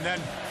line, and then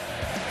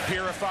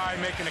Purify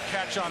making a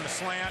catch on the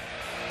slant.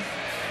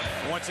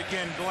 Once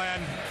again,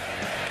 Glenn,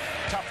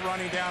 tough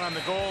running down on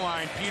the goal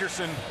line.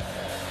 Peterson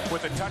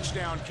with a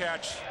touchdown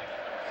catch.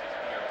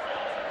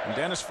 And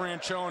Dennis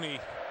Franchione,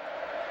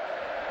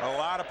 a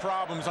lot of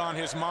problems on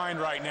his mind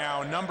right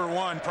now.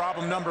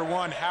 Problem number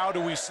one, how do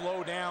we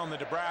slow down the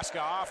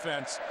Nebraska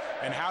offense,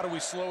 and how do we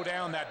slow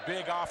down that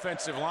big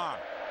offensive line?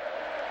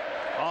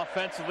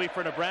 Offensively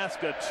for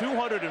Nebraska,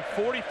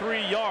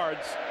 243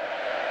 yards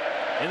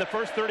in the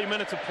first 30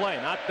 minutes of play.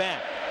 Not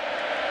bad.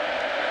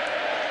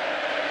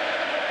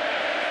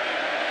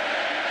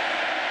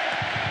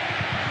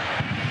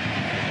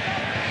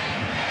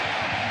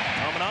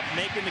 Coming up,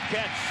 making the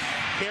catch,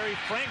 Kerry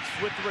Franks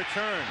with the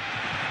return.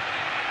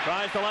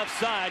 Tries the left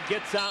side,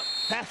 gets out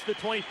past the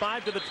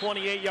 25 to the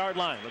 28-yard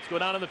line. Let's go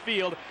down on the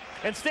field.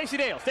 And Stacey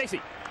Dale.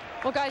 Stacey.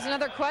 Well, guys,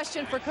 another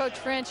question for Coach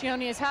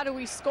Franchione is how do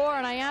we score?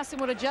 And I asked him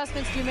what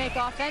adjustments do you make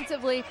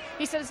offensively.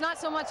 He said it's not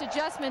so much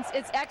adjustments,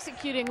 it's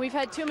executing. We've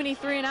had too many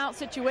 3-and-out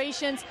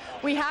situations.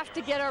 We have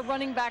to get our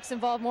running backs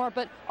involved more.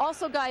 But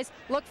also, guys,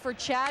 look for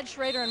Chad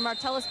Schrader and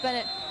Martellus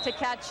Bennett to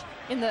catch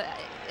in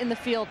the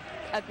field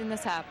in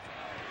this half.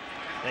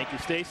 Thank you,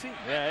 Stacey.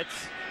 Yeah,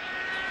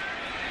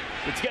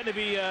 it's getting to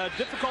be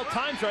difficult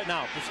times right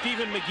now for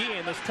Stephen McGee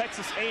and this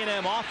Texas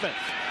A&M offense.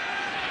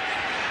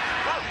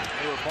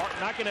 They were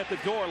knocking at the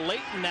door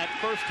late in that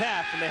first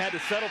half, and they had to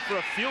settle for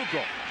a field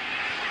goal.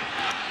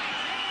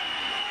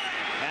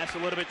 Pass a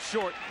little bit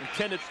short,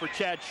 intended for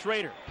Chad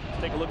Schrader.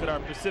 Let's take a look at our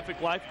Pacific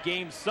Life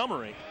game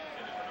summary.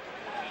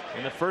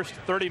 In the first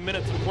 30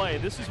 minutes of play,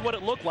 this is what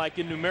it looked like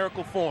in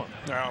numerical form.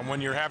 When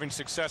you're having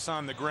success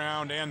on the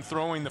ground and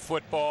throwing the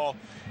football,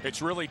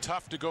 it's really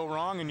tough to go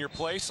wrong in your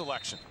play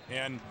selection.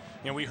 And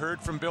we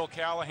heard from Bill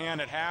Callahan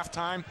at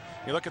halftime.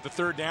 You look at the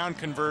third down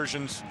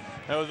conversions,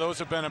 those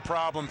have been a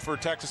problem for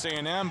Texas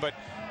A&M. But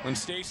when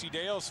Stacey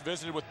Dales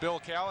visited with Bill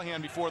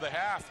Callahan before the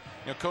half,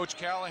 Coach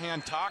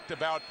Callahan talked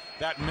about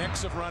that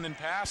mix of run and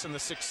pass and the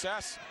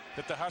success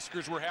that the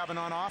Huskers were having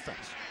on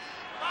offense.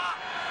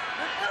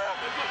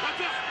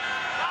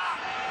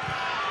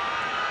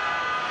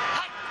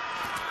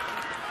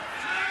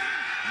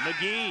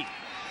 McGee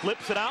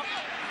flips it out.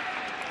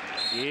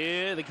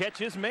 Yeah, the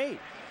catch is made.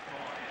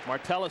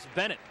 Martellus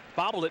Bennett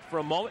bobbled it for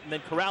a moment and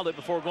then corralled it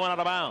before going out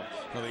of bounds.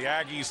 Well, the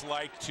Aggies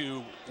like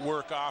to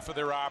work off of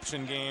their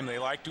option game. They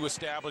like to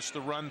establish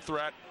the run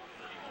threat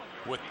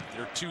with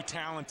their two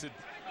talented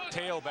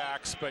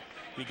tailbacks, but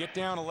you get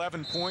down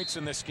 11 points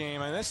in this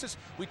game, and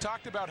we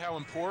talked about how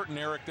important,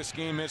 Eric, this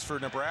game is for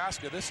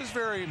Nebraska. This is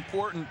very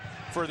important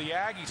for the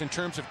Aggies in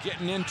terms of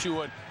getting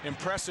into an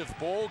impressive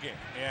bowl game.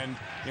 And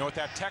with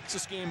that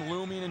Texas game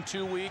looming in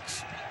 2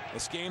 weeks,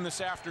 this game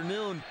this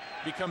afternoon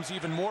becomes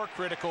even more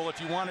critical if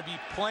you want to be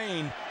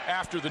playing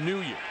after the new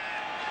year.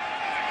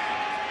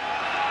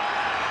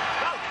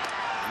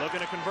 Looking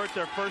to convert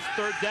their first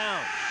third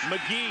down.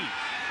 McGee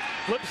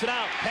flips it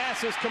out.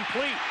 Pass is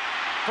complete.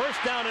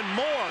 First down and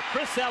more.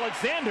 Chris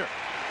Alexander,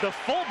 the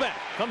fullback,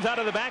 comes out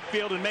of the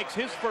backfield and makes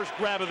his first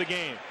grab of the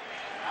game.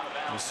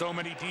 There's so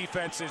many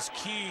defenses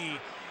key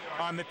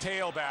on the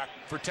tailback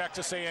for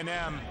Texas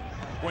A&M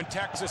when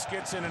Texas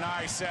gets in an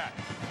I set.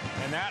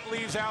 And that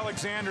leaves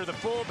Alexander, the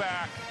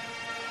fullback,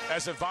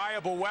 as a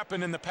viable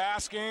weapon in the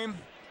pass game.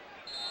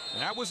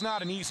 And that was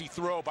not an easy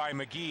throw by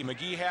McGee.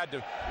 McGee had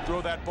to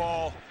throw that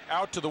ball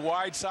out to the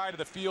wide side of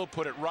the field,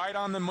 put it right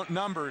on the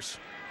numbers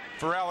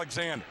for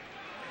Alexander.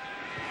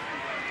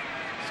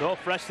 So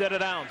fresh set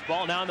of downs.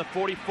 Ball down to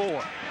 44.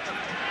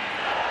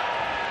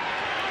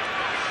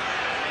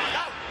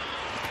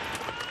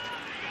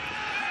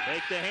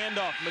 Take the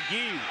handoff.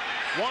 McGee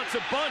wants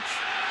a bunch.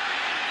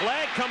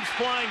 Flag comes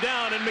flying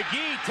down, and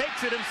McGee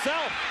takes it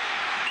himself.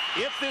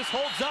 If this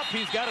holds up,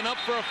 he's got enough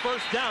for a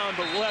first down,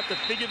 but we'll have to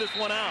figure this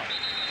one out.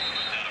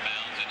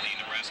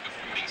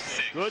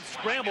 Good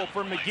scramble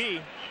for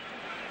McGee,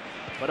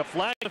 but a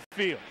flag in the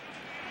field.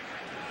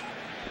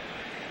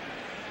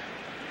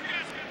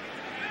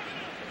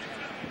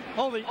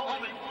 Holding,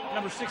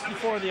 number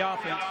 64 of the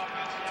offense.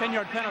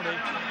 10-yard penalty,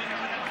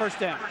 first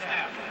down.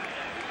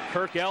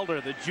 Kirk Elder,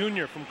 the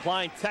junior from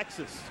Klein,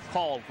 Texas,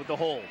 called with the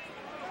hold.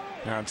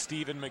 Now, and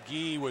Stephen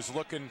McGee was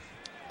looking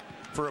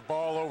for a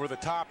ball over the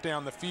top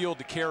down the field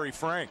to Kerry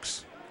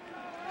Franks.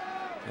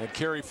 And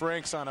Kerry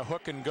Franks on a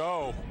hook and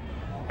go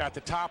at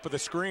the top of the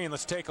screen.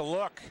 Let's take a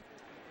look.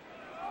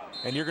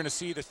 And you're going to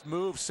see this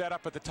move set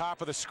up at the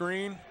top of the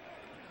screen,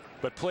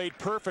 but played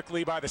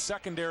perfectly by the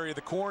secondary of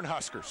the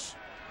Cornhuskers.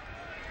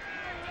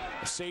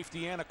 A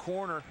safety and a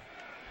corner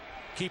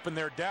keeping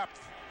their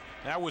depth.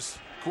 That was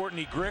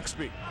Courtney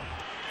Grigsby.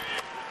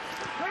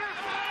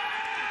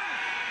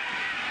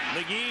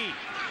 McGee,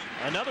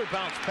 another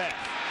bounce pass.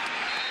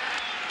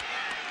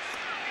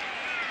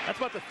 That's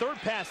about the third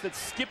pass that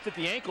skipped at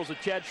the ankles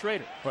of Chad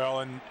Schrader.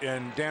 Well,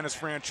 and Dennis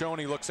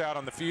Franchione looks out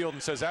on the field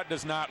and says, that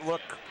does not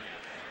look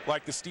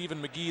like the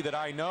Stephen McGee that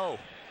I know.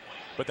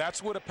 But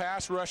that's what a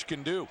pass rush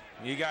can do.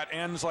 You got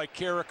ends like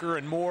Carricker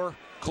and Moore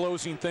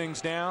closing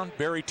things down.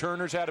 Barry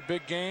Turner's had a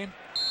big game.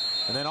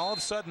 And then all of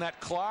a sudden that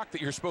clock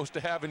that you're supposed to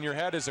have in your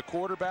head as a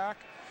quarterback,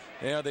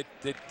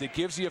 that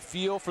gives you a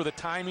feel for the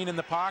timing in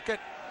the pocket,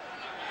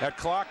 that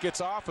clock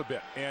gets off a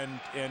bit. And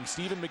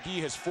Stephen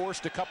McGee has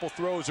forced a couple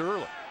throws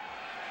early.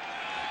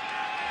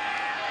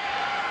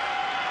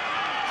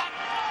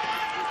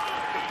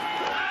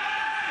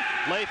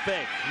 Play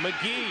fake.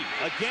 McGee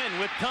again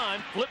with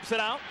time, flips it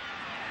out.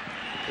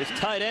 His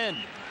tight end,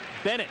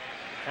 Bennett,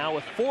 now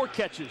with 4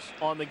 catches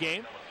on the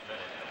game.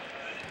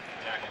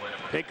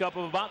 Pickup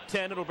of about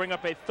 10. It'll bring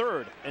up a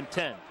 3rd and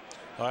 10.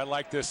 I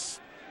like this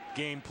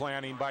game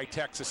planning by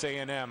Texas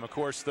A&M. Of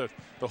course, the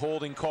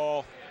holding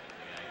call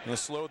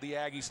slowed the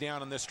Aggies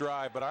down on this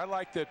drive, but I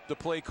like the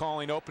play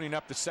calling, opening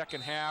up the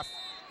second half,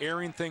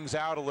 airing things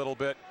out a little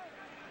bit.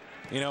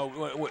 You know,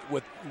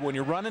 when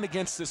you're running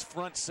against this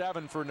front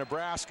seven for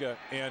Nebraska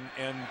and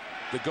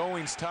the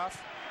going's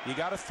tough, you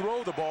got to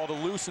throw the ball to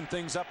loosen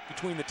things up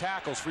between the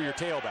tackles for your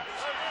tailbacks.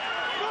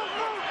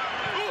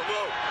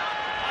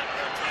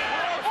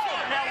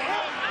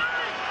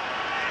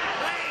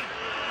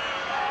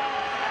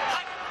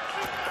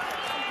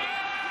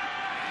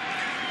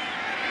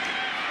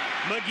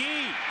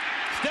 McGee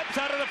steps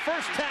out of the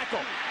first tackle,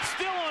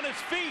 still on his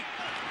feet,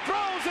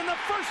 throws, and the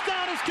first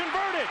down is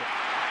converted.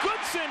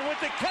 Goodson with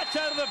the catch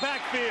out of the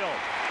backfield.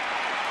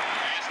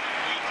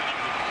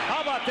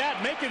 How about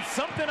that? Making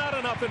something out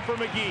of nothing for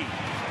McGee.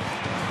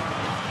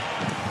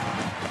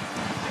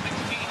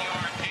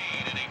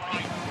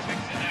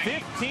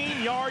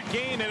 15-yard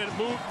gain, and it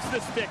moves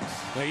the sticks.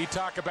 Now you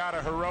talk about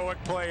a heroic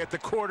play at the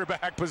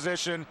quarterback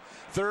position.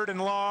 3rd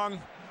and long.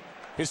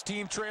 His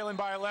team trailing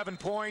by 11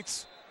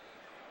 points.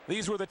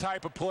 These were the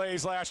type of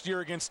plays last year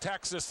against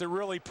Texas that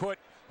really put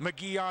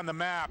McGee on the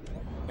map.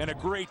 And a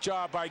great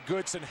job by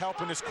Goodson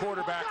helping his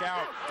quarterback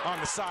out on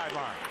the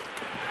sideline.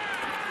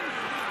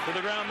 To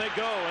the ground they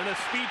go, and the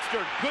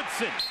speedster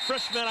Goodson,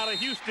 freshman out of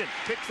Houston,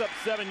 picks up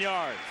 7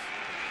 yards.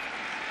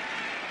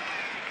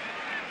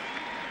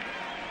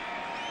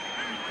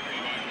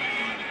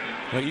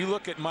 Well, you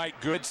look at Mike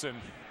Goodson,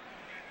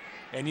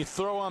 and you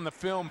throw on the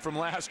film from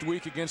last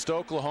week against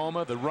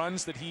Oklahoma, the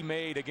runs that he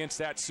made against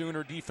that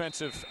Sooner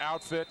defensive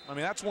outfit. I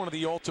mean, that's one of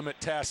the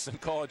ultimate tests in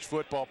college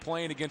football,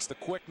 playing against the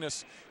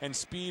quickness and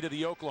speed of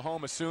the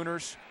Oklahoma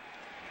Sooners.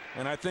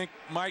 And I think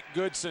Mike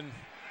Goodson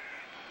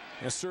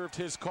has served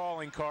his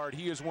calling card.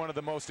 He is one of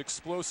the most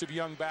explosive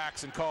young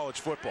backs in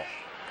college football.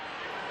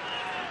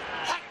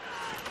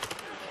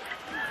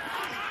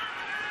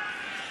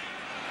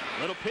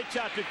 Little pitch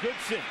out to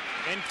Goodson,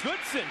 and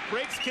Goodson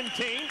breaks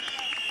contain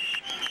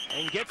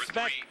and gets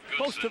back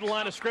close to the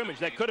line of scrimmage.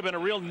 That could have been a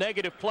real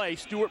negative play.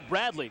 Stuart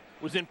Bradley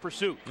was in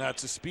pursuit.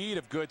 That's the speed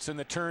of Goodson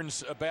that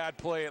turns a bad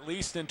play at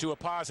least into a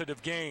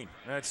positive gain.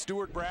 That's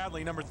Stuart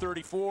Bradley, number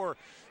 34,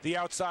 the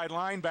outside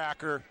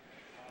linebacker,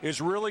 is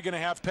really going to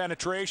have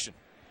penetration.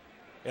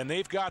 And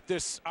they've got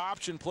this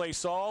option play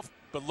solved,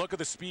 but look at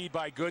the speed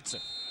by Goodson.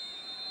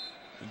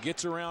 He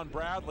gets around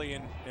Bradley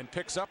and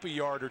picks up a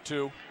yard or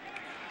two.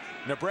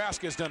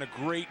 Nebraska has done a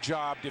great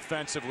job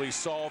defensively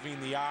solving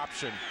the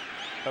option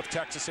of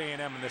Texas A&M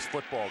in this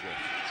football game.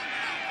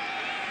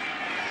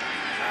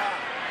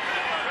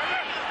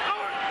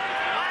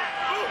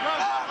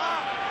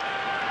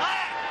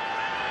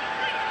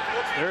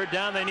 Third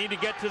down, they need to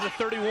get to the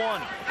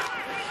 31.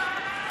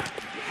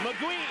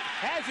 McGee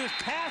has his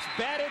pass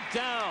batted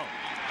down.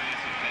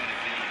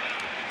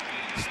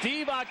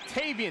 Steve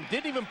Octavian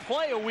didn't even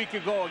play a week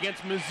ago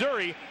against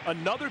Missouri.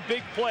 Another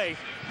big play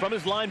from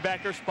his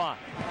linebacker spot.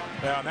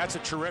 Yeah, and that's a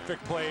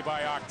terrific play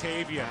by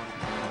Octavian.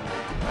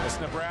 This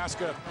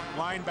Nebraska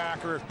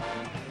linebacker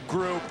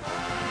group,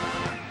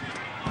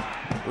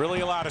 really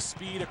a lot of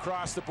speed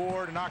across the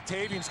board, and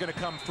Octavian's going to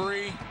come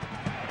free.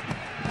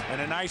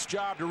 And a nice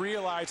job to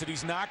realize that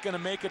he's not going to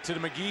make it to the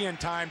McGee in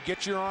time.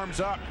 Get your arms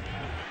up.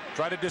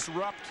 Try to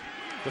disrupt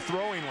the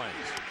throwing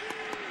lanes.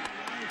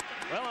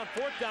 Well, on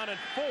 4th down and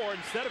 4,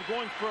 instead of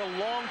going for a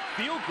long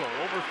field goal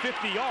over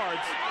 50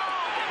 yards,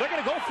 they're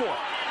going to go for it.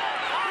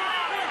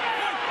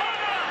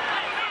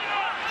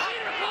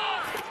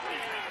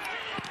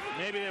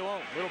 Maybe they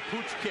won't. Little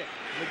pooch kick.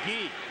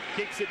 McGee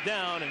kicks it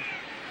down, and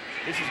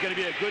this is going to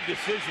be a good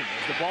decision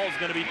as the ball is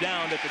going to be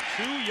down at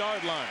the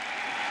 2-yard line.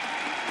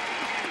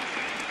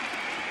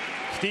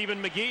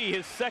 Stephen McGee,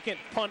 his second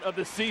punt of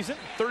the season,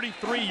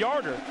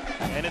 33-yarder,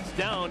 and it's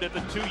down at the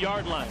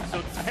 2-yard line.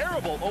 So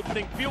terrible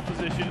opening field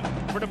position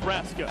for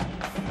Nebraska.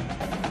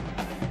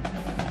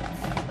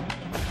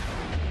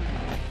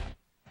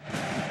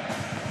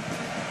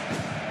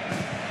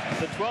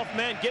 The 12th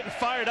man getting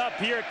fired up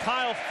here at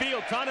Kyle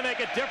Field, trying to make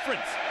a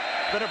difference.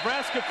 The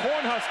Nebraska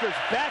Cornhuskers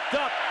backed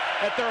up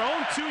at their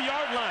own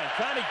 2-yard line,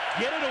 trying to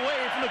get it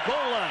away from the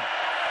goal line.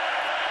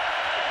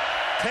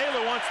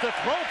 Taylor wants to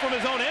throw from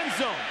his own end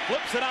zone,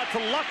 flips it out to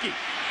Lucky,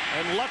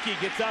 and Lucky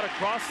gets out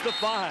across the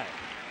 5.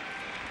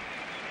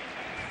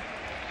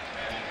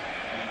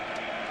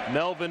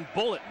 Melvin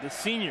Bullitt, the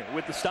senior,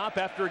 with the stop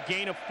after a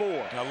gain of 4.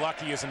 Now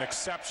Lucky is an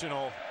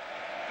exceptional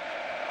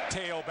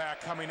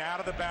tailback coming out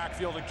of the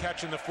backfield and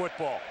catching the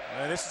football.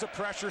 This is a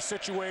pressure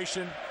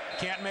situation,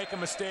 can't make a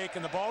mistake,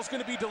 and the ball's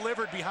going to be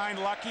delivered behind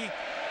Lucky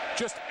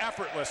just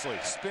effortlessly.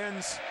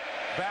 Spins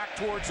back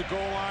towards the goal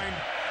line,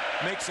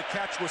 makes a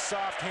catch with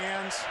soft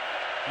hands.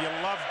 You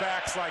love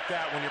backs like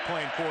that when you're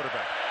playing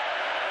quarterback.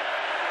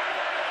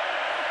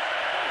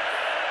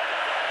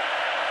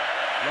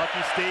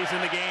 Lucky stays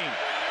in the game.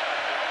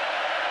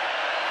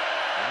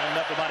 Wound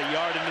up about a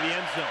yard into the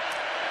end zone.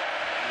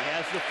 He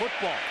has the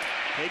football.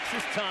 Takes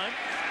his time,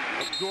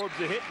 absorbs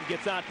the hit, and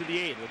gets out to the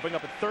 8. We'll bring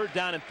up a 3rd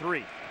down and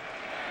 3.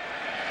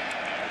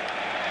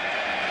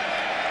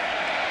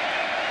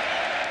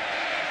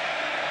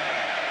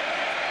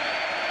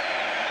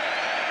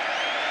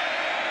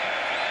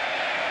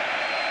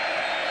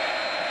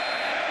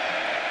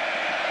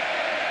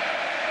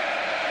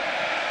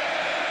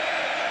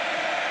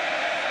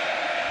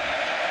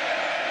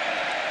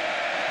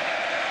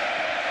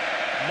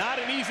 not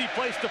an easy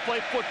place to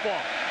play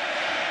football.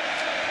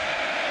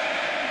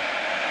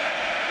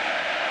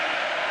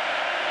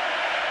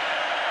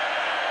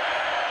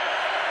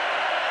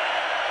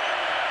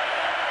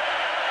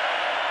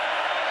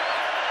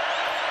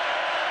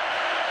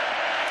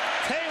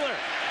 Taylor,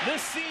 the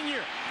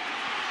senior,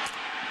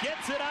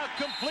 gets it out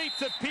complete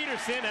to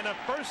Peterson, and a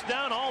first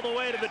down all the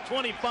way to the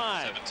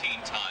 25.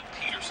 17, Todd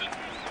Peterson.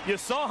 You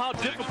saw how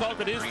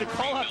difficult it is to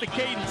call out the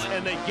cadence,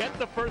 and they get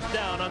the first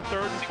down on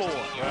 3rd and 4.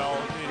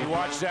 Well, you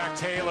watch Zach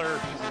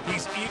Taylor.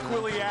 He's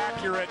equally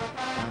accurate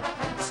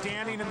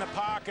standing in the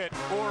pocket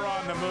or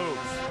on the move.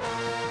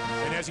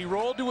 And as he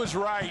rolled to his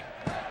right,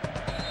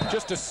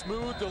 just a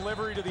smooth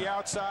delivery to the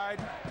outside.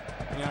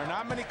 There are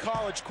not many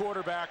college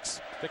quarterbacks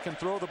that can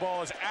throw the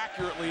ball as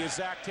accurately as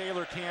Zach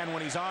Taylor can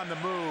when he's on the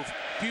move.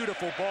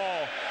 Beautiful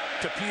ball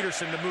to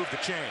Peterson to move the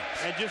chains.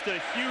 And just a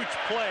huge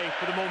play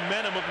for the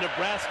momentum of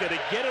Nebraska to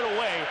get it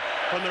away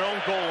from their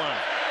own goal line.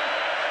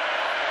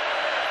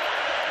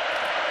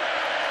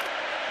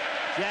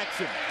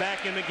 Jackson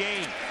back in the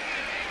game.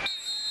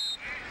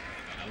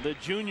 The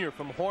junior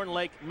from Horn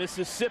Lake,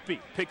 Mississippi,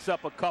 picks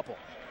up a couple.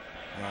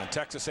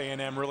 Texas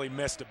A&M really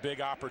missed a big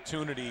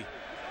opportunity.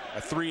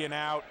 A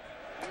 3-and-out.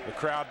 The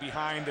crowd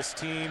behind this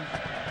team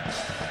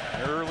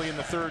early in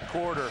the 3rd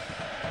quarter,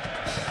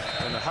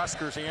 and the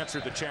Huskers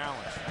answered the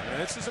challenge.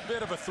 And this is a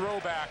bit of a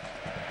throwback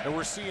that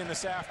we're seeing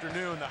this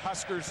afternoon. The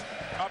Huskers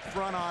up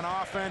front on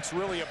offense,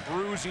 really a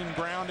bruising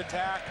ground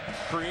attack,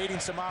 creating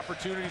some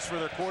opportunities for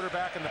their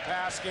quarterback in the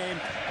pass game,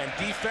 and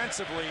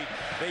defensively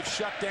they've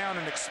shut down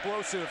an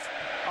explosive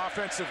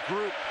offensive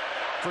group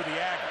for the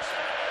Aggies.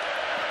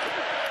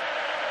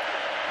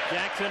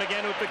 Jackson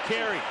again with the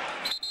carry,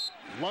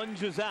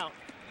 lunges out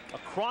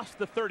across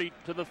the 30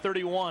 to the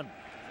 31.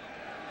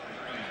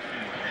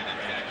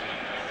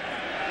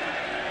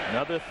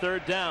 Another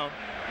 3rd down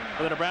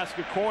for the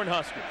Nebraska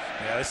Cornhuskers.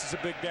 Yeah, this is a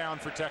big down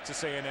for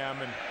Texas A&M,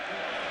 and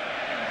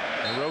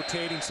they're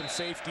rotating some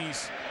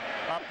safeties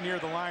up near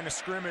the line of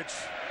scrimmage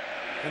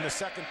in the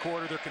 2nd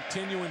quarter. They're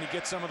continuing to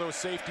get some of those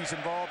safeties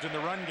involved in the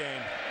run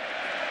game.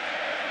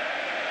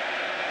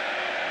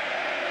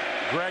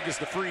 Greg is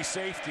the free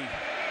safety.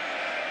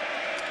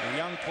 A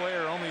young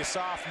player, only a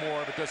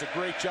sophomore, but does a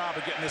great job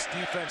of getting this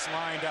defense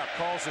lined up.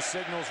 Calls the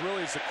signals,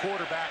 really is the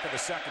quarterback of the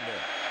secondary.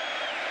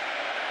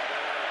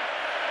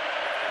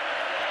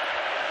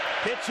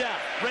 Pitch out,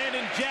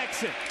 Brandon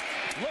Jackson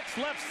looks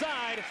left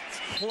side,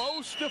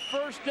 close to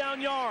first down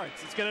yards.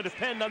 It's going to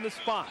depend on the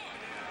spot.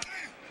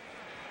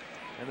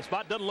 And the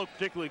spot doesn't look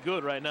particularly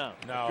good right now.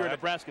 No, if you're a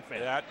Nebraska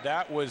fan.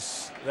 That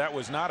was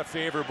not a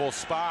favorable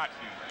spot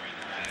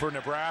for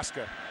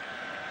Nebraska.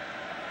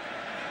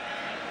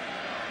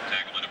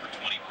 Tackle number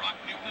 20, Brock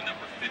Newton,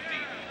 number 50,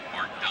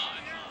 Mark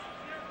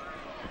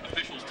Dodge.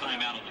 Officials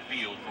timeout on the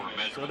field for a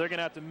measure. So they're going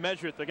to have to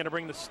measure it. They're going to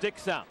bring the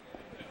sticks out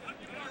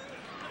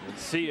and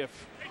see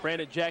if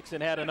Brandon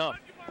Jackson had enough.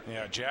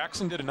 Yeah,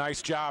 Jackson did a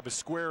nice job of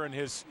squaring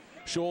his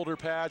shoulder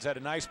pads, had a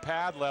nice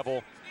pad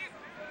level.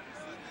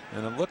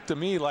 And it looked to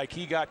me like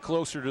he got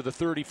closer to the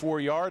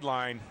 34-yard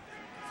line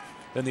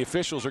than the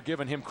officials are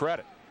giving him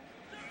credit.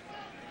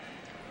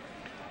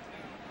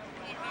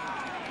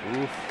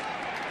 Oof.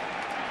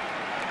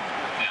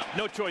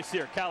 No choice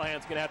here.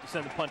 Callahan's going to have to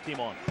send the punt team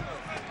on.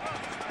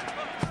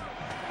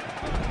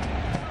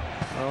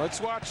 Let's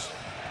watch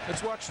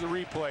the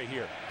replay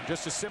here.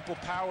 Just a simple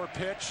power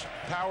pitch,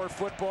 power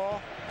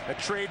football, a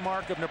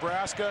trademark of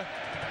Nebraska.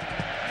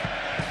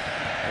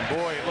 And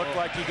boy, it looked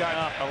like he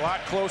got a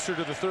lot closer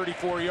to the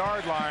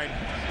 34-yard line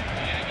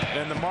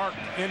than the mark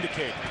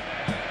indicated.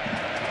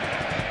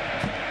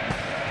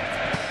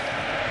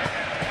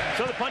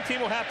 So the punt team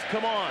will have to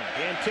come on.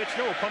 Dan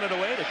Titchener will punt it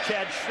away to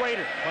Chad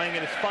Schrader, playing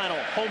in his final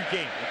home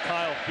game at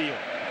Kyle Field.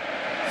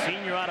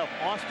 Senior out of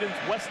Austin's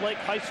Westlake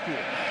High School.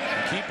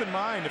 And keep in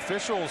mind,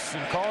 officials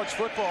in college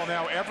football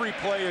now, every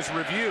play is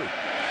reviewed.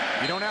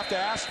 You don't have to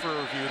ask for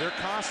a review. They're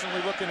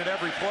constantly looking at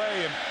every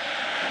play, and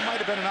it might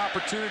have been an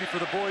opportunity for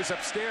the boys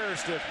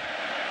upstairs to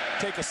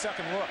take a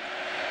second look.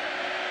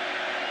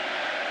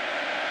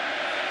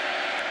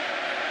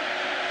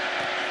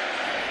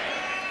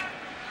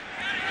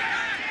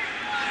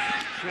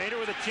 Schrader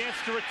with a chance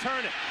to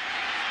return it.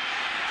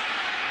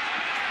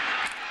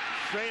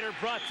 Schrader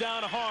brought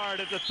down hard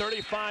at the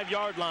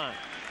 35-yard line.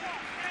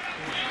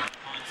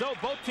 So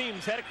both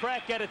teams had a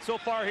crack at it so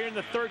far here in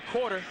the 3rd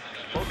quarter.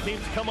 Both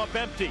teams come up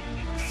empty.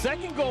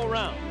 Second go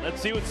around.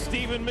 Let's see what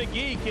Stephen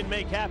McGee can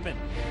make happen.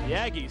 The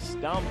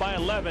Aggies down by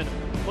 11,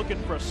 looking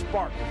for a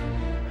spark.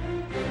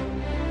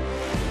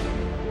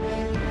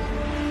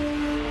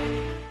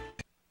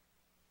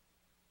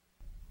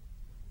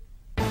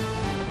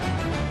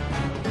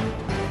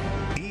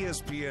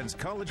 ESPN's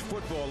College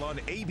Football on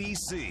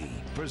ABC,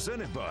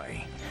 presented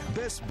by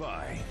Best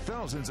Buy,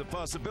 thousands of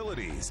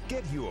possibilities.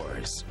 Get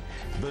yours.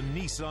 The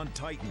Nissan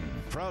Titan,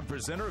 proud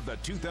presenter of the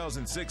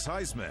 2006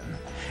 Heisman.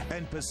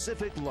 And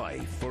Pacific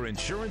Life, for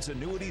insurance,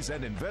 annuities,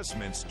 and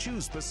investments.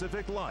 Choose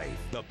Pacific Life,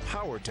 the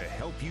power to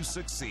help you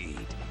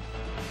succeed.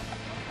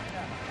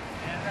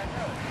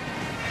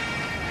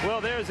 Well,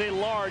 there's a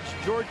large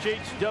George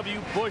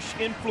H.W. Bush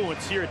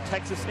influence here at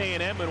Texas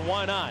A&M, and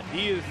why not?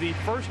 He is the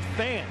first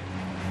fan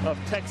of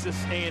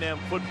Texas A&M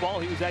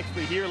football. He was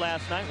actually here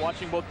last night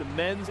watching both the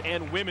men's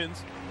and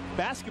women's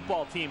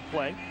basketball team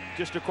play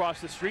just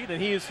across the street,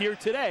 and he is here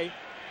today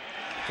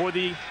for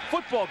the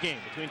football game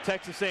between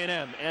Texas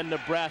A&M and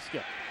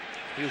Nebraska.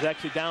 He was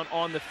actually down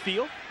on the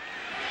field,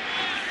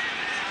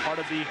 part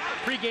of the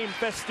pregame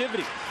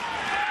festivities.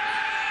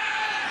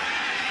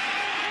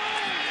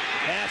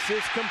 Pass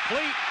is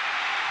complete.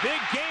 Big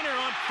gainer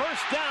on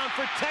first down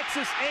for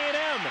Texas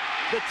A&M.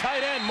 The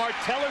tight end,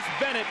 Martellus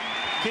Bennett,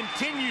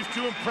 continues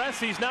to impress.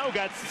 He's now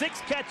got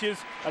 6 catches,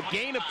 a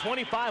gain of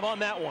 25 on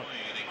that one.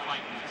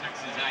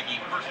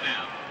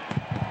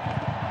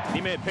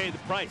 He may have paid the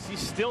price. He's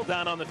still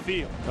down on the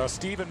field. Well,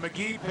 Stephen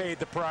McGee paid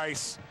the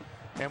price.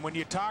 And when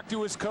you talk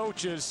to his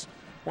coaches,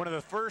 one of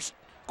the first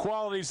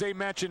qualities they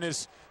mention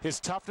is his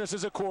toughness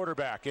as a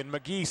quarterback. And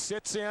McGee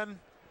sits in.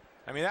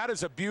 I mean, that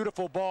is a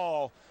beautiful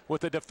ball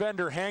with the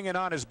defender hanging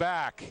on his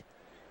back.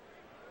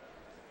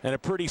 And a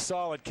pretty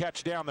solid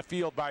catch down the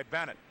field by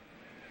Bennett.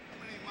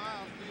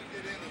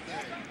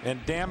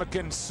 And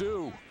Damakin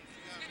Sue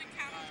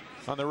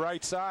on the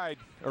right side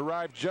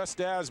arrived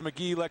just as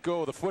McGee let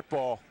go of the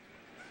football.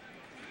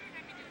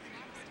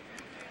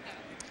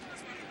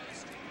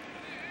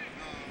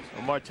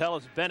 Well,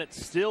 Martellus Bennett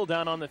still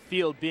down on the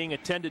field being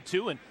attended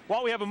to. And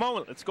while we have a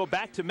moment, let's go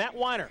back to Matt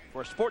Weiner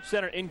for a Sports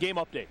Center in-game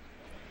update.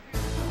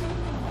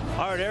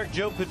 All right, Eric,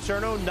 Joe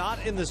Paterno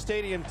not in the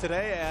stadium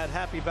today at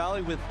Happy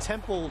Valley with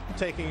Temple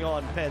taking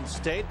on Penn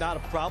State. Not a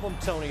problem.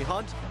 Tony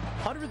Hunt,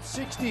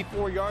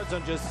 164 yards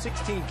on just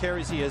 16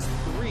 carries. He has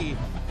 3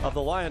 of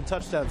the Lion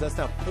touchdowns. That's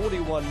now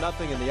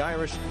 41-0, and the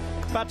Irish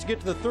about to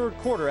get to the third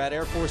quarter at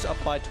Air Force up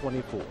by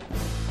 24.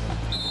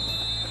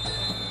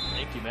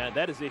 Thank you, man.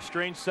 That is a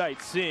strange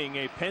sight, seeing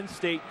a Penn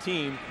State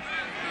team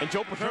and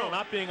Joe Paterno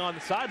not being on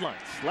the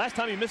sidelines. Last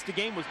time he missed a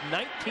game was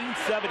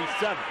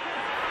 1977.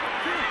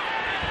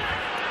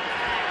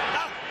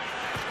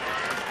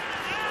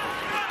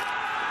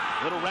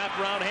 Little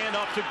wraparound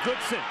handoff to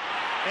Goodson.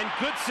 And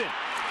Goodson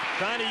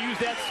trying to use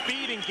that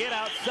speed and get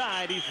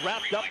outside. He's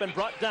wrapped up and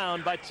brought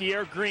down by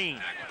Tier Green.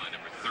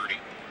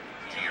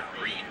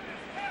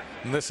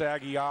 And this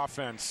Aggie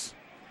offense,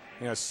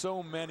 you know,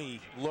 so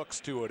many looks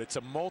to it. It's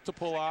a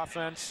multiple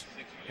offense.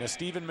 You know,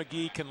 Stephen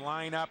McGee can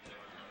line up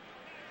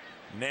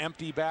an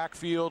empty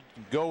backfield,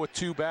 go with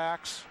 2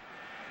 backs,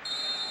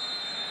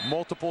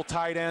 multiple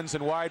tight ends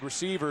and wide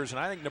receivers. And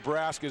I think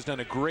Nebraska has done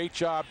a great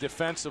job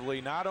defensively,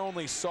 not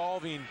only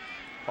solving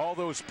all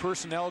those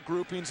personnel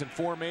groupings and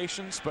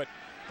formations, but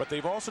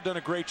they've also done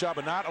a great job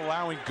of not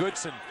allowing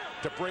Goodson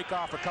to break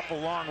off a couple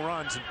long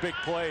runs and big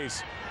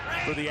plays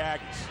for the Aggies.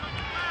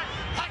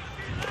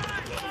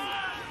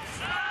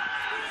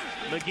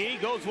 McGee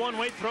goes one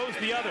way, throws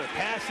the other.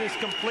 Pass is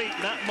complete,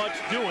 not much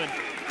doing.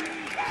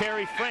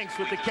 Terry Franks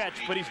with the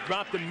catch, but he's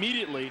dropped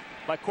immediately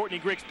by Courtney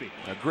Grigsby.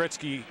 Now,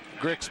 Grigsby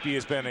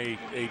has been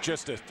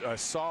just a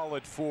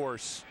solid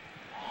force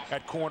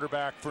at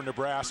cornerback for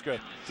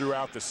Nebraska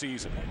throughout the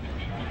season.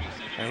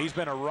 And he's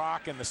been a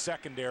rock in the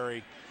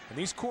secondary. And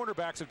these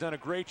cornerbacks have done a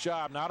great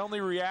job, not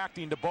only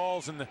reacting to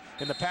balls in the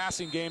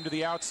passing game to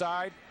the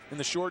outside, in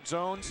the short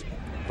zones,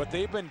 but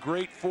they've been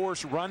great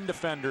force run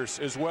defenders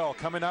as well,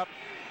 coming up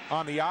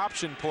on the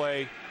option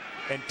play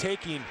and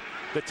taking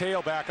the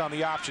tailback on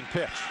the option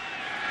pitch.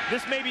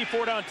 This may be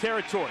 4-down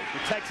territory for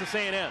Texas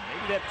A&M. Maybe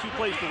they have 2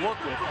 plays to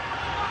work with.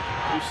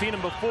 We've seen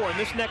them before in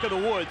this neck of the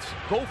woods.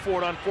 Go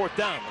for it on 4th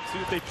down. Let's see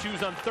what they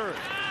choose on 3rd.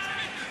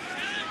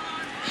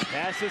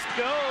 Passes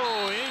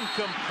go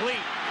incomplete.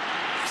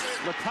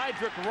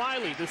 Latydrick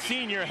Riley, the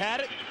senior, had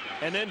it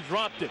and then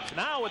dropped it.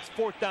 Now it's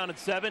 4th down and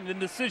 7 in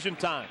decision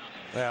time.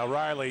 Well,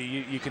 Riley,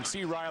 you can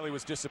see Riley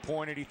was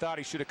disappointed. He thought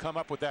he should have come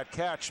up with that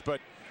catch,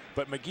 but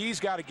McGee's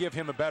got to give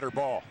him a better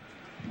ball.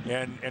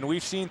 And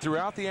we've seen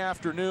throughout the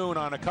afternoon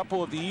on a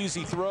couple of the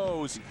easy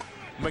throws,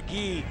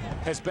 McGee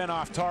has been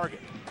off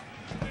target.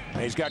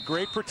 And he's got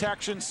great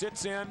protection,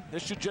 sits in.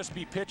 This should just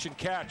be pitch and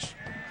catch.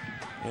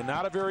 And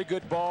not a very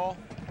good ball.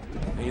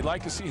 And you'd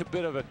like to see a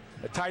bit of a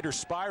tighter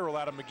spiral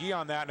out of McGee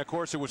on that. And of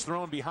course, it was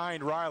thrown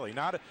behind Riley.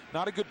 Not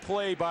a good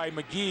play by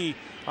McGee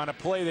on a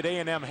play that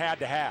A&M had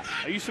to have.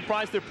 Are you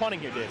surprised they're punting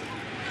here, David?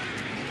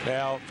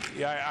 Well,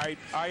 yeah,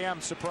 I am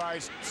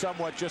surprised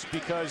somewhat, just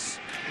because,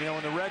 you know,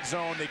 in the red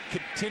zone they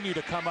continue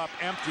to come up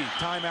empty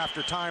time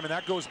after time, and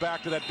that goes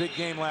back to that big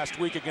game last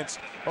week against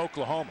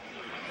Oklahoma.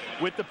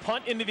 With the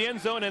punt into the end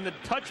zone and the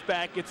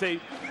touchback, it's a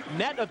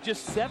net of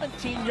just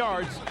 17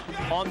 yards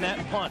on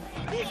that punt.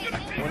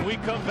 When we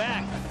come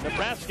back,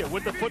 Nebraska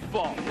with the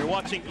football. You're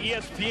watching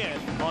ESPN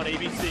on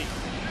ABC.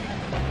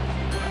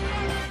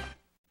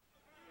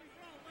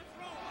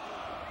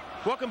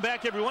 Welcome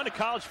back, everyone, to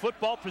college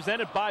football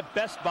presented by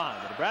Best Buy.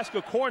 The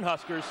Nebraska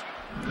Cornhuskers,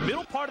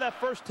 middle part of that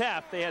first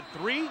half, they had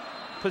 3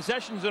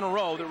 possessions in a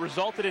row that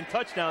resulted in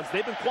touchdowns.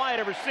 They've been quiet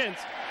ever since,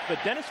 but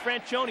Dennis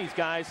Franchione's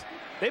guys,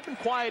 they've been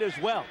quiet as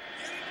well.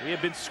 We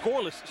have been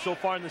scoreless so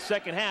far in the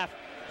second half.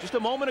 Just a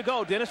moment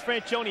ago, Dennis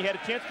Franchione had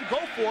a chance to go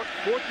for it.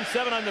 4th and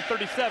 7 on the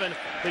 37.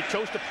 They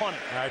chose to punt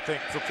it. I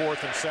think for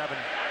 4th and 7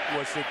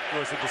 was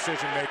the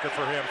decision maker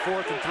for him.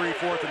 4th and 3,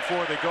 4th and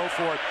 4, they go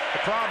for it. The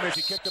problem is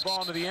you kick the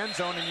ball into the end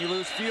zone and you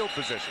lose field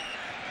position.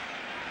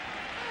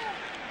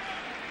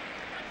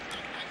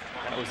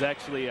 That was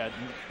actually a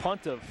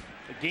punt of,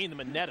 it gained them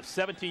a net of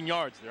 17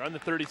 yards. They're on the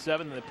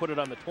 37 and they put it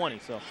on the 20.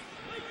 So.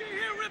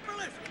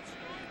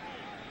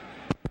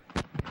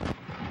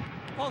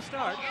 False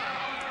start.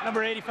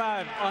 Number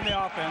 85 on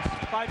the offense.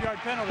 5-yard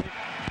penalty.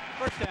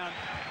 First down.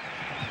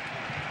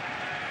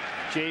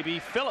 J.B.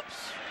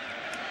 Phillips,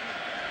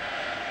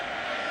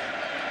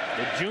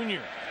 the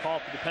junior,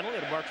 called for the penalty.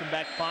 It'll march him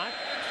back 5.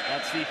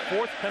 That's the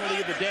 4th penalty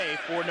of the day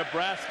for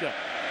Nebraska.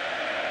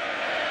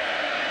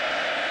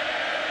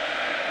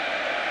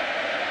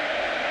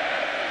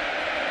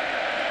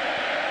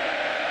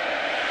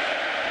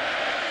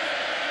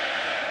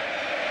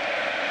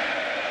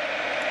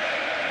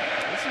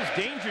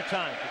 Danger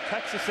time for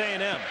Texas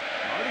A&M.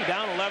 Already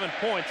down 11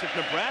 points. If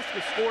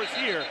Nebraska scores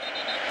here,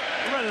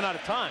 they're running out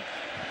of time.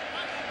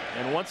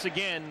 And once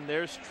again,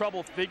 there's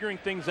trouble figuring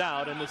things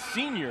out. And the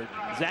senior,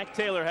 Zach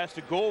Taylor, has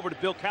to go over to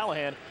Bill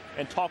Callahan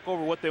and talk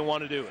over what they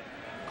want to do.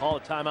 Call a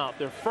timeout.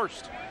 Their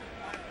first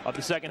of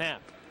the second half.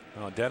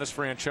 Well, Dennis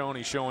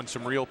Franchione showing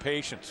some real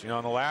patience. You know,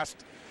 on the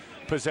last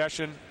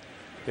possession,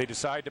 they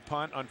decide to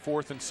punt on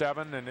 4th and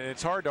 7. And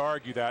it's hard to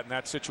argue that in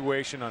that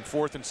situation on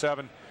 4th and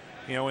 7.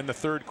 You know, in the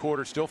third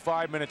quarter, still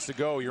 5 minutes to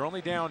go. You're only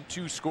down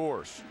 2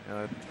 scores.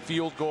 A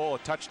field goal, a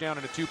touchdown,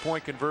 and a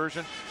 2-point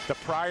conversion. The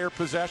prior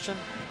possession,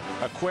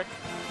 a quick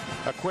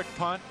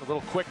punt, a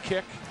little quick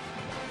kick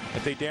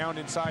that they downed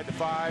inside the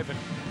 5. And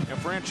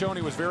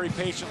Franchione was very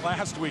patient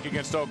last week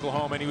against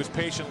Oklahoma, and he was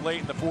patient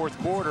late in the 4th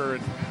quarter.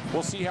 And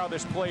we'll see how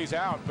this plays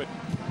out. But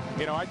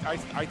you know, I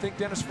think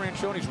Dennis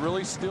Franchione's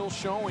really still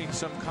showing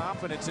some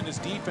confidence in his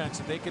defense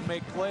that they can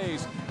make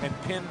plays and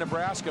pin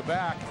Nebraska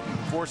back,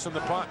 force them to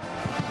punt.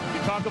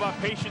 You talk about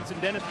patience in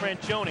Dennis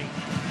Franchione.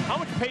 How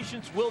much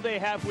patience will they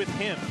have with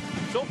him?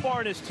 So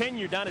far in his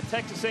tenure down at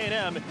Texas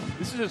A&M,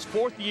 this is his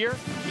 4th year.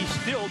 He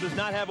still does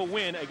not have a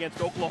win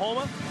against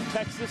Oklahoma,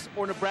 Texas,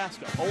 or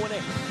Nebraska.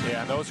 0-8.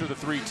 Yeah, and those are the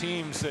 3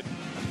 teams that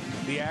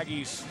the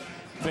Aggies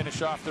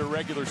finish off their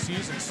regular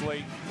season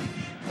slate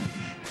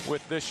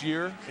with this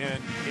year.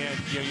 And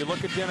you know, you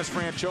look at Dennis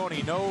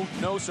Franchione,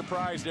 no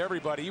surprise to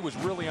everybody. He was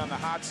really on the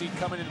hot seat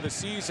coming into the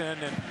season,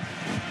 and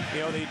you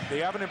know, they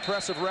have an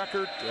impressive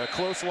record, a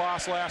close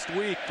loss last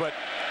week, but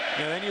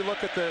you know, then you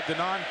look at the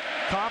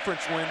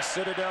non-conference wins: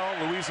 Citadel,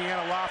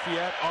 Louisiana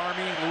Lafayette,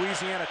 Army,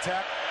 Louisiana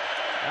Tech.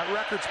 That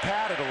record's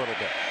padded a little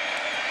bit.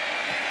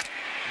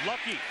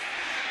 Lucky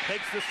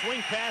takes the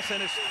swing pass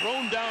and is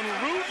thrown down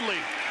rudely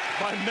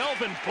by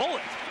Melvin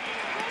Bullitt.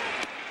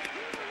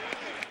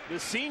 The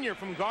senior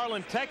from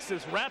Garland,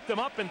 Texas, wrapped him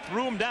up and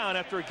threw him down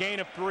after a gain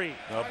of 3.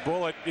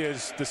 Bullitt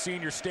is the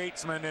senior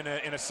statesman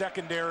in a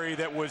secondary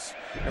that was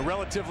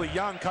relatively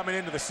young coming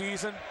into the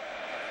season.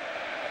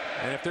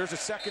 And if there's a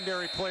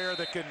secondary player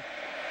that can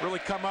really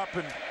come up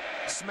and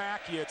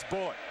smack you, it's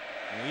Bullitt.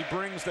 And he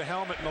brings the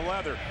helmet and the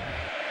leather,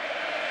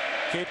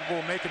 capable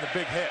of making the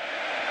big hit.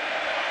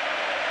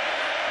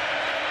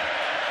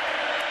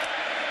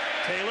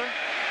 Taylor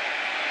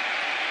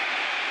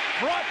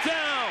brought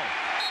down.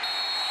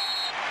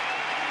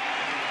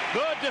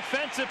 Good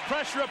defensive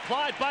pressure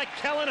applied by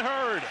Kellen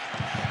Hurd.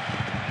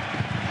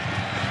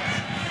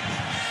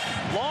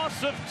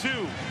 Loss of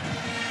 2.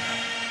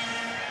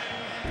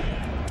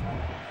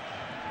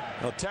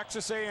 Well,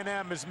 Texas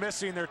A&M is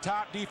missing their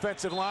top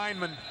defensive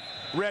lineman,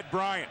 Red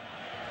Bryant.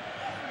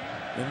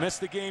 They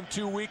missed the game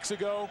 2 weeks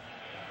ago.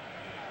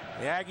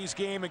 The Aggies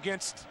game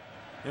against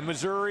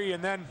Missouri,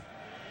 and then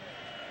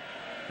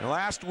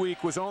last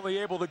week was only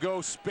able to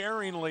go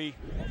sparingly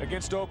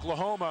against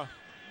Oklahoma.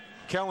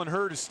 Kellen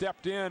Hurd has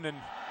stepped in, and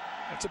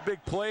that's a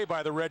big play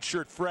by the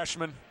redshirt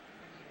freshman.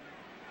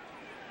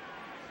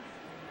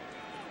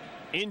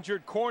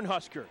 Injured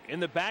Cornhusker in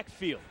the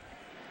backfield.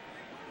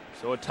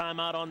 So a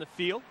timeout on the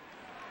field.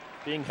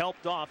 Being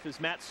helped off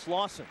is Matt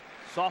Slauson,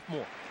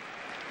 sophomore.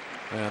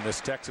 And this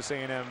Texas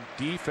A&M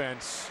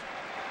defense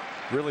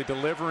really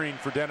delivering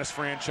for Dennis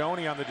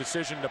Franchione on the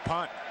decision to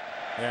punt.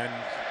 And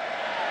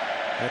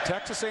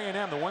Texas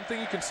A&M, the one thing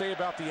you can say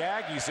about the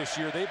Aggies this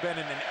year, they've been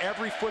in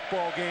every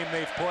football game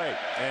they've played.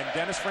 And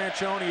Dennis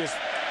Franchione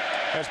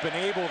has been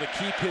able to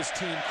keep his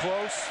team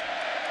close.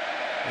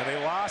 And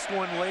they lost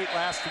one late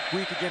last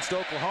week against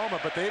Oklahoma,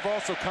 but they've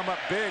also come up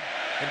big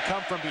and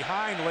come from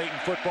behind late in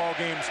football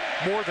games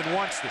more than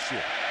once this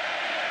year.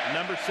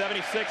 Number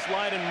 76,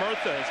 Lyden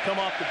Murtha, has come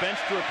off the bench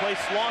to replace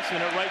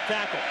Slauson at right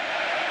tackle.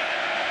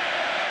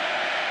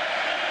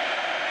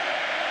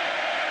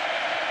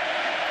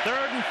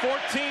 Third and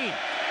 14.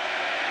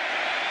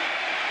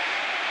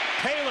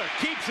 Taylor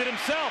keeps it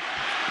himself.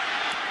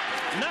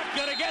 Not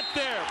gonna get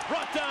there.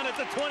 Brought down at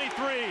the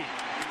 23.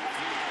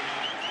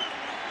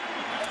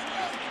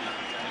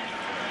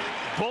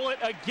 Bullitt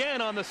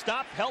again on the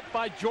stop, helped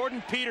by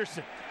Jordan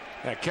Peterson.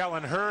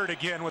 Kellen Hurd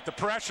again with the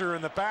pressure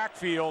in the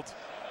backfield.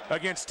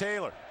 against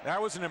Taylor.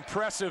 That was an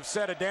impressive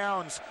set of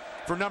downs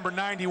for number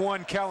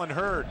 91, Kellen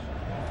Hurd.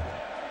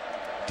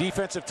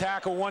 Defensive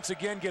tackle once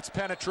again gets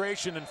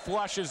penetration and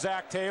flushes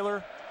Zach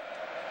Taylor.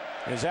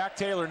 And Zach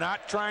Taylor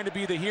not trying to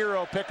be the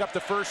hero, pick up the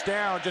first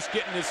down, just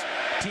getting his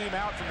team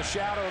out from the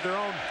shadow of their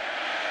own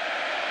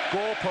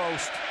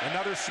goalpost.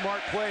 Another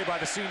smart play by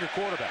the senior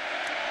quarterback.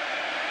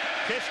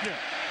 Kishner.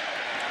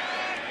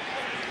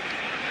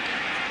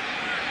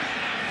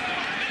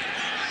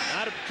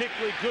 Not a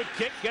particularly good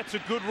kick, gets a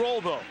good roll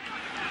though.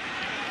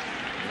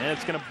 And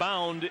it's going to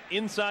bound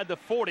inside the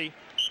 40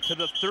 to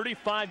the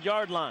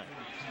 35-yard line.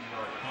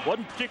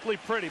 Wasn't particularly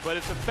pretty, but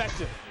it's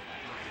effective.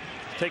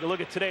 Take a look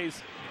at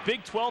today's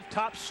Big 12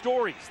 top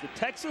stories. The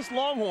Texas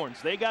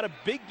Longhorns, they got a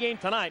big game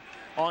tonight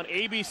on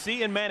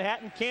ABC in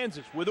Manhattan,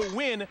 Kansas, with a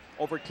win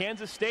over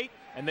Kansas State,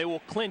 and they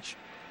will clinch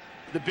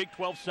the Big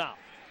 12 South.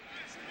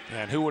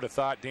 And who would have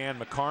thought Dan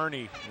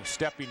McCarney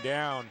stepping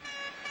down?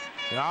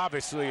 And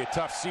obviously a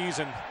tough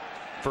season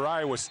for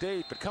Iowa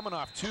State, but coming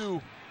off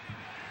 2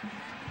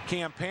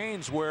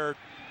 campaigns where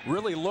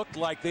really looked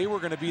like they were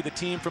going to be the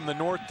team from the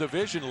North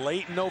Division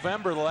late in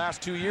November the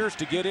last 2 years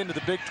to get into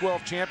the Big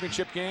 12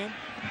 championship game.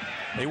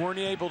 They weren't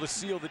able to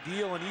seal the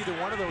deal in either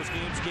one of those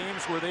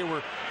games where they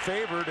were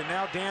favored, and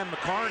now Dan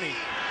McCarney,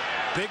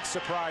 big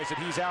surprise that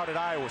he's out at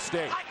Iowa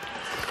State.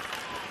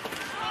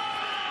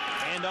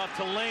 Hand off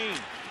to Lane.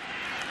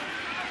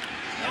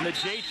 And the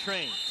J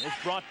train is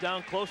brought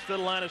down close to the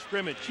line of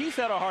scrimmage. He's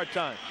had a hard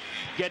time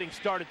getting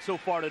started so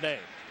far today.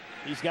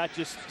 He's got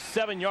just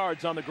 7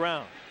 yards on the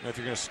ground. If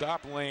you're going to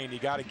stop Lane, you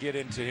got to get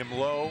into him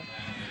low.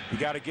 You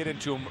got to get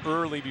into him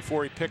early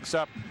before he picks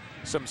up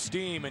some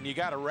steam, and you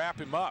got to wrap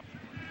him up.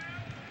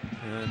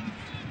 And,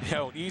 you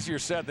know, easier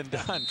said than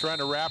done. Trying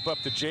to wrap up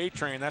the J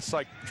train, that's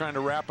like trying to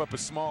wrap up a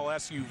small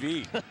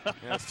SUV.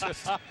 It's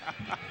just, I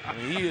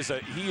mean, he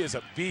is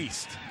a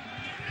beast.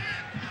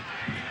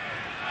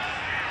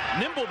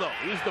 Nimble though,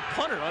 he's the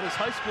punter on his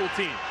high school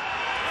team.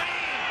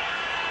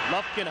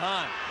 Lufkin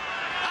high.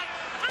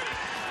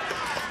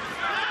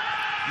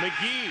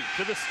 McGee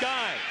to the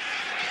sky.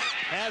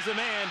 Has a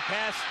man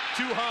pass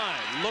too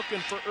high,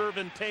 looking for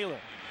Irvin Taylor.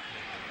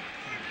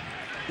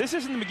 This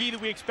isn't the McGee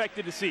that we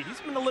expected to see. He's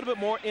been a little bit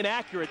more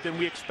inaccurate than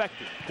we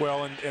expected.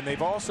 Well, and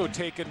they've also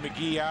taken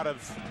McGee out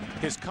of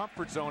his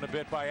comfort zone a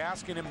bit by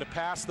asking him to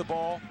pass the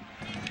ball,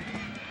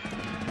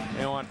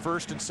 you know, on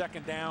first and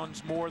second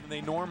downs more than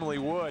they normally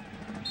would.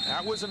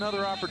 That was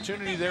another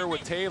opportunity there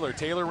with Taylor.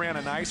 Taylor ran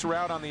a nice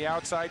route on the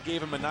outside,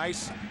 gave him a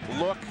nice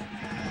look.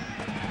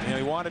 You know,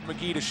 he wanted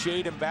McGee to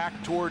shade him back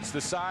towards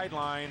the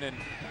sideline, and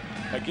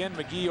again,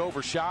 McGee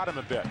overshot him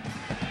a bit.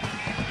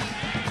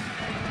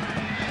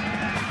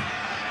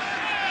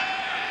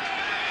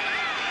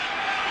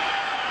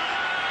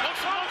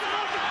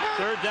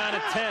 Third down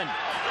at 10.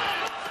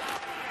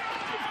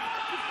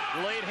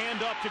 Delayed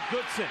handoff to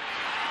Goodson.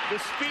 The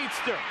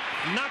speedster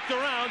knocked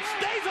around,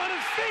 stays on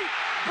his feet,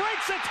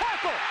 breaks a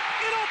tackle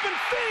in open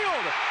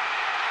field.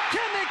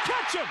 Can they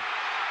catch him?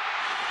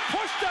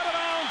 Pushed out of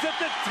bounds at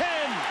the 10.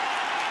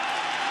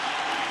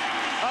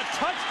 A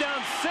touchdown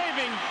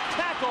saving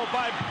tackle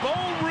by Bo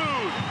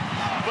Ruud,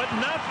 but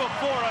not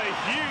before a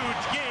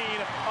huge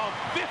gain of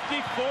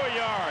 54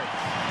 yards.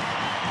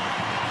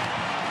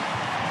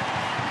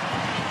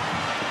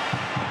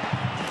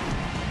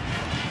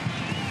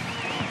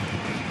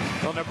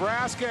 Well,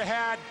 Nebraska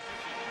had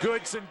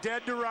Goodson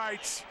dead to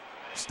rights,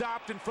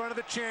 stopped in front of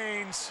the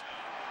chains,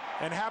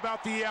 and how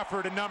about the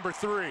effort at number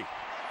 3?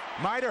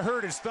 Might have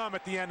hurt his thumb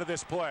at the end of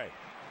this play.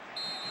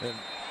 And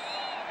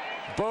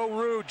Bo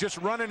Ruud just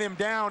running him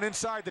down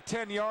inside the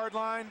 10-yard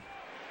line.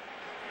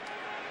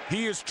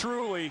 He is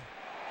truly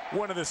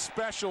one of the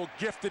special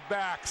gifted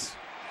backs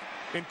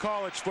in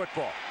college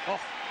football. Oh,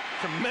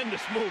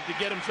 tremendous move to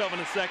get himself in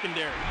the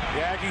secondary.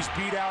 The Aggies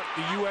beat out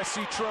the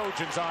USC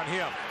Trojans on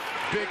him.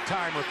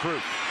 Big-time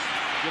recruit.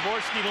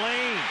 Jaworski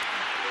Lane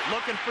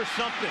looking for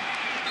something.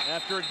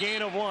 After a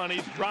gain of 1,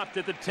 he's dropped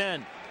at the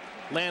 10.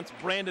 Lance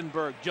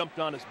Brandenburg jumped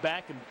on his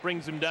back and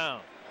brings him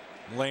down.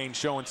 Lane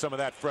showing some of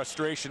that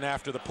frustration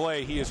after the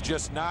play. He has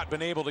just not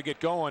been able to get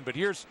going, but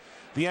here's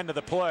the end of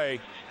the play,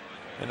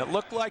 and it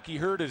looked like he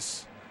hurt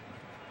his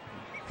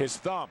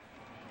thumb.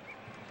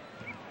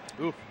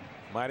 Oof.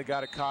 Might have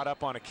got it caught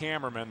up on a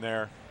cameraman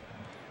there,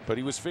 but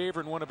he was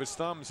favoring one of his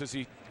thumbs as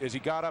he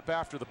got up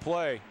after the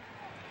play.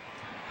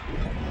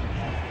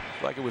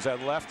 Like it was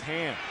that left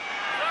hand.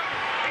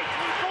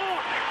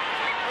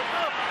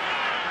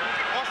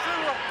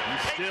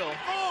 He's still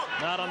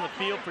not on the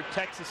field for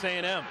Texas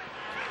A&M.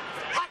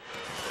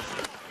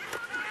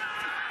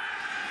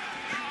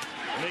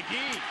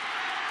 McGee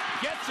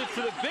gets it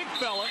to the big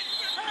fella.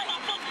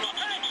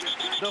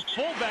 The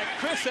fullback,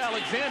 Chris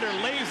Alexander,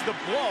 lays the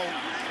blow,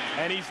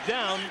 and he's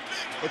down.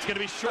 It's going to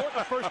be short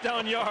of first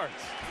down yards.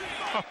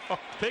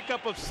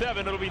 Pickup of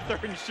 7, it'll be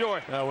 3rd and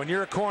short. When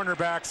you're a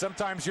cornerback,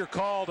 sometimes you're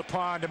called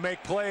upon to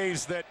make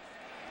plays that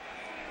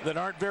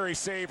aren't very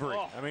savory.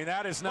 Oh. I mean,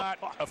 that is not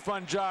a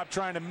fun job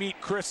trying to meet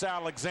Chris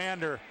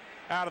Alexander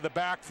out of the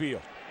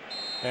backfield.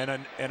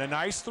 And a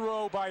nice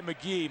throw by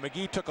McGee.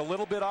 McGee took a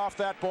little bit off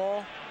that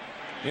ball,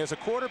 As a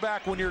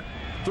quarterback, when you're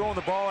throwing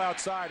the ball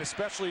outside,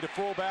 especially to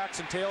fullbacks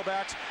and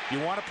tailbacks, you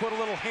want to put a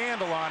little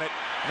handle on it.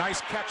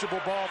 Nice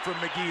catchable ball from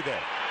McGee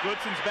there.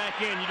 Goodson's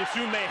back in. You'd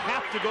assume they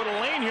have to go to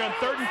Lane here on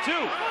 3rd and 2.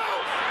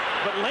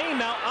 But Lane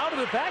now out of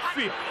the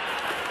backfield.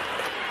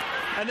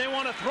 And they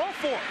want to throw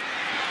for it.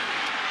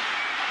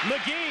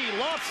 McGee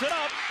lofts it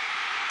up.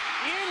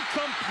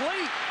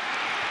 Incomplete.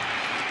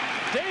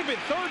 David,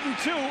 3rd and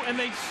 2, and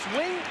they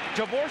swing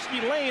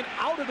Jaworski Lane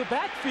out of the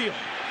backfield.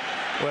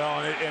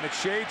 Well, and it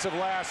shades of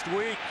last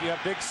week. You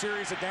have big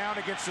series of down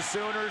against the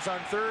Sooners on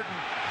 3rd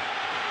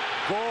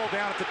and goal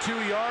down at the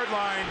 2-yard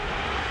line.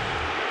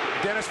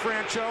 Dennis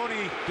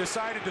Franchione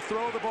decided to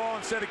throw the ball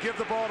instead of give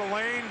the ball to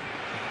Lane.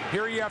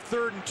 Here you have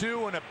 3rd and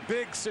 2 in a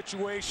big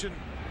situation.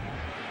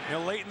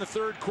 Late in the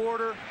 3rd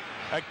quarter,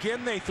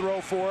 again they throw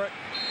for it.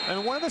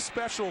 And one of the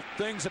special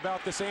things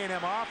about this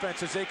A&M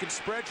offense is they can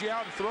spread you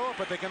out and throw it,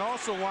 but they can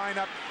also line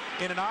up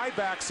in an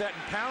I-back set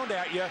and pound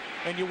at you,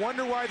 and you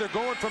wonder why they're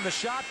going from the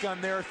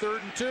shotgun there,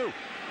 3rd and 2.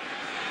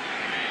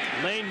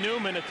 Lane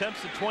Newman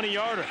attempts a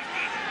 20-yarder.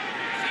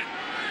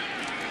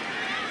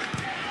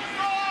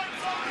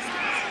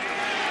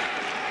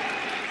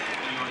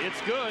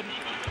 It's good.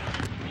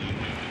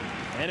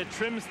 And it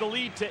trims the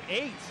lead to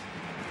 8.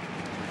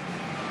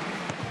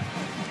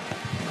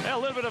 Yeah, a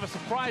little bit of a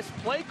surprise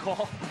play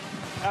call.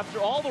 After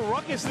all the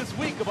ruckus this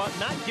week about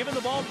not giving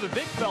the ball to the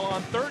big fella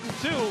on 3rd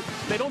and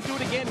 2, they don't do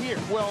it again here.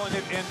 Well, and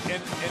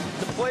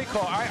the play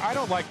call, I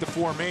don't like the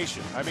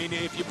formation. I mean,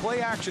 if you play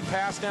action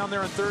pass down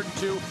there on 3rd and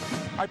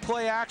 2, I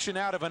play action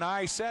out of an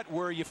I set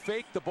where you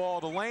fake the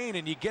ball to Lane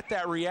and you get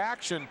that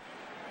reaction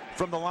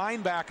from the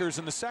linebackers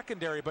in the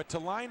secondary. But to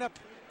line up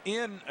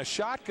in a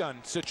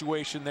shotgun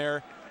situation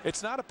there,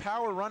 it's not a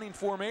power running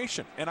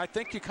formation. And I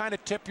think you kind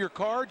of tip your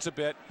cards a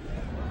bit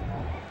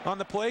on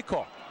the play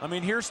call. I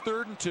mean, here's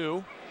 3rd and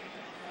 2.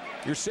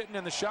 You're sitting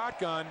in the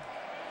shotgun,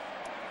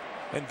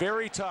 and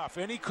very tough.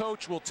 Any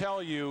coach will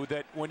tell you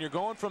that when you're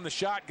going from the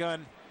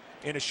shotgun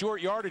in a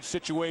short yardage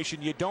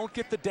situation, you don't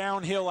get the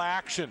downhill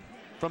action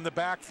from the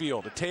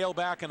backfield, a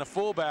tailback and a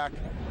fullback,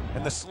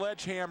 and the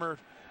sledgehammer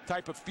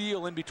type of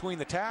feel in between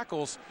the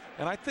tackles.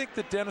 And I think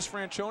that Dennis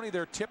Franchione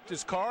there tipped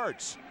his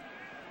cards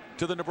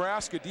to the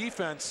Nebraska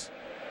defense.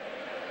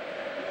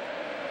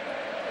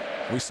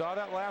 We saw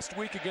that last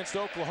week against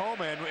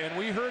Oklahoma, and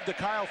we heard the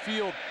Kyle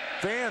Field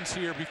fans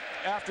here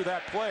after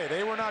that play.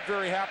 They were not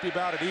very happy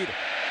about it either.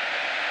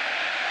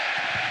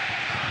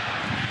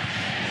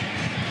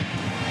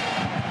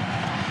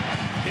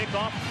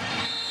 Kickoff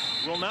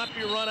will not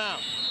be run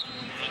out.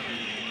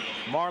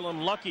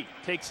 Marlon Lucky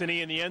takes a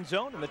knee in the end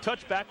zone, and the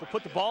touchback will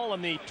put the ball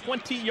on the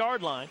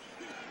 20-yard line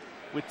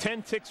with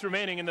 10 ticks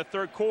remaining in the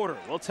 3rd quarter.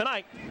 Well,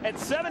 tonight at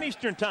 7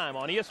 Eastern time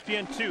on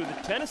ESPN2,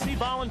 the Tennessee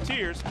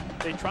Volunteers,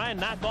 they try and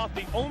knock off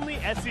the only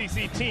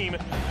SEC team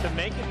to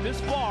make it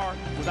this far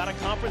without a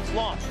conference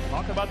loss.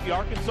 Talk about the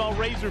Arkansas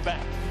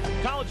Razorbacks.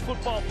 College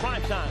football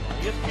primetime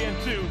on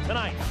ESPN2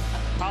 tonight.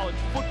 College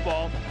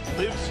football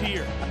lives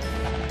here.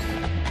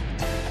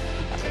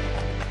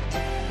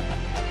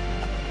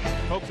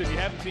 Folks, if you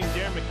haven't seen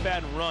Darren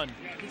McFadden run,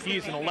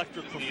 he's an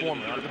electric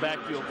performer out of the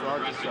backfield for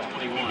Arkansas.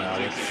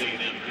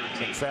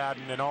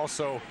 McFadden and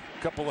also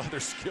a couple other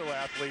skill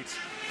athletes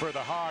for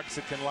the Hogs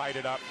that can light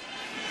it up.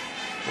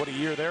 What a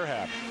year they're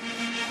having.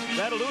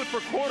 That'll do it for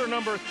quarter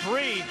number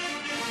 3.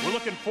 We're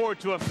looking forward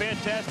to a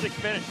fantastic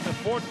finish. The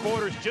 4th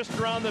quarter is just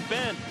around the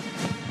bend.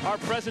 Our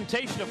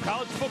presentation of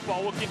college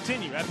football will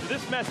continue after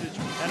this message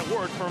and a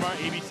word from our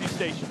ABC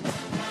station.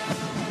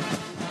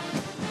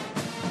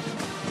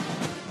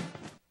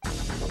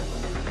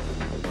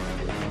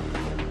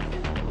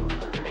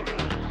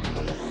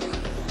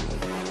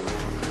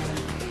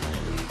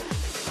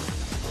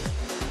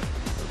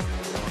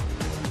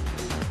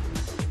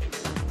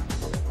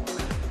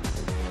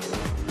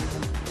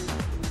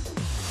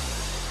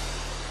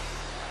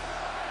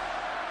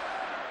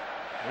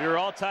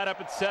 Tied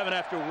up at 7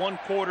 after 1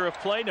 quarter of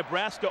play.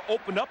 Nebraska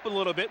opened up a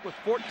little bit with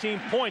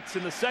 14 points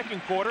in the 2nd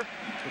quarter,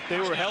 but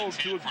they were held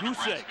to a goose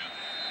egg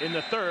in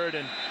the 3rd,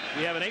 and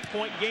we have an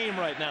 8-point game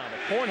right now.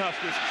 The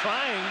Cornhuskers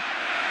trying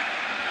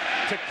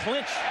to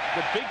clinch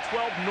the Big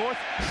 12 North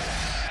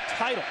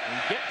title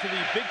and get to the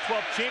Big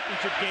 12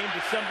 championship game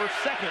December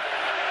 2nd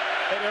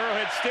at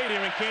Arrowhead Stadium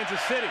in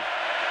Kansas City.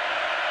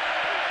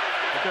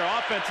 But their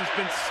offense has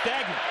been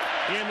stagnant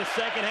here in the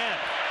 2nd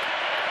half.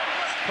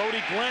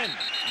 Cody Glenn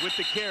with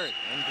the carry,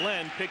 and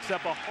Glenn picks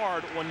up a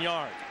hard 1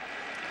 yard.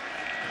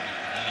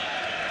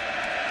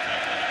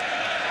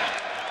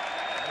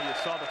 Well, you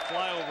saw the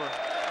flyover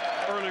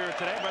earlier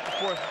today, right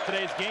before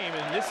today's game,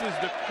 and this is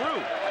the crew.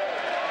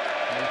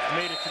 They've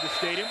made it to the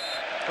stadium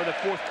for the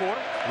 4th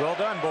quarter. Well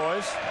done,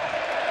 boys.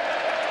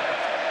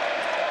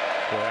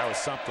 Boy, that was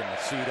something to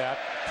see that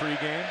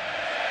pregame.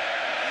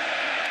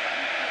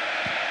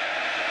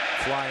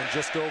 Flying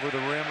just over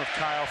the rim of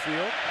Kyle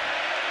Field.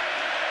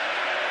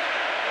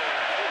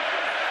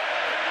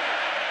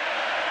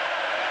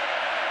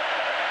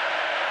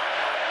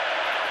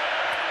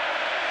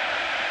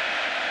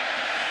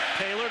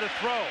 Taylor to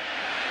throw.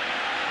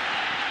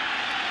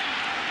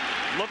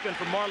 looking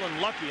for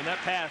Marlon Lucky, and that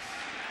pass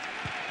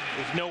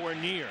is nowhere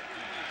near.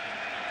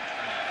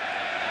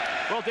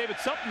 Well, David,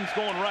 something's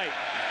going right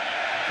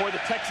for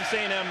the Texas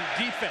A&M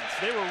defense.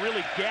 They were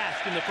really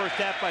gassed in the first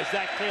half by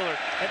Zach Taylor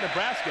at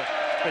Nebraska.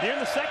 But here in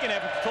the second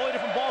half, it's a totally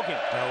different ballgame.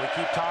 Well, we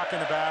keep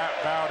talking about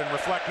and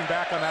reflecting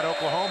back on that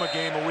Oklahoma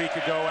game a week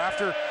ago.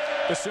 After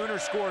the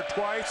Sooners scored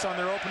twice on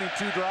their opening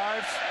 2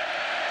 drives,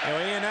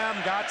 A&M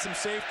got some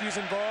safeties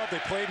involved.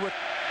 They played with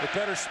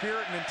better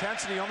spirit and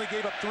intensity, only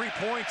gave up 3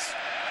 points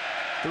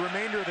the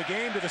remainder of the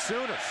game to the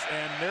Sooners.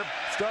 And they're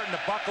starting to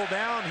buckle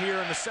down here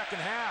in the second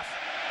half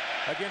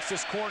against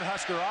this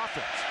Cornhusker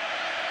offense.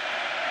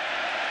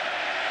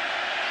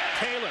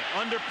 Taylor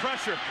under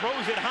pressure,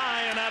 throws it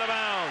high and out of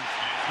bounds.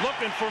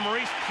 Looking for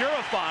Maurice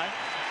Purify.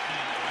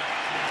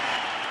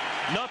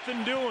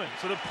 Nothing doing.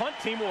 So the punt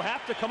team will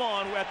have to come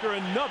on after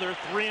another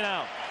 3 and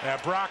out. Yeah,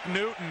 Brock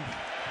Newton.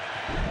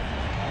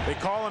 They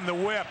call him the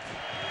whip,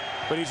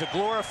 but he's a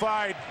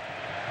glorified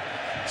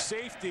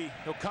safety.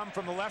 He'll come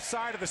from the left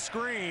side of the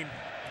screen.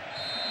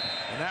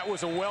 And that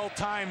was a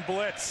well-timed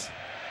blitz.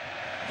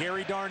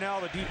 Gary Darnell,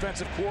 the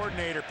defensive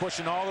coordinator,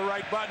 pushing all the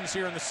right buttons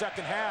here in the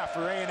second half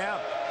for A&M.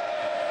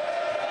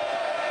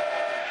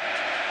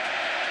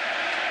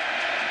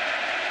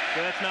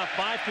 So that's now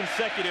 5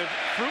 consecutive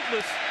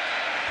fruitless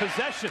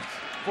possessions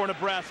for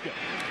Nebraska.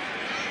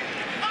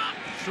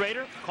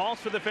 Schrader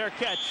calls for the fair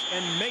catch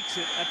and makes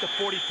it at the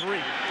 43.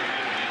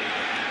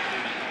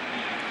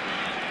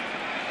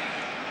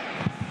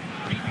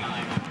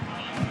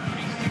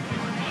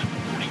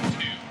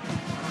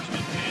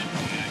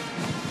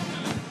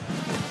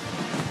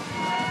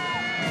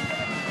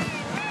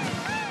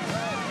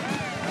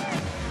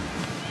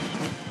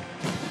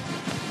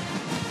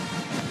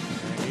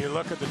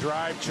 Look at the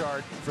drive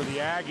chart for the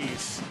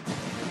Aggies.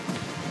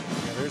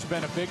 There's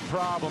been a big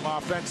problem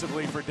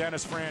offensively for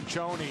Dennis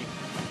Franchione,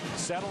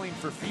 settling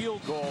for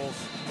field goals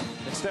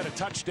instead of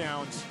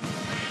touchdowns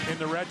in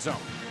the red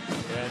zone.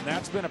 And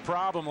that's been a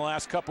problem the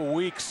last couple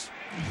weeks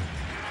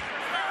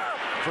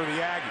for the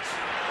Aggies.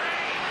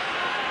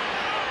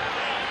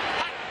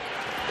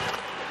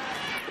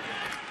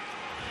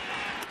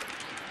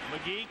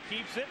 McGee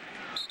keeps it,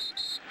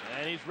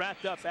 and he's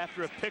wrapped up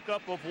after a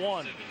pickup of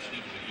 1.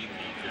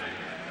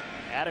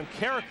 Adam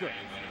Carricker,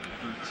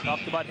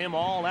 talked about him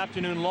all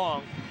afternoon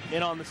long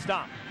in on the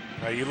stop.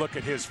 You look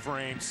at his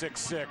frame,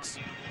 6'6",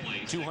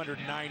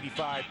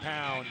 295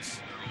 pounds.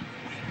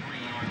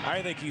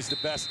 I think he's the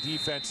best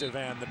defensive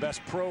end, the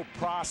best pro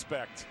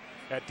prospect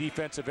at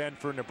defensive end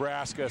for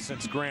Nebraska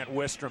since Grant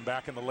Wistrom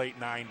back in the late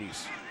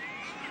 90s.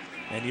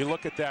 And you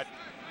look at that,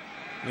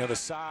 the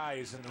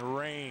size and the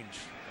range,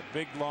 a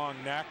big long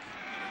neck.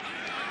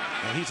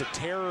 And he's a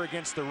terror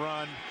against the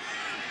run.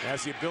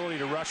 Has the ability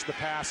to rush the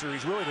passer.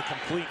 He's really the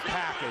complete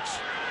package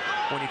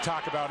when you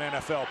talk about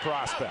NFL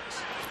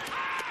prospects.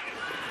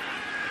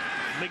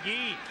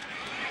 McGee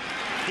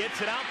gets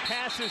it out,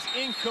 passes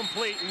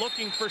incomplete,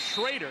 looking for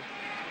Schrader.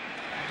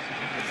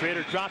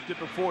 Schrader dropped it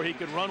before he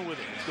could run with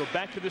it. Let's go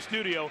back to the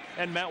studio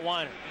and Matt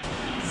Weiner.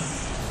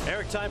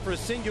 Eric, time for a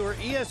singular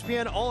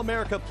ESPN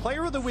All-America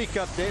Player of the Week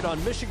update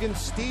on Michigan's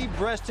Steve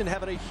Breston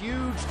having a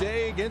huge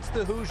day against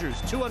the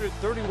Hoosiers.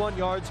 231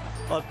 yards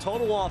of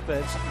total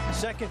offense.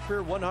 Second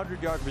career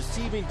 100-yard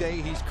receiving day.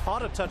 He's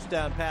caught a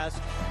touchdown pass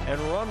and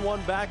run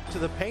one back to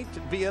the paint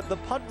via the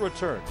punt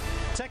return.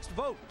 Text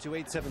VOTE to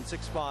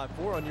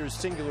 87654 on your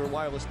singular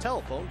wireless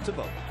telephone to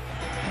vote.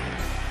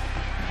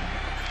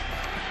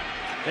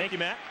 Thank you,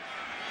 Matt.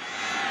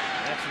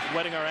 That's just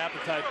whetting our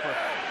appetite for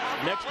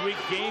next week's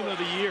game of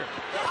the year.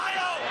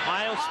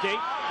 Ohio State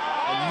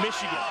and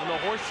Michigan from the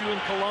Horseshoe in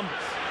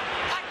Columbus.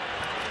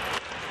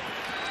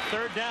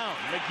 Third down,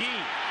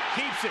 McGee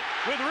keeps it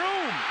with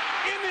room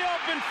in the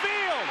open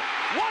field.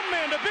 1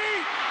 man to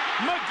beat.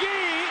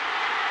 McGee,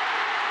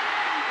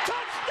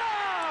 touchdown!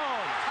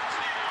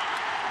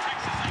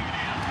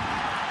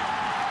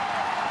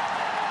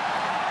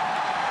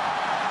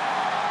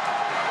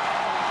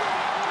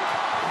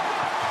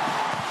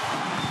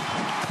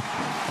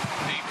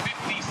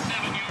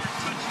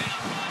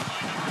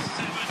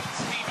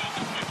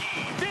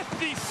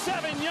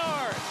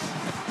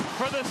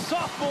 For the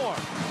sophomore.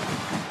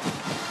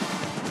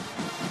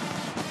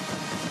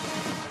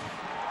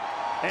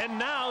 And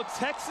now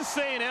Texas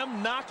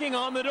A&M knocking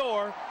on the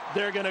door.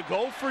 They're going to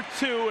go for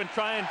 2 and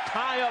try and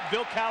tie up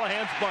Bill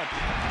Callahan's bunch.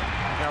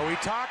 Now, we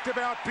talked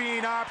about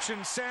being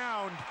option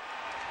sound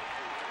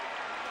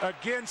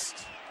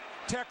against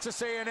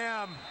Texas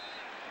A&M.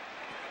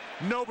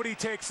 Nobody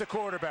takes the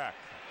quarterback.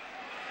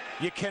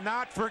 You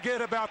cannot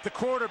forget about the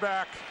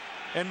quarterback,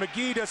 and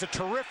McGee does a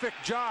terrific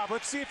job.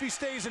 Let's see if he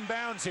stays in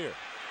bounds here.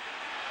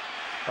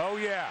 Oh,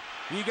 yeah,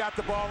 he got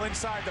the ball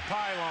inside the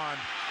pylon,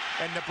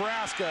 and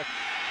Nebraska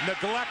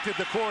neglected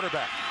the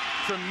quarterback.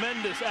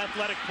 Tremendous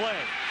athletic play.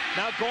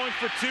 Now going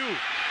for 2.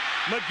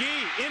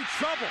 McGee in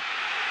trouble.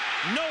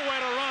 Nowhere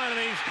to run, and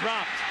he's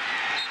dropped.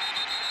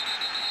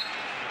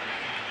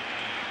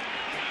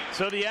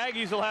 So the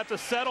Aggies will have to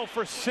settle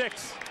for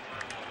 6.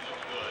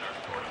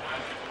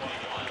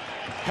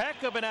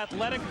 Heck of an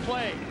athletic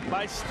play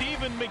by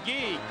Stephen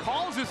McGee.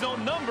 Calls his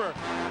own number,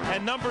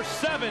 and number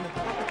 7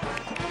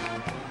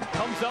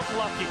 comes up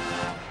lucky.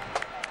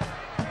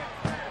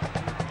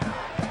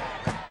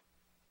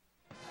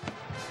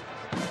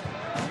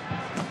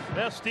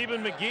 Now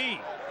Stephen McGee,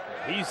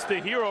 he's the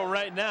hero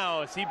right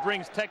now as he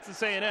brings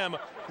Texas A&M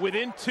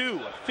within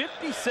 2. A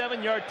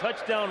 57-yard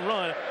touchdown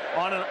run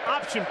on an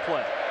option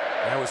play.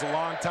 That was a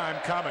long time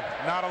coming.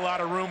 Not a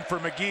lot of room for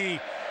McGee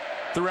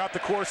throughout the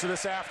course of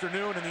this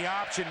afternoon in the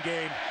option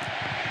game,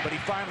 but he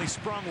finally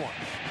sprung one.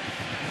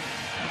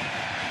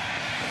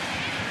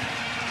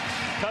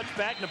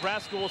 Touchback,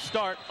 Nebraska will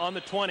start on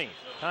the 20.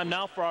 Time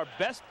now for our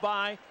Best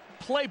Buy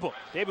playbook.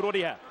 David, what do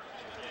you have?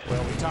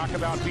 Well, we talk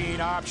about being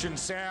option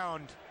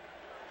sound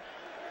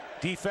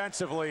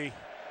defensively.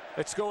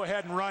 Let's go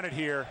ahead and run it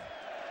here.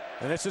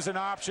 And this is an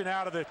option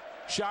out of the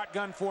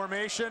shotgun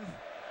formation.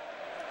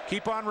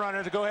 Keep on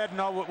running. Go ahead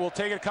and we'll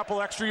take it a couple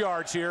extra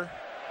yards here.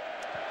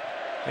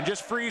 And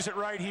just freeze it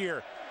right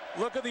here.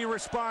 Look at the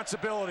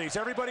responsibilities.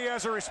 Everybody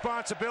has a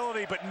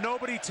responsibility, but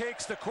nobody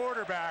takes the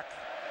quarterback.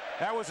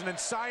 That was an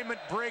assignment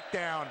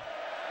breakdown.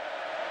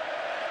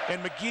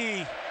 And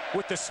McGee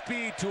with the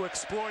speed to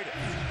exploit it.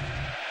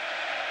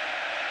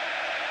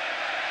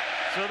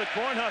 So the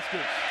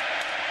Cornhuskers,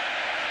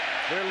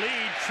 their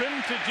lead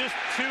trimmed to just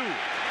 2.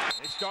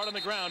 They start on the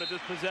ground at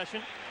this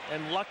possession,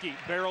 and Lucky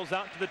barrels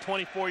out to the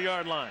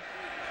 24-yard line.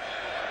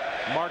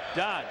 Mark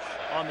Dodge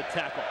on the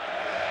tackle.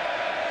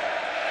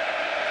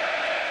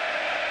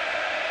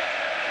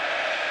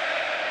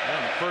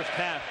 In the first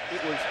half,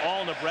 it was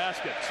all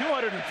Nebraska.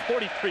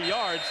 243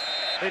 yards.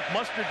 They've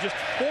mustered just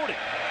 40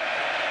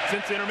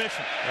 since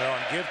intermission. Well,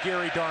 and give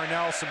Gary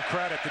Darnell some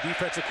credit, the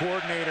defensive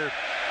coordinator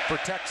for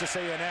Texas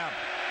A&M.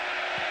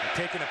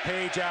 Taking a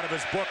page out of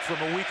his book from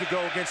a week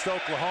ago against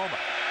Oklahoma.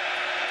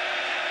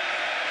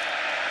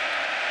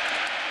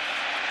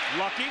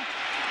 Lucky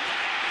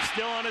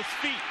still on his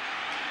feet.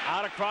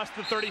 Out across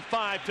the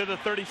 35 to the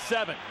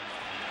 37.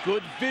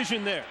 Good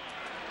vision there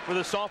for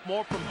the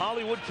sophomore from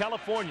Hollywood,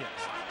 California.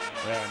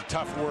 And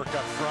tough work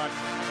up front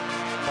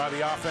by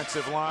the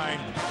offensive line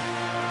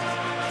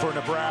for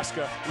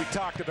Nebraska. We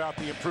talked about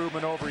the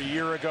improvement over a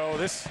year ago.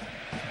 This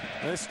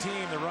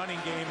team, the running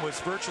game was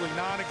virtually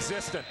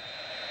non-existent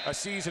a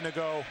season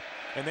ago,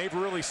 and they've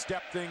really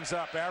stepped things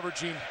up,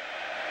 averaging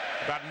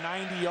about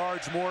 90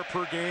 yards more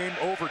per game,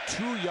 over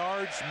 2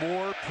 yards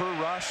more per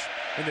rush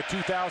in the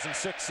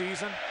 2006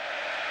 season.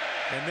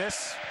 And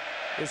this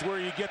is where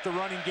you get the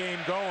running game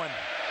going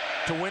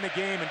to win a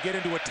game and get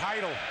into a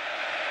title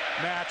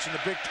match in the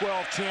Big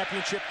 12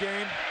 championship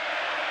game.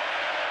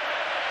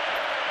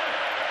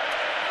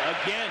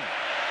 Again,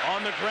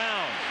 on the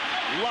ground,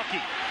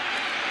 Lucky.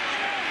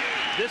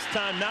 This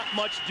time, not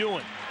much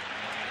doing.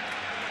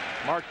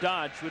 Mark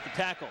Dodge with the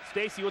tackle.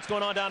 Stacy, what's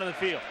going on down in the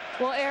field?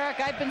 Well,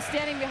 Eric, I've been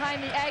standing behind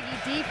the Aggie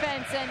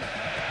defense, and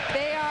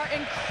they are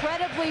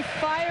incredibly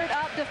fired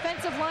up.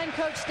 Defensive line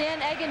coach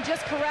Stan Egan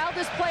just corralled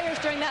his players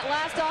during that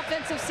last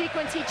offensive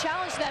sequence. He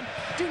challenged them,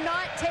 do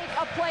not take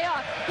a play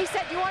off. He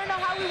said, you want to know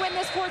how we win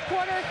this fourth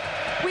quarter?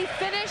 We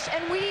finish,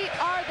 and we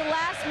are the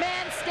last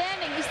man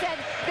standing. He said,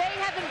 they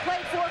haven't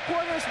played 4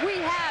 quarters.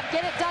 We have.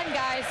 Get it done,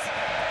 guys.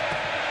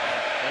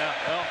 Yeah,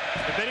 well,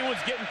 if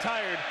anyone's getting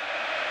tired,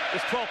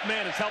 this 12th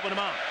man is helping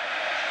him out.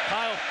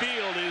 Kyle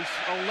Field is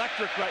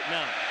electric right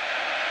now.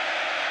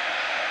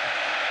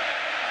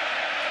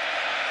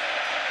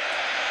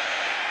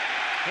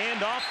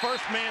 Hand off,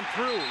 first man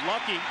through.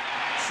 Lucky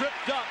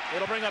tripped up.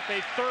 It'll bring up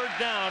a 3rd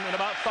down and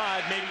about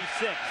 5, maybe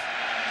 6.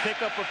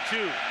 Pickup of 2.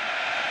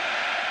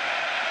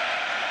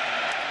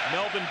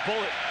 Melvin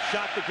Bullitt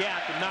shot the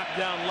gap and knocked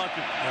down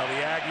Lucky. Now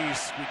the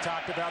Aggies, we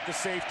talked about the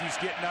safeties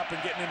getting up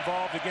and getting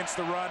involved against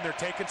the run. They're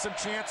taking some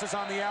chances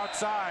on the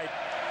outside.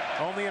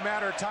 Only a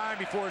matter of time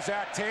before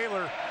Zach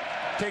Taylor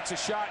takes a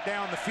shot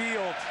down the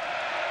field.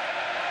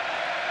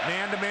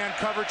 Man-to-man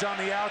coverage on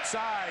the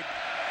outside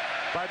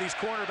by these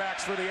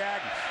cornerbacks for the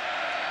Aggies.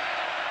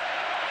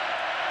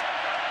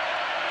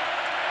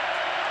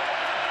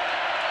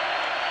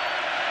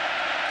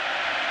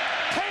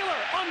 Taylor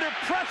under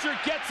pressure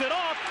gets it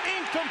off,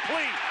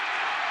 incomplete.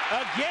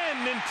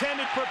 Again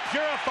intended for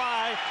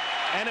Purify,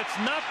 and it's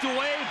knocked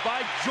away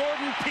by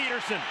Jordan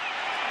Peterson.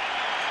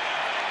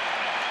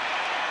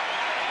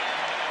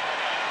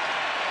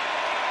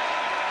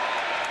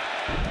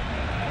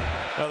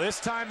 Now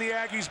this time the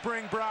Aggies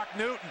bring Brock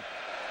Newton.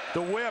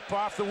 The whip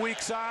off the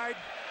weak side.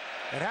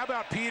 And how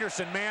about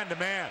Peterson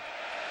man-to-man?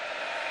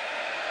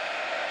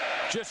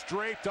 Just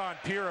draped on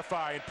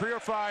Purify. And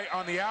Purify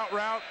on the out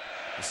route.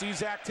 You see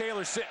Zach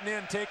Taylor sitting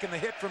in, taking the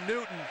hit from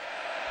Newton.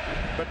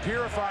 But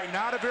Purify,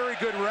 not a very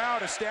good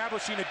route,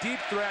 establishing a deep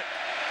threat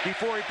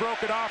before he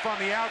broke it off on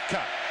the out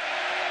cut.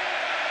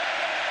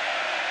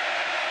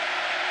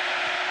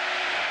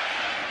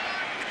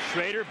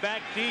 Schrader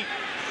back deep.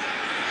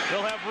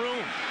 He'll have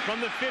room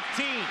from the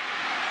 15.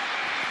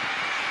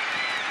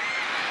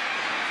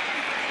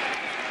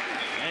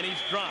 And he's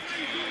dropped.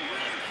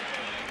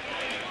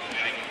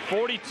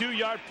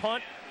 42-yard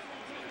punt.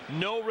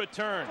 No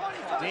return.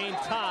 Dane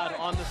Todd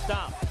on the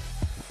stop.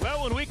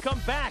 Well, when we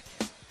come back,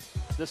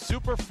 the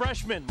super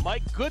freshman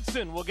Mike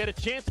Goodson will get a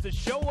chance to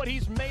show what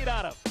he's made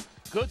out of.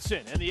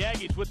 Goodson and the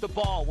Aggies with the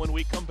ball when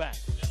we come back.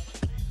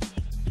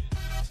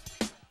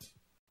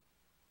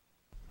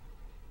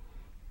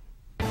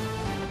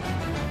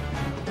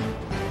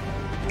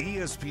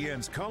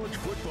 ESPN's College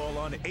Football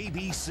on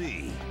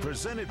ABC,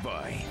 presented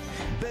by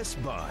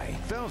Best Buy.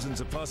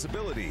 Thousands of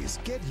possibilities.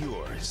 Get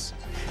yours.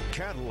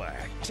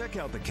 Cadillac. Check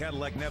out the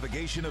Cadillac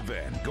Navigation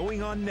event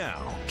going on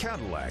now.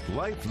 Cadillac,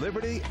 Life,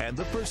 Liberty, and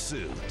the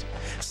Pursuit.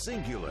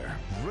 Singular,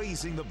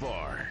 raising the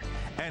bar.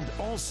 And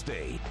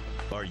Allstate.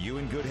 Are you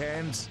in good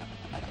hands?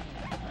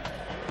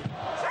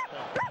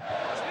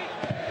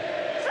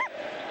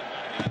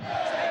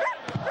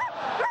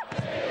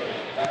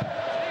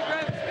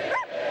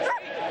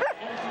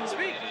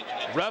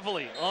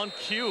 Reveille on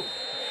cue,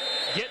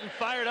 getting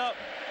fired up,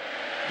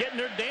 getting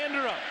her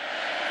dander up.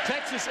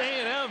 Texas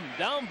A&M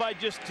down by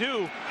just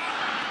 2.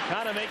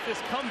 Trying to make this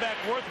comeback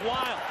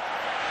worthwhile.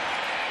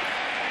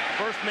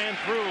 First man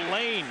through,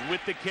 Lane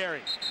with the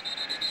carry.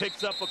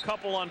 Picks up a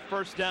couple on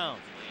first down.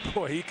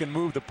 Boy, he can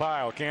move the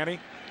pile, can't he?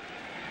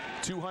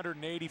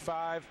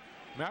 285.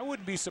 I mean, I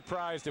wouldn't be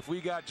surprised if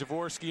we got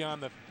Jaworski on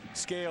the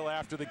scale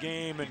after the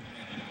game and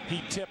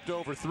he tipped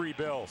over 3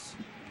 bills.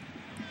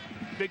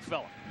 Big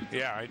fella.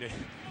 Yeah,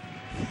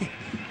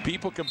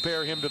 people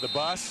compare him to the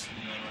bus.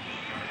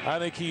 I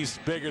think he's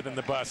bigger than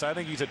the bus. I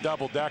think he's a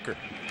double-decker.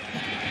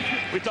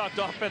 We talked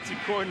to offensive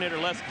coordinator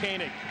Les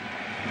Koenig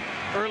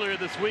earlier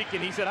this week,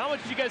 and he said, how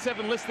much did you guys have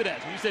him listed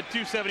as? We said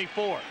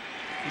 274.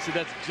 He said,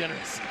 that's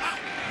generous.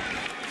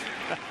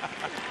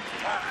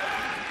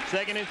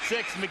 2nd and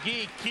 6.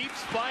 McGee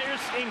keeps,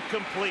 fires,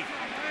 incomplete.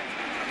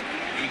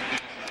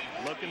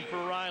 Looking for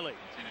Riley.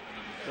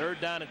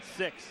 3rd down at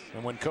 6.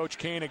 And when Coach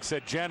Koenig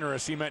said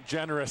generous, he meant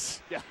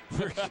generous. Yeah.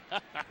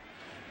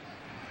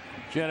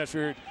 Generous,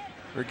 we're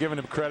giving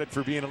him credit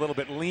for being a little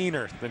bit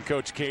leaner than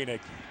Coach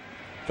Koenig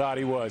thought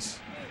he was.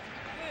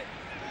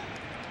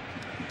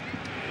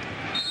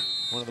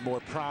 One of the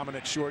more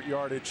prominent short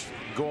yardage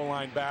goal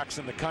line backs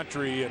in the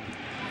country.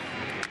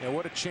 And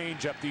what a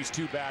change up these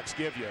 2 backs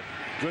give you.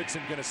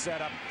 Goodson going to set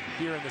up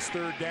here in this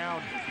 3rd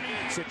down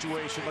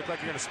situation. Look like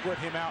you're going to split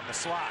him out in the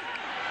slot.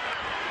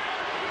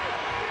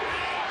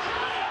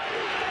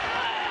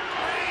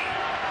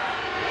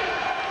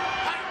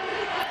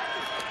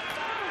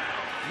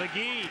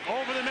 McGee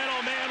over the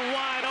middle, man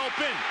wide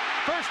open.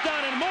 First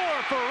down and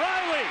more for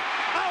Riley.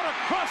 Out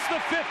across the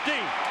 50.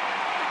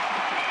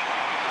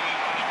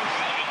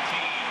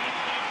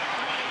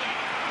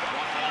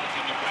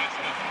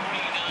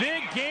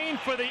 Big gain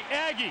for the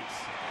Aggies.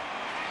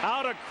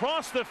 Out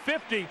across the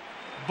 50,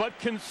 but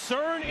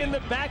concern in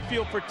the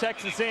backfield for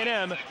Texas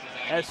A&M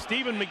as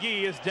Stephen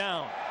McGee is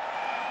down.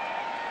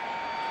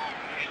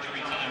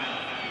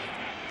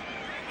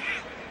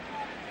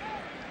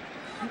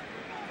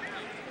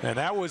 And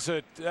that was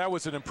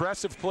an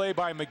impressive play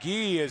by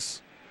McGee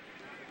as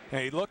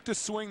he looked to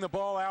swing the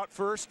ball out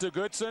first to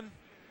Goodson,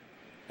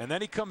 and then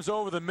he comes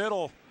over the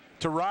middle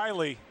to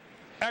Riley.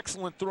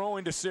 Excellent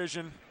throwing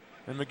decision,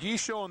 and McGee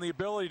showing the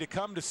ability to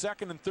come to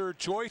 2nd and 3rd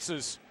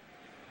choices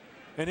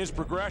in his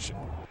progression.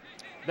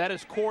 That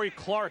is Corey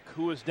Clark,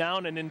 who is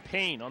down and in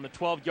pain on the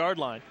 12-yard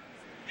line.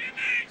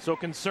 So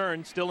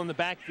concern still in the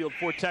backfield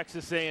for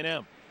Texas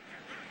A&M.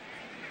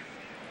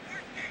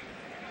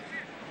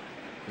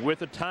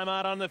 With a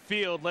timeout on the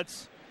field,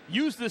 let's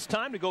use this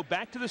time to go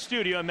back to the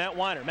studio and Matt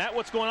Weiner. Matt,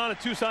 what's going on in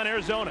Tucson,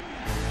 Arizona?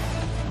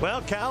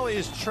 Well, Cal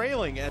is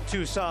trailing at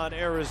Tucson,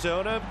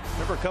 Arizona.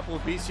 Remember, a couple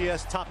of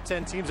BCS top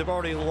 10 teams have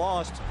already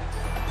lost.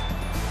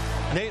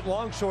 Nate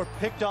Longshore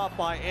picked off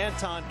by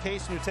Anton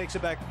Kaysen, who takes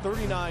it back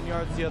 39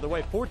 yards the other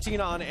way. 14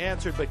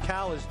 unanswered, but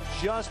Cal has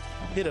just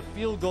hit a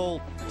field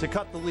goal to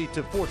cut the lead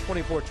to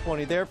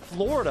 24-20 there.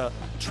 Florida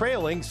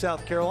trailing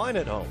South Carolina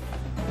at home.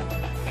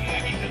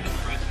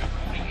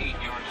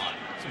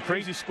 Some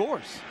crazy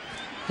scores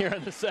here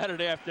on this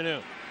Saturday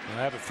afternoon.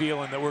 I have a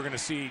feeling that we're going to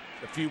see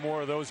a few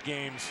more of those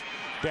games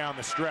down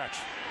the stretch.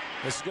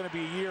 This is going to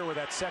be a year where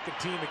that 2nd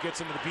team that gets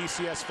into the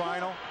BCS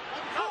final,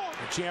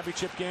 the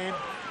championship game,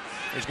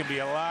 there's going to be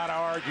a lot of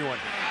arguing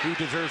who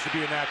deserves to be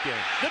in that game.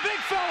 The big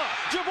fella,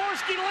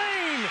 Jaworski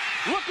Lane,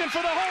 looking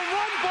for the home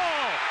run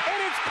ball,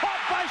 and it's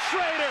caught by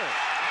Schrader.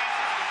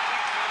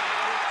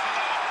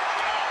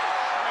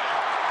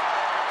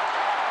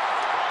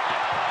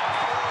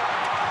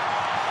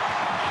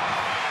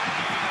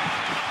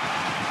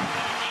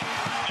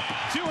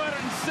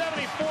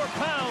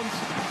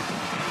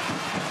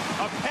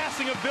 Of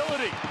passing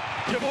ability.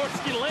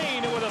 Jaworski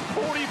Lane with a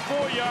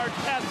 44-yard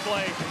pass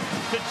play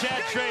to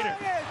Chad Schrader.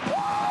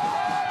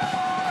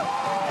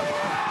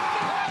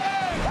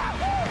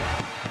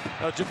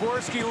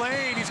 Jaworski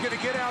Lane, he's going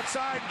to get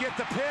outside and get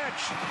the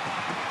pitch.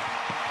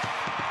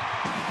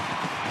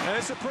 And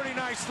it's a pretty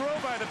nice throw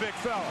by the big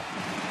fella.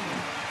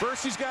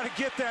 First, he's got to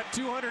get that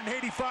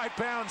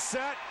 285-pound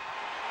set.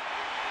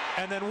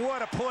 And then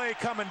what a play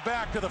coming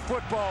back to the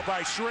football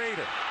by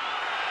Schrader.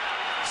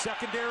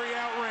 Secondary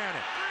outran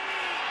it.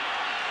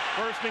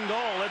 1st and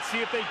goal. Let's see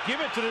if they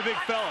give it to the big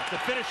fella to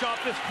finish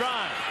off this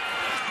drive.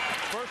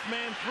 First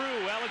man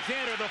through.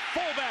 Alexander, the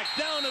fullback,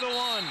 down to the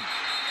 1.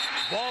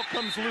 Ball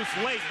comes loose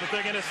late, but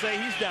they're going to say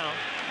he's down.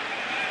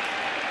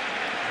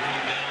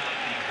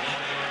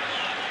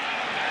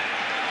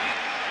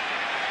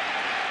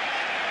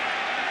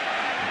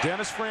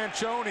 Dennis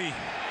Franchione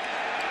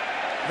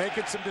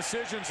making some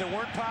decisions that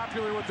weren't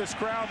popular with this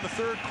crowd in the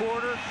third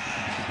quarter.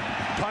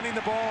 Punting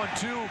the ball on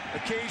 2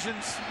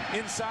 occasions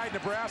inside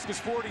Nebraska's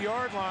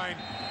 40-yard line.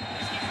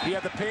 He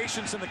had the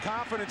patience and the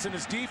confidence in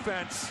his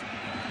defense.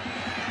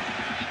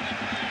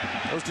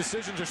 Those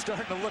decisions are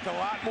starting to look a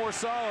lot more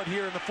solid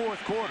here in the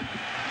fourth quarter.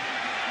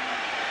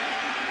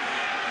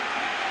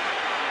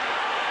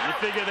 You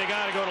figure they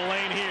got to go to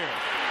Lane here.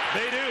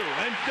 They do,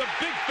 and the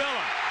big fella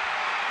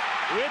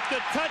with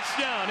the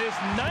touchdown, his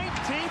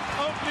 19th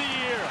of the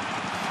year.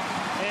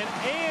 And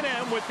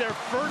A&M with their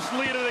first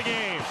lead of the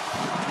game.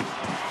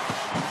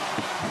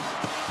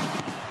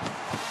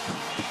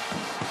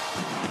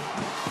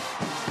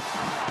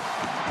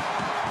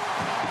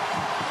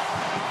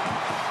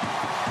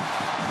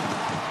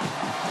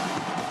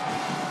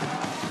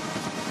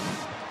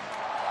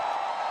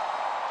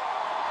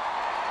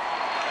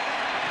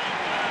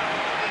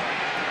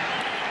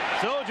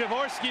 So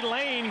Javorsky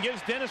Lane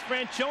gives Dennis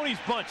Franchione's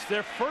bunch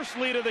their first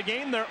lead of the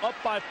game. They're up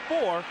by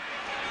 4.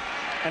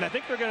 And I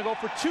think they're going to go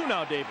for 2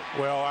 now, David.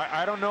 Well,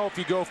 I don't know if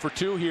you go for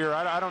 2 here.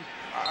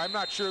 I'm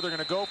not sure they're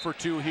going to go for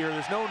 2 here.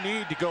 There's no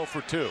need to go for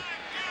 2.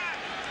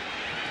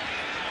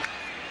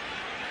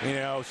 You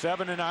know,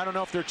 7, and I don't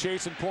know if they're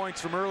chasing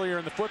points from earlier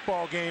in the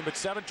football game, but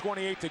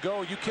 7:28 to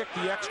go. You kick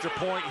the extra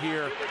point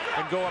here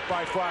and go up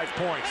by 5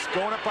 points.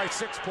 Going up by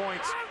 6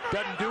 points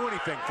doesn't do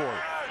anything for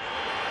you.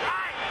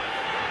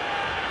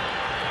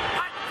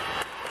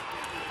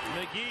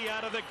 McGee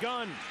out of the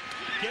gun,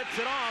 gets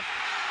it off,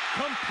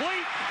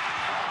 complete.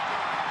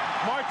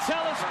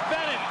 Martellus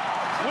Bennett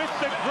with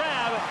the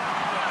grab.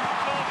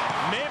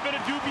 May have been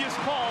a dubious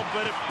call,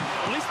 but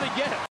at least they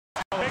get it.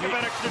 Make up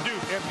an extra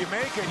deuce. If you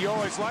make it, you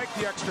always like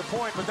the extra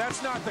point, but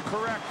that's not the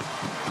correct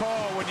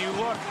call when you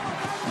look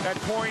at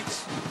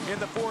points in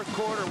the fourth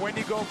quarter, when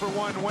you go for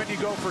 1, when you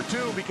go for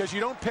 2, because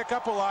you don't pick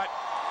up a lot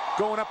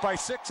going up by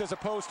 6 as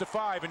opposed to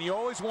 5, and you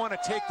always want to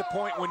take the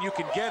point when you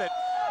can get it,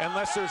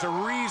 unless there's a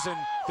reason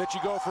that you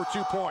go for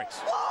 2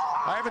 points.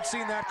 I haven't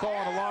seen that call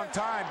in a long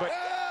time, but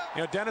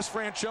you know, Dennis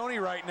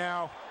Franchione right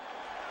now,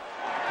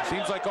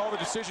 seems like all the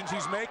decisions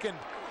he's making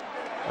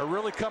are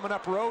really coming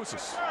up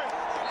roses.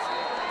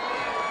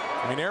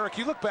 I mean, Eric,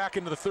 you look back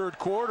into the third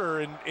quarter,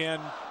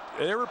 and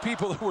there were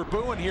people that were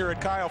booing here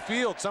at Kyle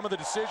Field. Some of the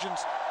decisions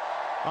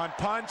on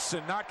punts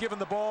and not giving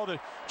the ball to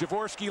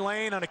Javorsky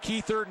Lane on a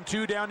key 3rd and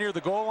 2 down near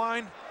the goal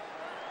line.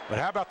 But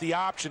how about the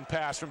option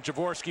pass from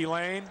Javorsky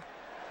Lane?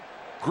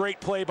 Great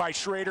play by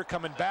Schrader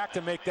coming back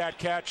to make that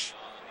catch.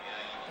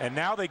 And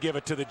now they give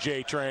it to the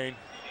J train.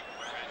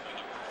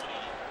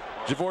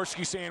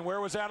 Javorsky saying, where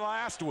was that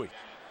last week?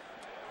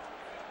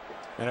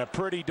 And a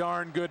pretty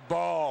darn good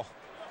ball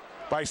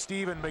by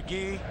Stephen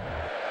McGee,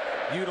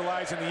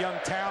 utilizing the young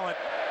talent,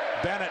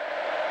 Bennett,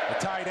 the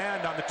tight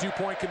end, on the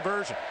 2-point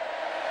conversion.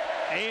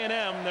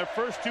 A&M, their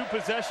first 2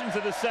 possessions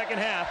of the second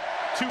half,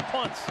 2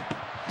 punts.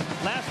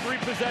 Last 3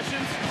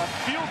 possessions, a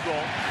field goal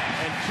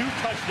and 2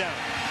 touchdowns.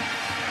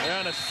 They're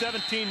on a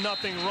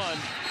 17-0 run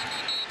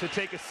to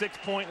take a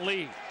 6-point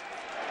lead.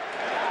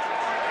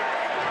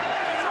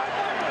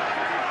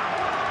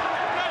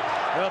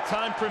 Well,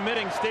 time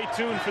permitting, stay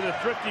tuned for the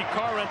Thrifty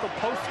Car Rental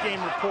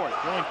post-game report.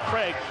 Join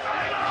Craig,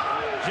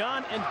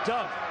 John, and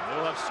Doug.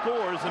 We'll have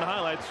scores and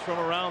highlights from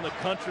around the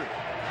country.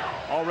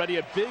 Already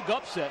a big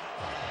upset.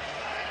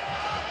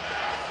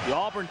 The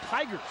Auburn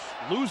Tigers,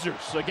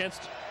 losers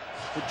against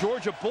the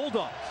Georgia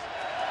Bulldogs.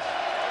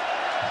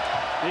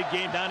 Big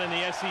game down in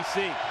the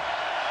SEC.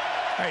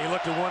 Hey, you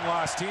looked at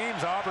one-loss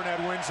teams. Auburn had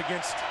wins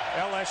against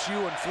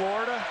LSU and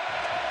Florida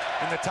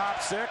in the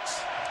top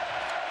 6.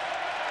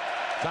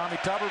 Tommy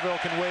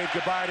Tuberville can wave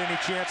goodbye to any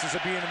chances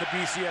of being in the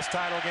BCS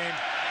title game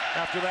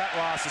after that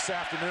loss this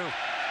afternoon.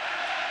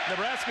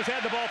 Nebraska's had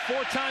the ball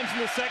 4 times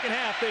in the second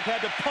half. They've had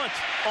to punt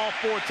all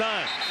 4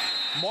 times.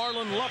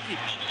 Marlon Lucky,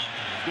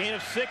 gain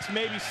of 6,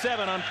 maybe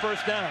 7 on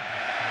first down.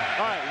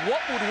 All right,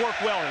 what would work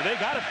well here? They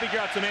got to figure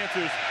out some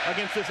answers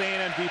against this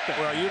A&M defense.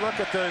 Well, you look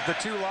at the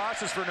 2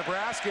 losses for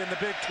Nebraska in the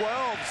Big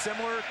 12,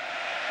 similar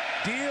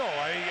deal.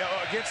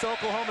 Against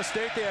Oklahoma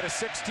State, they had a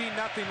 16-0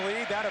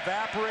 lead. That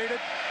evaporated.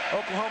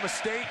 Oklahoma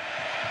State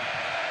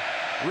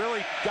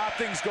really got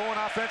things going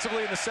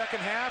offensively in the second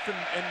half.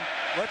 And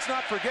let's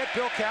not forget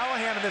Bill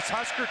Callahan and this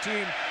Husker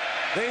team.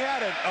 They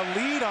had a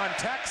lead on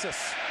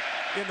Texas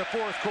in the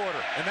fourth quarter,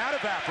 and that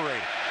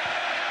evaporated.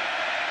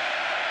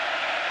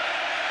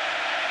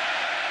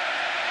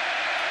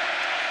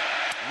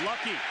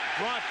 Lucky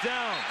brought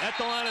down at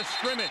the line of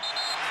scrimmage.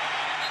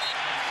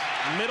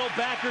 Middle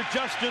backer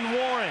Justin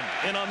Warren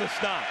in on the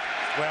stop.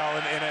 Well,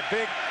 and a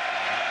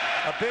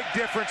big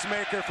difference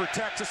maker for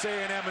Texas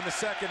A&M in the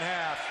second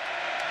half.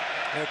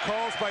 And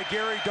calls by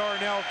Gary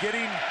Darnell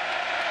getting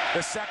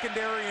the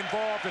secondary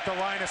involved at the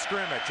line of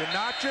scrimmage, and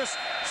not just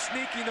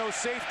sneaking those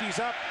safeties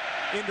up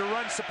into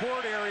run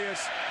support areas,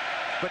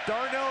 But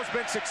Darnell's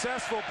been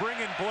successful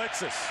bringing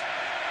blitzes.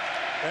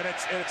 And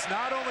it's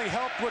not only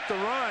helped with the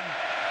run,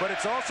 but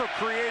it's also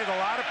created a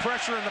lot of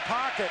pressure in the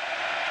pocket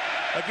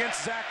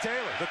against Zach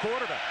Taylor, the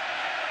quarterback.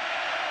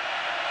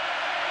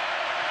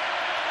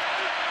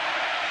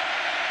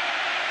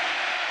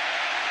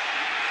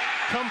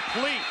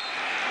 Complete.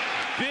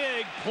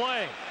 Big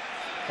play.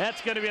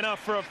 That's going to be enough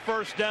for a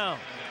first down.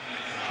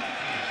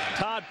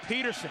 Todd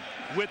Peterson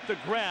with the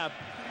grab.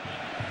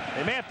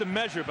 They may have to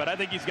measure, but I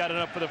think he's got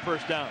enough for the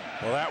first down.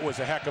 Well, that was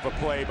a heck of a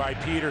play by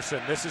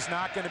Peterson. This is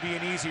not going to be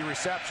an easy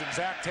reception.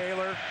 Zach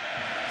Taylor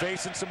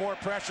facing some more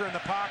pressure in the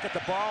pocket.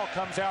 The ball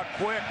comes out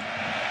quick.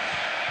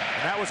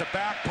 And that was a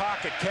back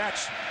pocket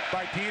catch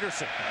by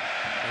Peterson.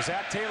 And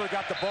Zach Taylor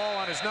got the ball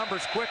on his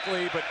numbers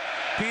quickly, but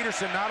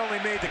Peterson not only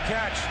made the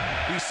catch,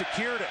 he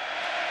secured it.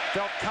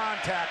 Felt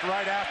contact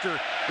right after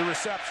the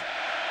reception.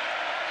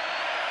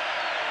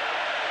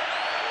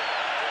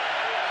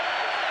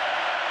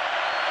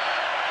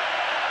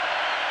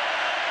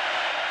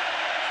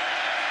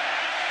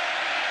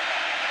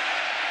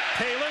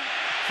 Taylor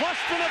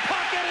flushed in the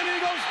pocket and he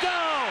goes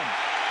down.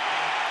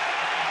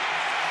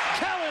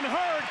 Kellen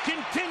Hurd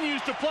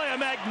continues to play a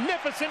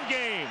magnificent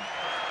game.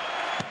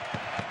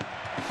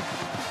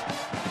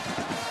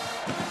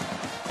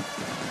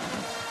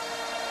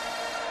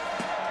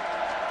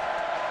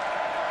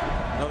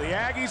 Well, the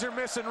Aggies are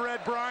missing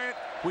Red Bryant.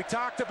 We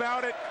talked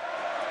about it.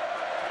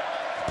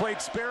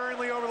 Played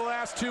sparingly over the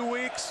last 2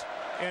 weeks,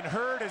 and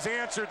Hurd has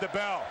answered the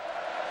bell.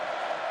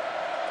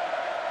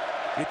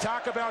 You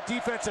talk about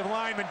defensive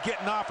linemen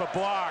getting off of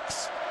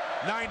blocks.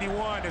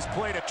 91 has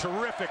played a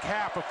terrific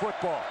half of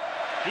football.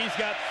 He's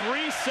got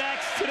 3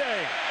 sacks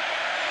today.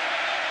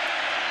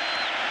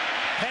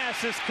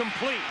 Pass is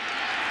complete.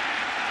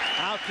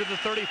 Out to the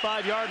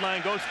 35-yard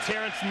line goes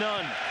Terrence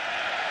Nunn.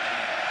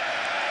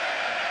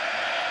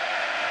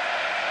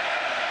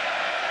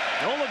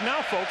 Don't look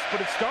now, folks, but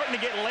it's starting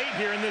to get late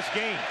here in this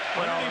game.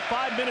 Only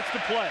 5 minutes to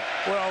play.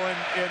 Well,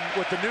 and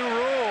with the new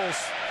rules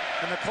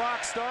and the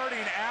clock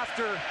starting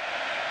after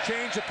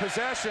change of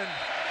possession,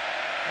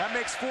 that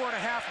makes 4.5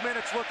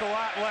 minutes look a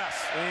lot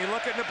less. When you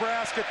look at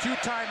Nebraska, 2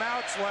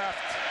 timeouts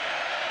left.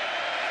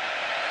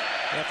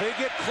 And if they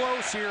get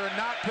close here and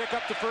not pick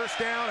up the first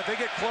down, if they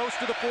get close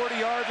to the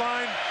 40-yard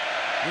line,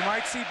 you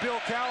might see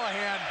Bill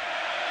Callahan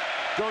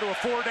go to a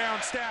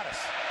 4-down status.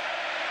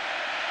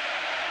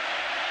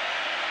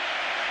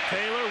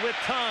 Taylor with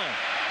time.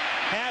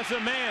 Has a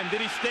man. Did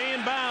he stay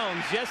in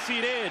bounds? Yes, he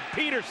did.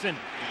 Peterson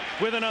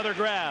with another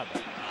grab.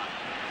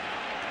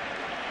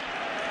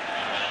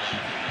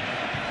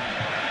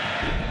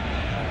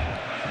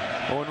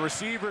 When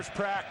receivers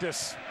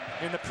practice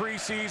in the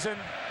preseason,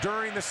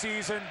 during the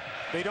season,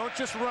 they don't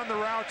just run the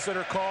routes that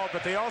are called,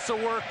 but they also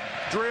work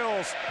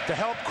drills to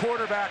help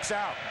quarterbacks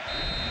out.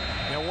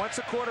 Now, once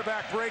a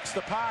quarterback breaks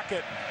the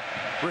pocket,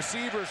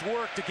 receivers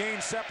work to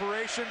gain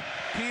separation.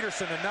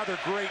 Peterson, another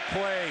great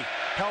play,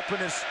 helping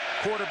his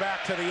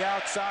quarterback to the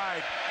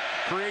outside,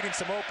 creating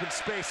some open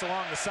space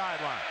along the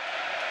sideline.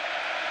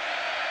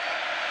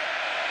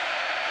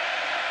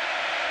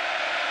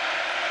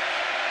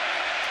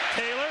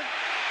 Taylor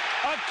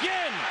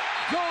again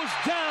goes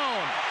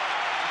down.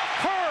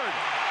 Hurd.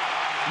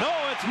 No,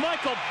 it's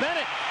Michael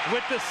Bennett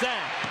with the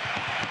sack.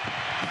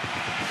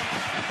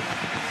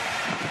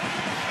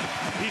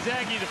 These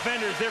Aggie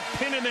defenders, they're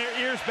pinning their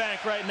ears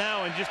back right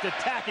now and just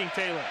attacking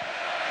Taylor.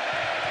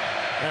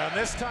 And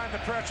this time the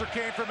pressure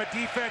came from a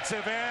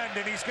defensive end,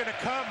 and he's going to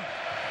come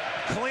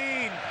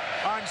clean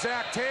on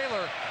Zach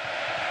Taylor.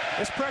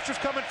 This pressure's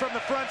coming from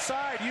the front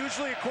side.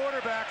 Usually a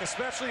quarterback,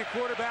 especially a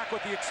quarterback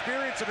with the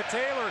experience of a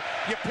Taylor,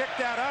 you pick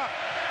that up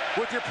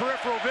with your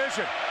peripheral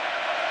vision.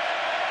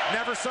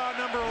 Never saw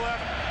number 11.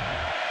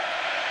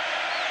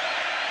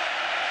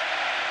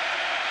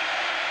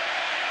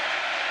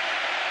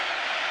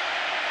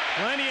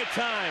 Plenty of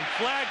time.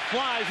 Flag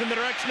flies in the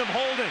direction of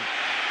holding.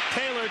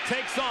 Taylor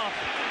takes off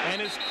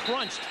and is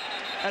crunched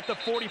at the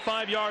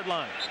 45-yard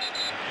line.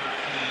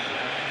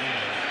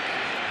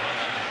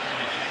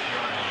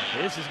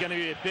 This is going to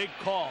be a big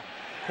call.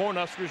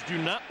 Cornhuskers do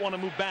not want to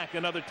move back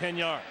another 10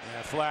 yards.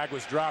 That flag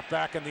was dropped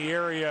back in the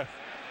area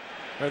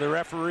where the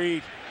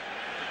referee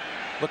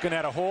looking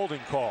at a holding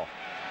call.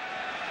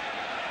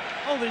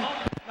 Holding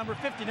number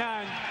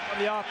 59 of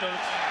the offense.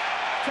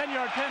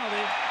 10-yard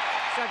penalty,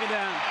 second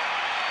down.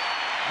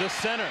 The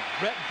center,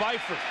 Brett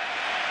Byford,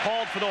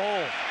 called for the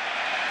hold.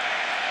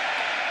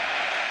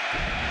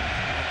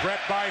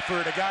 Brett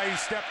Byford, a guy who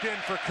stepped in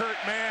for Kurt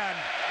Mann.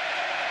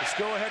 Let's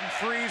go ahead and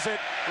freeze it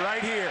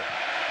right here.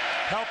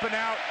 Helping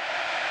out.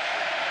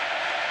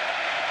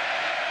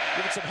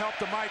 Giving some help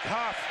to Mike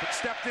Huff, but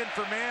stepped in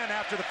for Mann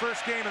after the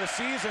first game of the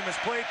season. Has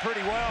played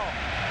pretty well.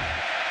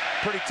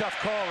 Pretty tough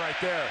call right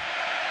there.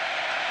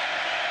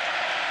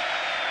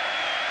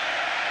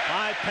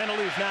 5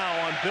 penalties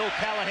now on Bill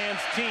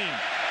Callahan's team.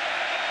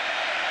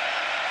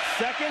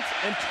 2nd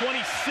and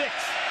 26.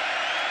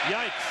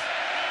 Yikes.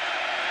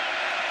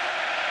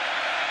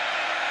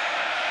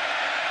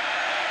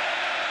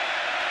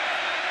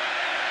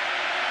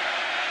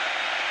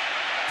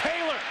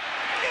 Taylor,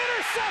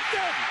 intercepted!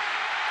 intercepted.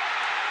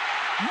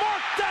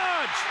 Mark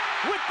Dodge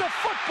with the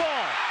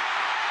football.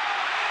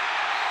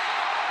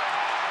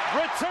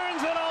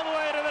 Returns it all the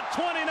way to the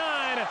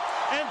 29,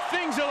 and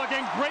things are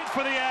looking great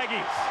for the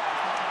Aggies.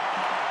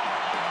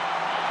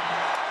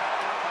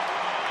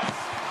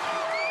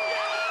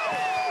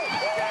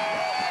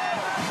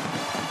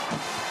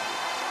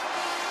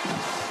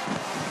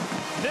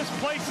 This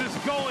place is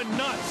going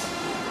nuts.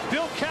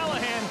 Bill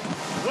Callahan,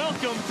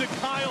 welcome to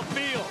Kyle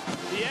Field.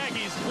 The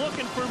Aggies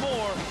looking for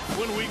more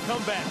when we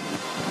come back.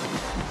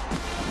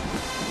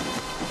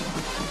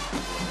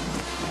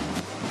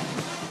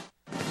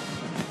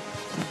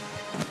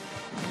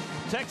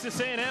 Texas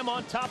A&M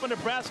on top of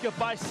Nebraska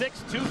by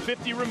 6,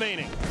 2:50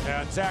 remaining.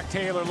 And Zach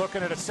Taylor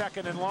looking at a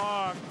 2nd and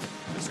long.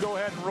 Let's go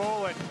ahead and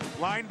roll it.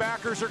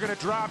 Linebackers are going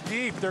to drop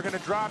deep. They're going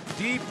to drop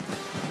deep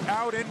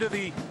out into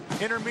the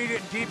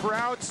intermediate and deep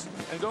routes.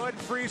 And go ahead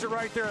and freeze it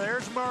right there.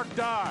 There's Mark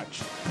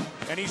Dodge.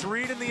 And he's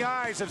reading the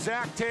eyes of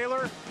Zach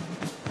Taylor.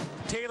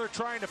 Taylor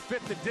trying to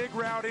fit the dig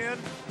route in,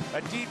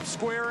 a deep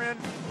square in.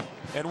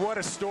 And what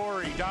a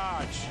story,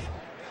 Dodge.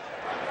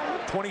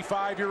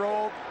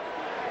 25-year-old.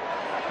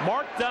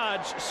 Mark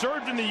Dodge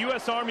served in the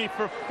U.S. Army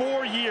for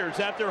 4 years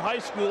after high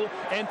school,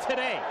 and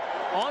today,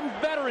 on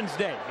Veterans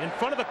Day, in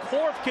front of the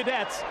Corps of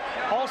Cadets,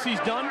 all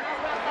he's done,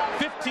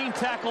 15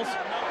 tackles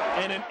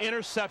and an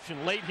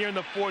interception late here in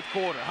the 4th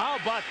quarter. How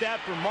about that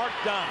for Mark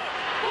Dodge?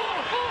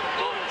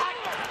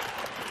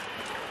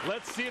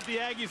 Let's see if the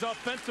Aggies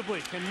offensively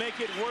can make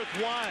it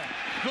worthwhile.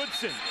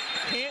 Goodson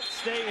can't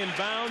stay in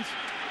bounds.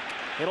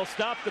 It'll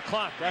stop the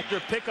clock after a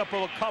pickup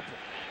of a couple.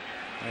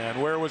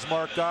 And where was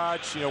Mark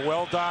Dodge? You know,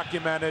 well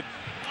documented.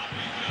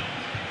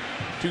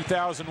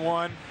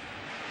 2001,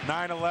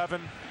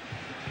 9/11,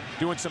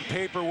 doing some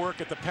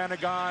paperwork at the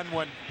Pentagon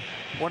when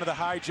one of the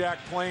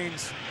hijacked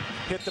planes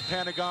hit the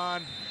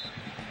Pentagon.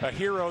 A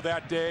hero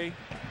that day,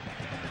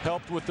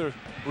 helped with the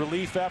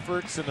relief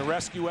efforts and the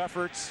rescue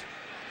efforts.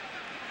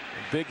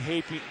 A big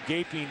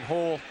gaping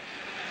hole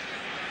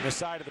in the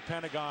side of the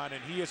Pentagon,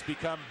 and he has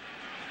become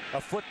a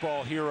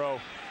football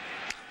hero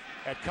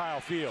at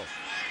Kyle Field.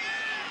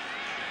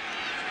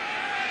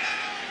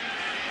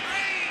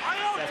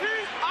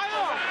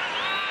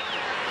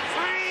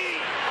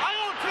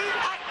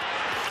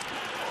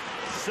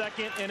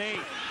 Second and 8.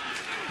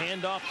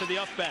 Handoff to the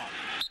up back.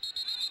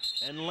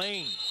 And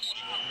Lane.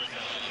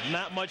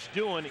 Not much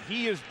doing.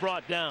 He is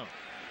brought down.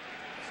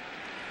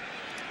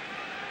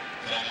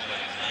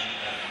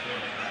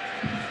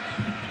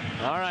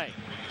 All right.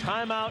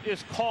 Timeout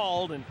is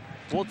called, and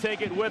we'll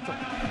take it with them.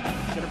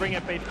 Going to bring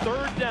up a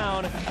 3rd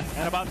down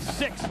and about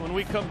 6 when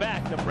we come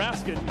back.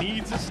 Nebraska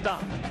needs a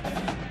stop.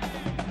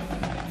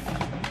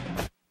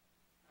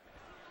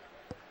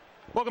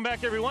 Welcome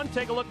back, everyone.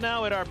 Take a look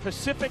now at our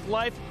Pacific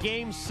Life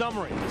game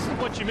summary. This is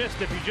what you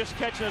missed if you're just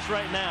catching us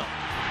right now.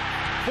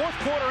 4th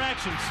quarter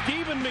action.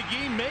 Stephen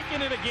McGee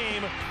making it a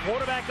game.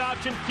 Quarterback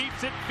option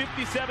keeps it.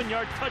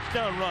 57-yard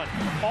touchdown run.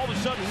 All of a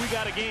sudden, we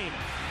got a game.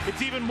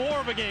 It's even more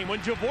of a game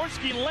when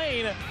Jaworski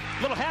Lane,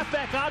 little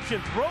halfback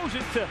option, throws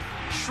it to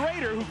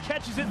Schrader, who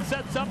catches it and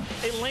sets up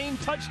a Lane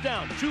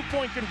touchdown.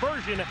 2-point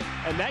conversion,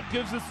 and that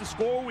gives us the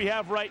score we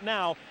have right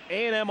now.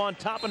 A&M on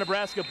top of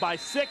Nebraska by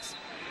 6.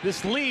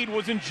 This lead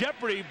was in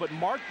jeopardy, but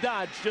Mark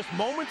Dodge just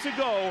moments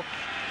ago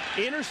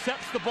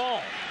intercepts the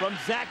ball from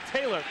Zach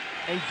Taylor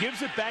and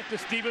gives it back to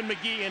Stephen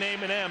McGee and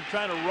A&M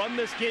trying to run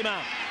this game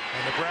out.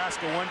 And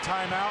Nebraska, 1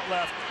 timeout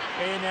left.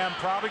 A&M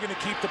probably going to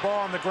keep the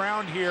ball on the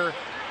ground here.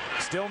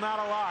 Still not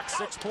a lock.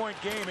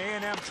 6-point game.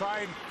 A&M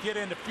trying to get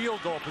into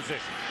field goal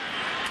position.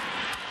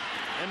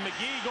 And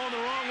McGee going the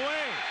wrong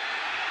way.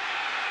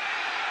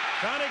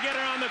 Trying to get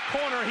around the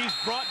corner. He's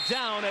brought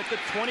down at the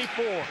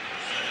 24.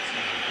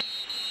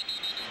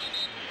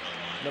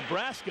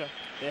 Nebraska,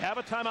 they have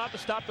a timeout to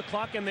stop the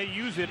clock, and they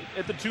use it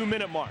at the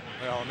 2-minute mark.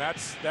 Well, and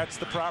that's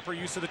the proper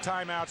use of the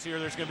timeouts here.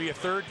 There's going to be a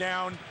 3rd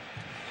down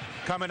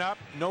coming up.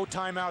 No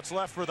timeouts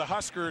left for the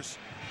Huskers,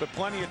 but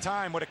plenty of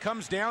time. What it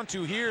comes down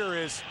to here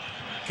is,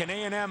 can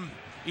A&M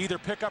either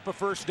pick up a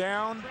 1st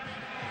down,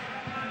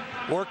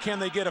 or can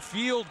they get a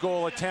field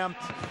goal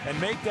attempt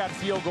and make that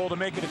field goal to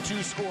make it a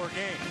 2-score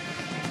game?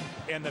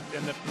 And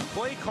the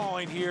play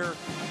calling here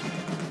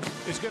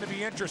is going to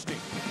be interesting.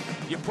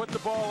 You put the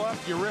ball up,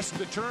 you risk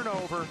the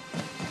turnover.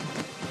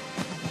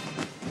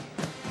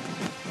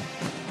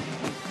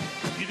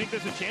 Do you think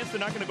there's a chance they're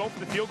not going to go for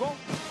the field goal?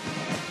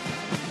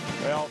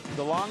 Well,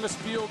 the longest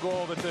field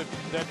goal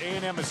that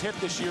A&M has hit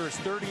this year is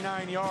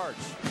 39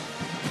 yards.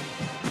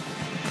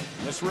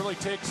 This really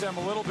takes them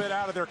a little bit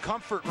out of their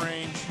comfort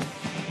range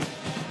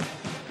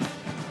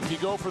if you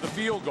go for the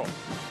field goal.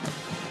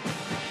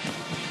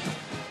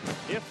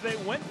 If they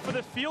went for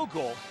the field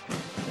goal,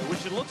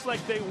 which it looks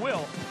like they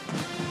will,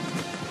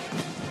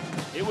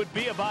 it would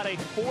be about a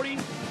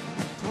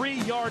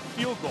 43-yard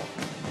field goal,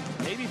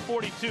 maybe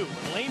 42.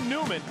 Lane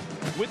Newman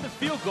with the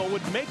field goal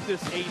would make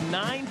this a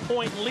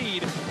 9-point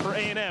lead for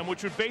A&M,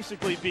 which would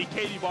basically be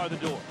Katie bar the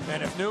door.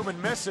 And if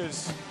Newman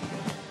misses,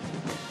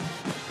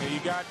 you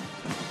got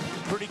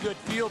pretty good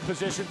field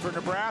position for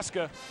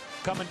Nebraska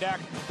coming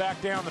back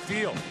down the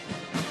field.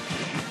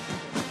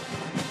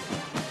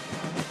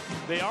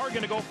 They are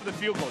going to go for the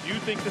field goal. Do you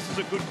think this is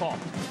a good call?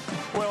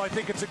 Well, I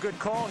think it's a good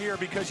call here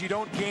because you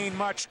don't gain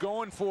much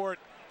going for it.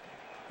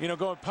 You know,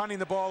 punting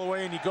the ball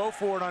away and you go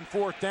for it on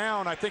 4th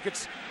down. I think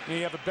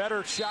you have a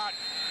better shot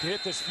to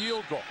hit this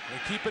field goal. And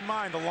keep in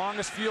mind, the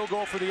longest field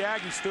goal for the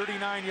Aggies,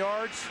 39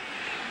 yards.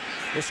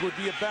 This would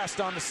be a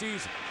best on the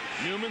season.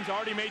 Newman's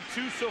already made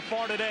 2 so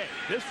far today.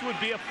 This would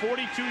be a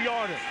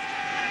 42-yarder.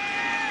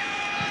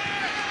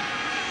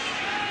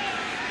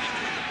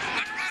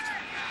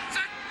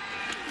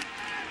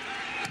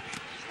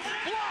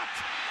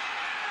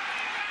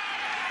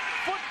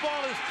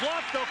 Football is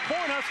blocked. The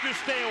Cornhuskers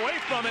stay away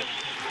from it,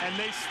 and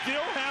they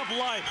still have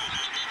life.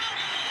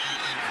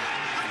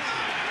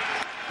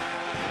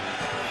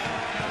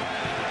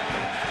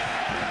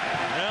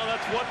 Well,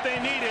 that's what they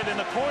needed, and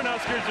the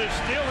Cornhuskers are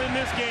still in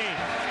this game.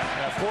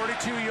 A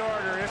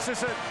 42-yarder. This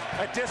is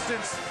a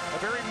distance, a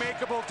very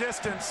makeable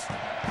distance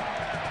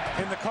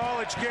in the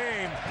college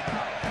game.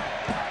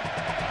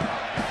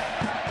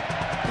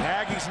 The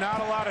Aggies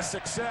not a lot of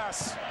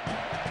success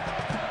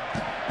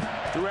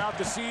throughout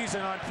the season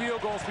on field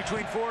goals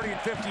between 40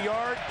 and 50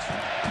 yards.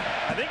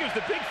 I think it was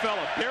the big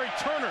fella, Barry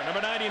Turner,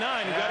 number 99,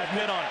 who got his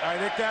mitt on it. I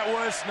think that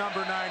was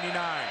number 99.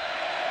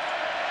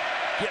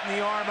 Getting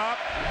the arm up.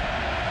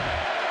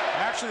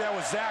 Actually, that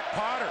was Zach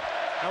Potter.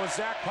 That was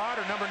Zach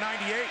Potter, number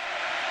 98.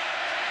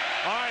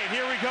 All right,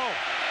 here we go.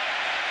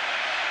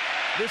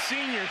 The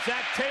senior,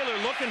 Zach Taylor,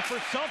 looking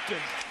for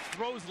something.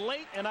 Throws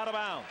late and out of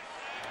bounds.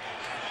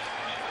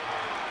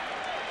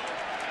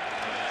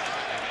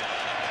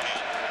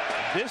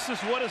 This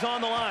is what is on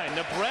the line.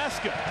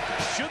 Nebraska,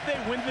 should they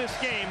win this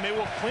game, they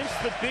will clinch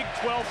the Big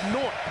 12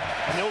 North,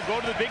 and they will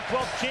go to the Big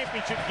 12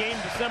 championship game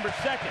December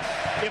 2nd.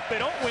 If they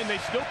don't win,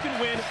 they still can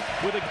win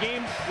with a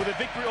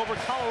victory over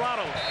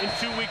Colorado in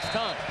 2 weeks'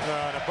 time.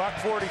 A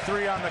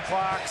 $1:43 on the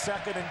clock,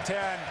 2nd and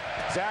 10.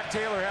 Zach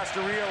Taylor has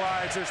to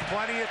realize there's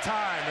plenty of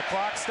time. The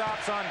clock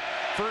stops on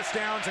first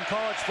downs in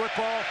college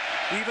football.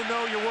 Even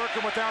though you're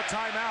working without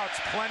timeouts,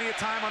 plenty of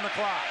time on the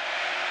clock.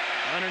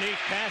 Underneath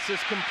pass is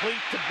complete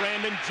to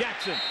Brandon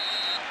Jackson.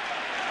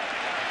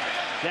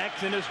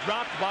 Jackson is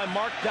dropped by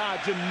Mark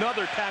Dodge.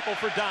 Another tackle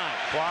for Dodge.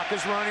 Clock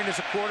is running as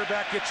a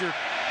quarterback. Get your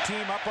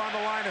team up on the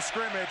line of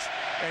scrimmage,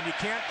 and you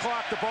can't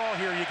clock the ball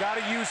here. You got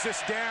to use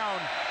this down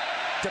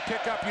to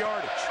pick up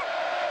yardage.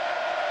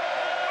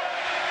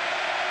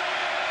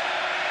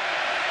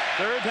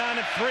 3rd down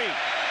and 3.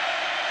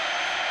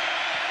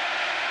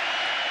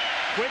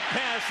 Quick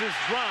pass is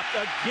dropped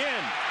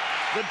again.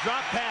 The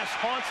drop pass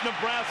haunts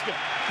Nebraska.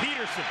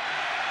 Peterson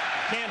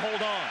can't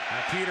hold on.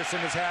 Now, Peterson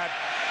has had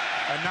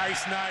a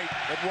nice night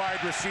at wide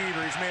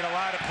receiver. He's made a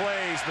lot of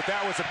plays, but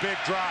that was a big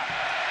drop.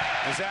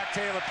 And Zach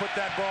Taylor put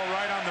that ball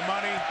right on the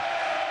money.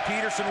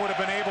 Peterson would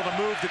have been able to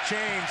move the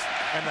chains,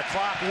 and the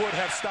clock would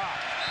have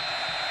stopped.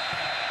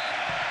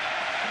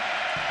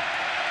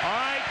 All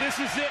right, this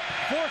is it.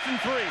 4th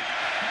and 3.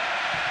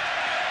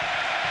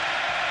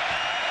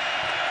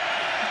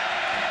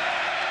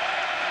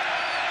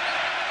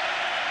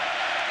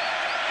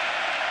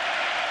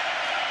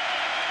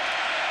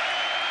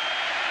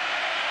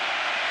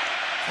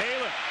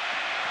 Taylor,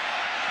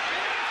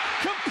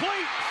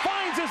 complete,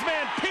 finds his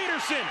man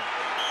Peterson,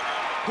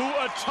 who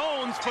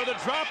atones for the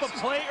drop of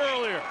play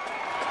earlier.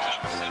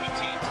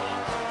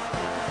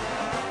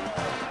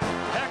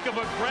 Heck of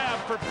a grab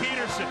for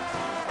Peterson.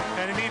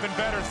 And an even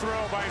better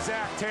throw by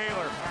Zach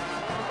Taylor.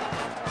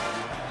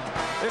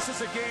 This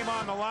is a game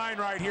on the line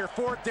right here.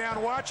 4th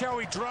down. Watch how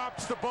he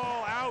drops the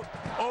ball out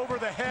over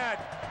the head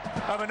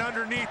of an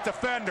underneath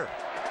defender.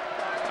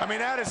 I mean,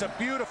 that is a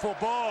beautiful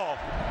ball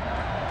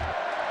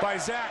by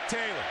Zach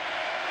Taylor.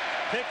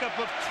 Pickup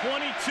of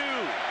 22,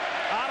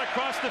 out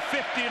across the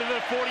 50 to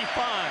the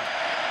 45.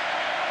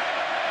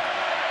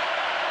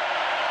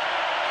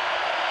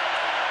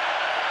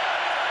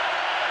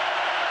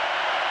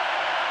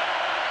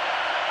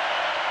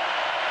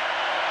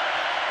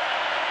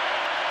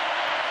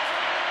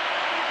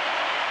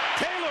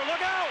 Taylor,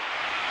 look out!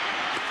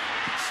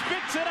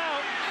 Spits it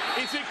out.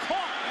 Is it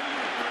caught?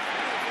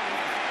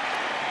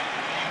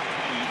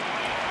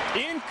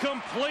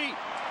 Incomplete.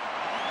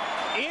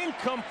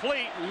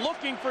 Incomplete,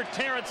 looking for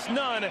Terrence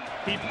Nunn.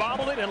 He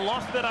bobbled it and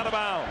lost it out of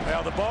bounds.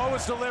 Well, the ball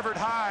was delivered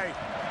high,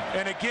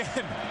 and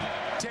again,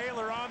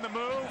 Taylor on the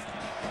move.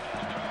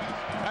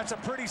 That's a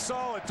pretty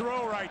solid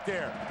throw right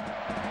there.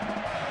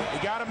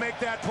 You got to make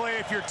that play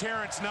if you're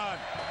Terrence Nunn.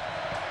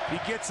 He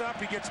gets up,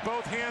 he gets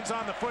both hands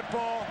on the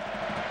football,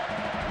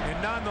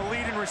 and Nunn, the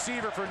leading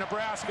receiver for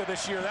Nebraska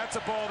this year. That's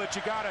a ball that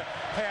you got to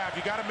have.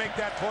 You got to make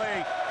that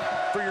play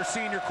for your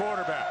senior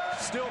quarterback.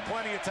 Still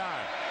plenty of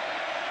time.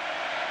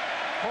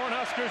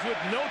 Cornhuskers with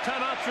no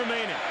timeouts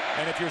remaining.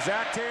 And if you're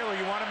Zach Taylor,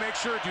 you want to make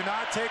sure, do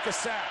not take a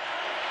sack.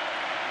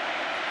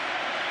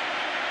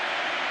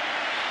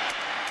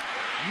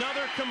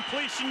 Another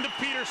completion to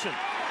Peterson.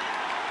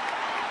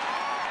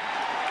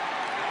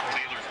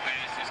 Taylor's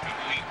pass is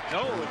complete.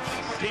 No,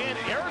 it's Dan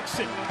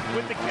Erickson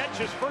with the catch,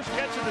 his first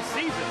catch of the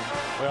season.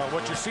 Well,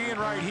 what you're seeing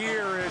right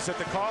here is at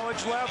the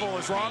college level,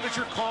 as long as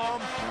you're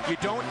calm, you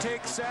don't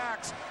take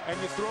sacks, and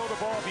you throw the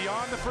ball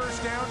beyond the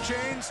first down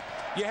chains,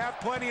 you have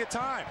plenty of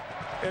time.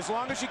 As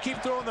long as you keep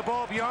throwing the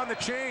ball beyond the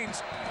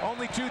chains,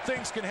 only two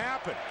things can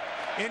happen.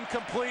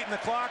 Incomplete and the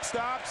clock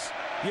stops.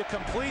 You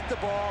complete the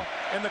ball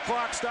and the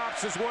clock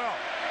stops as well.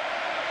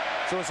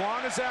 So as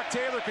long as Zach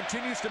Taylor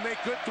continues to make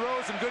good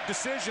throws and good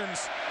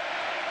decisions,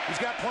 he's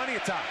got plenty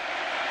of time.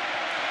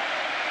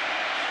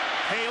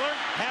 Taylor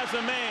has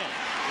a man.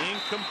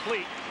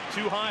 Incomplete.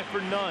 Too high for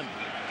none.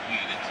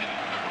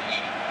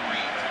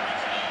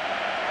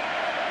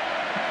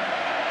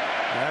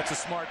 That's a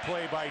smart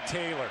play by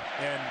Taylor.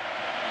 And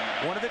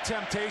one of the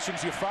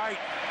temptations you fight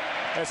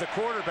as a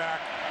quarterback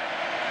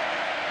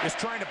is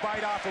trying to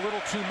bite off a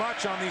little too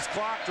much on these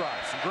clock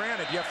drives. And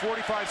granted, you have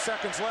 45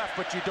 seconds left,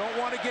 but you don't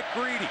want to get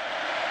greedy.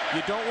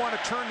 You don't want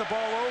to turn the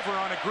ball over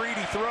on a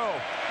greedy throw.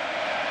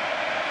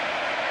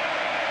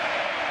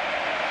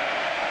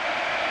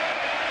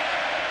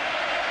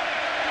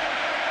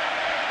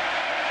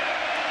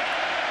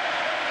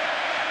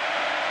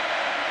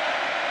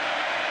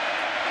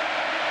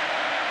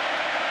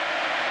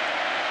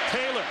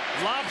 Taylor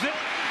lobs it,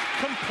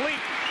 complete.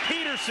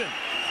 Peterson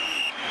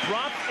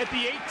dropped at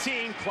the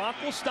 18. Clock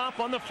will stop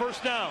on the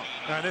first down.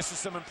 Now this is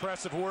some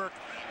impressive work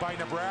by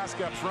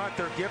Nebraska up front.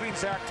 They're giving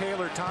Zach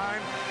Taylor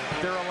time.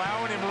 They're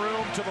allowing him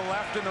room to the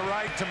left and the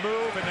right to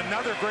move. And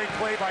another great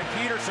play by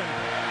Peterson,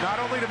 not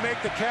only to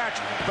make the catch,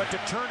 but to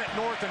turn it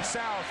north and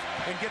south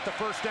and get the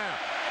first down.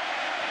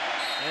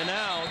 And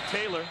now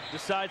Taylor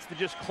decides to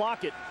just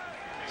clock it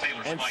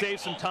and save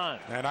some time.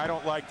 And I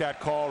don't like that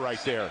call right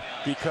there,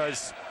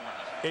 because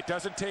it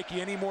doesn't take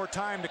you any more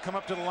time to come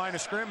up to the line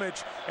of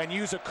scrimmage and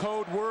use a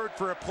code word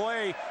for a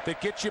play that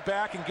gets you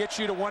back and gets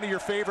you to one of your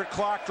favorite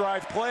clock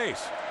drive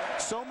plays.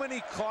 So many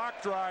clock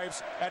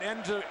drives at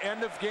end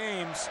of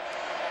games,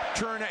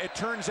 it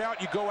turns out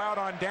you go out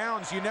on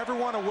downs. You never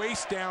want to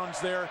waste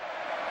downs there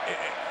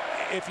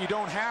if you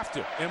don't have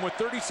to. And with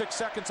 36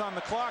 seconds on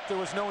the clock, there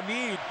was no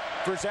need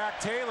for Zach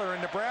Taylor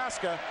in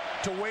Nebraska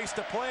to waste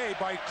a play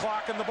by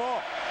clocking the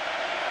ball.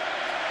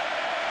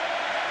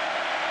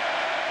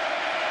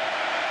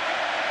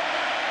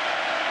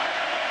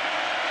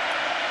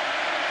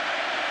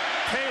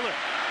 Taylor,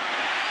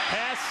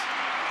 pass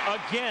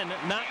again,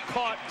 not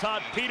caught.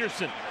 Todd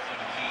Peterson.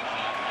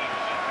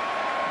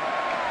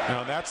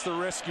 Now that's the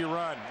risk you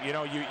run. You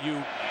know,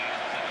 you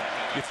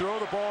throw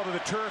the ball to the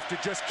turf to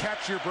just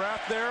catch your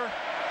breath there.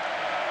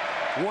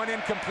 One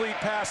incomplete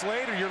pass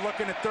later, you're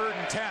looking at 3rd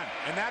and 10,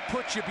 and that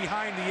puts you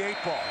behind the 8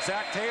 ball.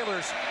 Zach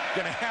Taylor's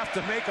going to have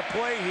to make a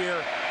play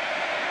here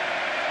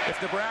if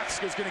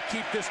Nebraska's going to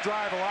keep this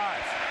drive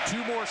alive.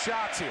 2 more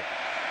shots here.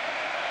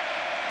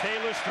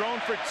 Taylor's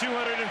thrown for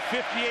 258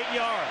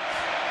 yards.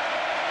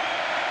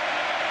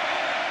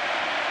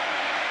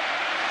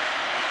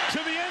 To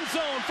the end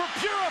zone for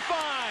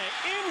Purify.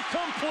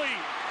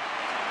 Incomplete.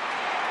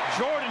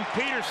 Jordan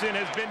Peterson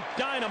has been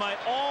dynamite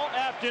all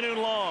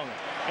afternoon long.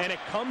 And it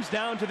comes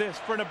down to this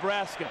for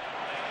Nebraska.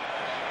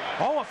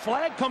 Oh, a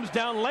flag comes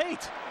down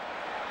late.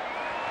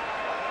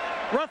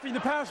 Roughing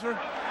the passer.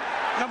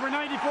 Number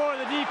 94 of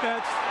the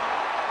defense.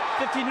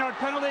 15-yard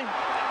penalty.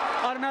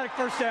 Automatic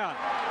first down.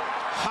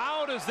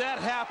 How does that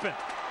happen?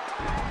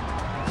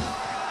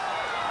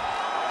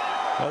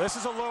 Well, this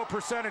is a low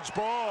percentage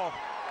ball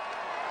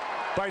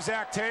by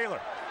Zach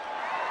Taylor.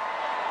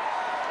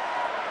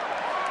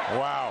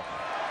 Wow.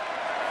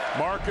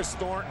 Marcus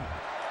Thornton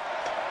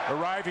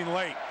arriving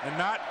late, and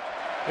not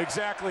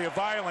exactly a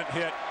violent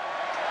hit,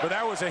 but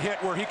that was a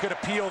hit where he could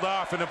have peeled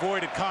off and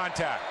avoided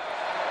contact.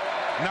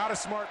 Not a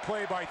smart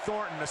play by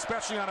Thornton,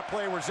 especially on a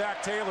play where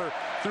Zach Taylor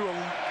threw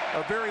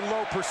a very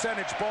low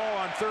percentage ball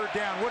on 3rd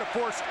down. Would have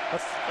forced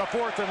a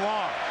 4th and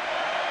long.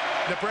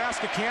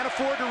 Nebraska can't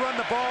afford to run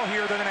the ball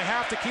here. They're going to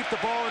have to keep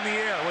the ball in the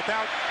air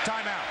without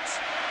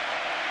timeouts.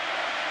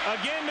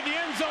 Again to the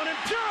end zone and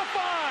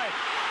Purify.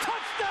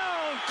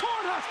 Touchdown,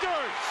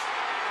 Cornhuskers.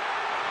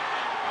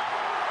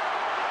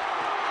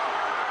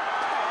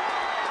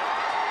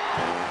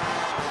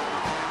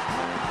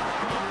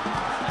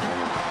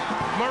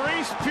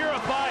 Maurice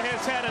Purify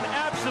has had an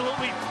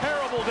absolutely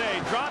terrible day.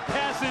 Drop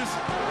passes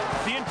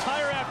the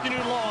entire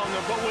afternoon long,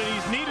 but when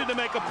he's needed to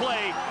make a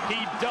play,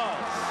 he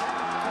does.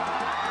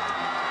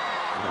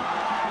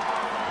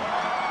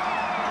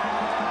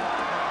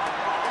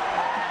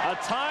 A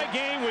tie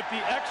game with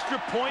the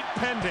extra point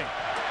pending.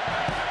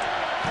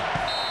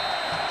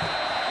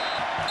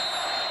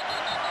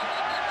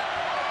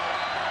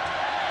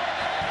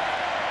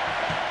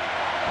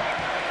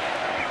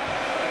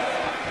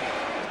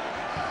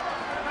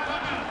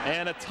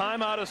 And a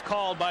timeout is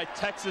called by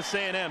Texas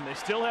A&M. They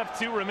still have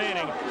 2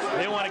 remaining.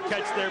 They want to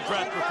catch their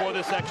breath before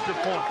this extra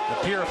point.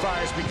 The Purify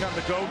has become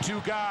the go-to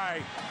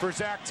guy for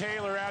Zach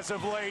Taylor as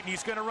of late. And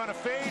he's going to run a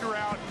fade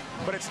route,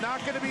 but it's not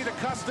going to be the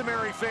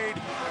customary fade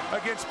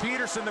against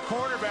Peterson, the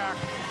cornerback.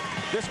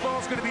 This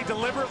ball's going to be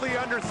deliberately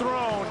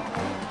underthrown,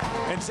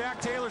 and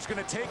Zach Taylor's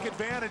going to take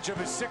advantage of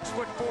his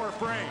 6'4"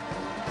 frame.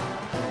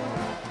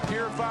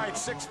 Purified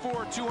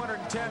 6'4",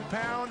 210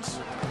 pounds.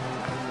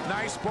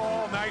 Nice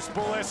ball, nice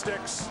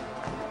ballistics.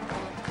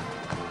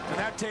 And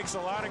that takes a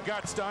lot of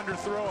guts to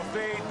underthrow a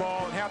fade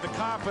ball and have the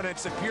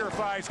confidence that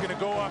Purify is going to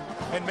go up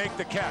and make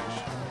the catch.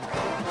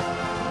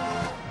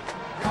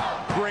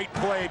 Great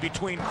play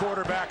between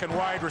quarterback and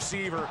wide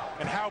receiver.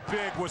 And how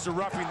big was the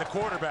roughing the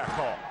quarterback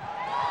call?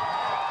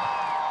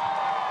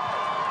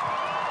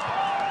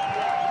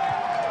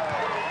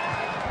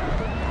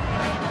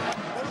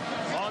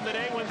 On the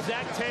day when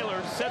Zach Taylor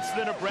sets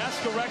the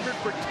Nebraska record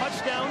for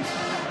touchdowns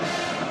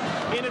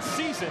in a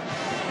season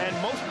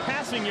and most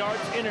passing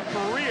yards in a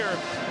career,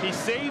 he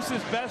saves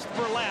his best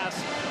for last.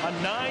 A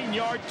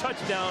 9-yard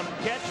touchdown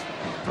catch,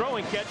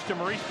 throwing catch to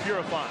Maurice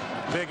Purify.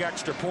 Big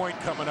extra point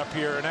coming up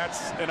here, and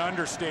that's an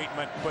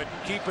understatement. But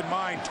keep in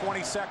mind,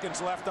 20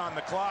 seconds left on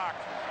the clock.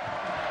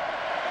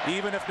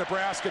 Even if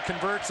Nebraska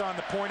converts on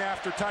the point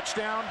after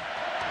touchdown,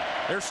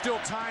 there's still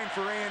time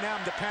for A&M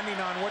depending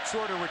on what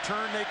sort of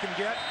return they can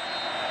get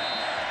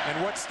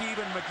and what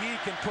Stephen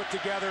McGee can put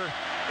together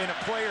in a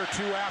play or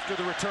two after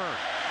the return.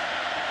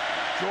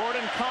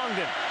 Jordan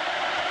Congdon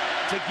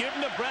to give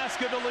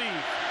Nebraska the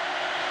lead.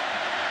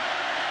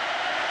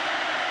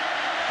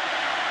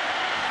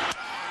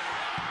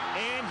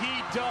 And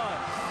he does.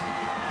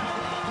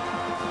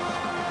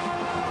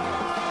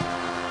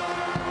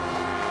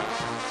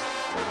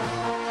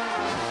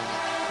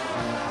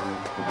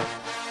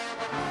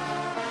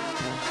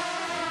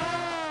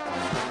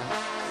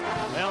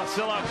 Now a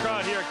sellout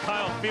crowd here at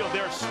Kyle Field.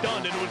 They're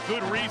stunned, and with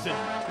good reason.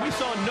 We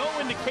saw no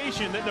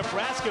indication that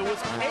Nebraska was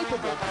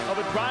capable of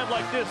a drive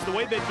like this, the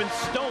way they've been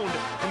stoned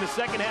in the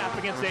second half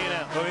against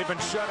A&M. Well, they've been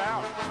shut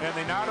out, and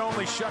they not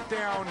only shut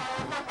down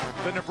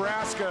the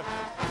Nebraska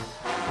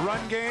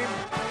run game,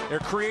 they're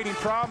creating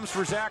problems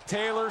for Zach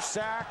Taylor,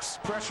 sacks,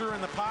 pressure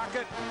in the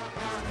pocket,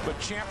 but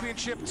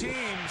championship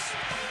teams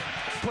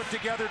put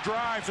together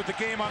drives with the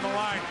game on the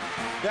line.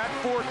 That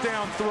fourth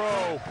down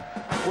throw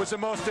was the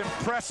most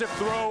impressive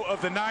throw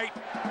of the night.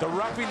 The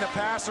roughing the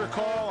passer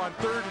call on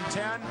 3rd and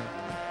 10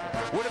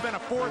 would have been a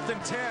 4th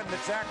and 10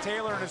 that Zach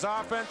Taylor and his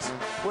offense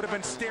would have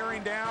been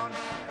staring down.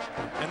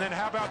 And then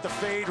how about the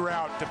fade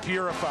route to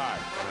Purify?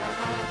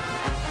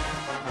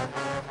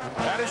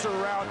 That is a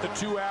route the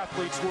two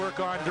athletes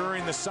work on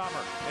during the summer.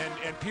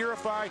 And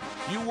Purify,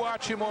 you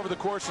watch him over the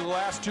course of the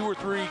last 2 or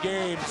 3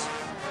 games,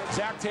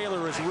 Zach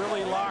Taylor is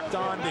really locked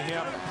on to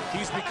him.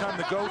 He's become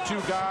the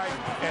go-to guy,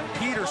 and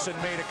Peterson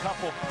made a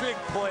couple big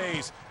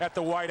plays at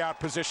the wideout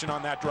position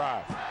on that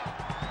drive.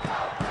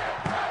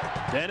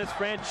 Dennis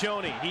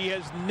Franchione, he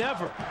has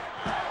never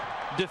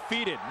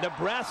defeated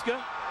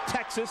Nebraska,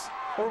 Texas,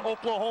 or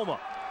Oklahoma.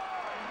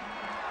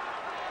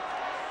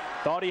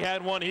 Thought he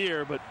had one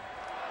here, but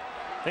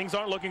things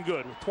aren't looking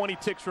good with 20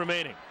 ticks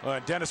remaining.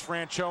 Dennis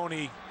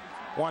Franchione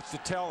wants to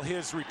tell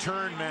his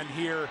return men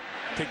here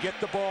to get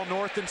the ball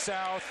north and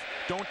south.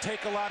 Don't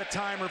take a lot of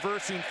time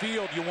reversing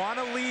field. You want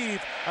to leave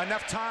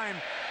enough time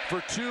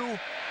for 2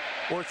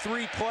 or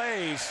 3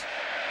 plays.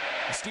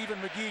 Stephen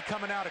McGee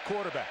coming out at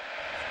quarterback.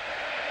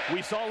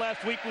 We saw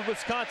last week with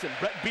Wisconsin,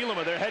 Brett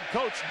Bielema, their head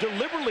coach,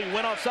 deliberately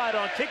went offside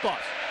on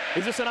kickoffs.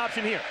 Is this an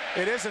option here?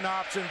 It is an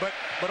option,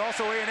 but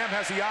also A&M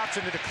has the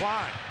option to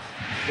decline.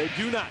 They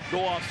do not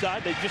go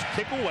offside. They just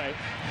kick away.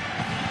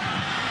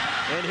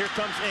 And here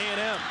comes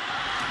A&M.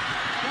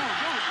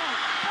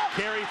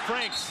 Kerry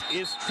Franks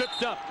is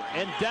tripped up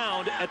and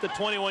downed at the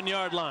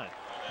 21-yard line.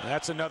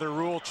 That's another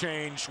rule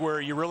change where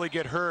you really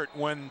get hurt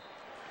when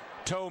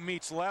toe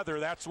meets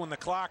leather. That's when the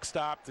clock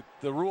stopped.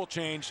 The rule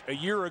change a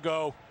year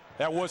ago,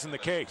 that wasn't the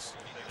case.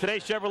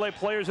 Today's Chevrolet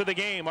players of the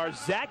game are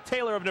Zach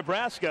Taylor of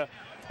Nebraska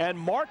and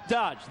Mark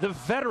Dodge, the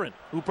veteran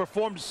who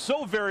performed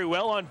so very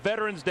well on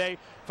Veterans Day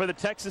for the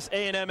Texas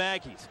A&M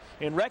Aggies.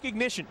 In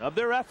recognition of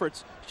their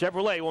efforts,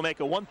 Chevrolet will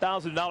make a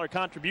 $1,000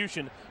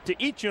 contribution to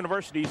each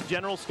university's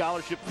general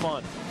scholarship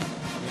fund.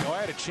 You know,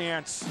 I had a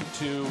chance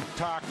to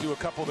talk to a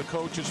couple of the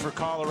coaches for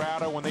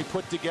Colorado when they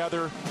put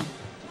together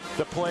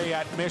the play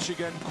at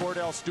Michigan,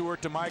 Cordell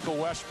Stewart to Michael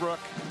Westbrook.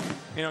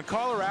 You know,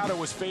 Colorado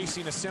was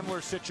facing a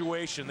similar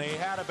situation. They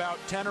had about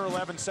 10 or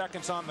 11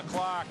 seconds on the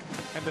clock,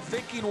 and the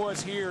thinking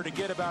was here to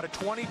get about a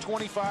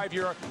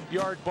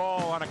 20-25-yard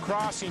ball on a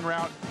crossing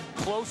route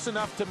close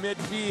enough to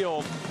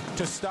midfield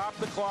to stop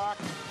the clock.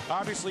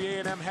 Obviously,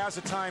 A&M has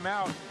a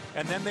timeout,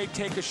 and then they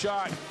take a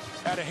shot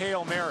at a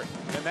Hail Mary.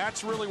 And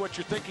that's really what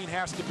your thinking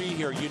has to be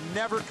here. You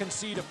never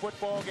concede a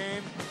football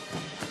game.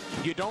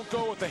 You don't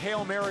go with the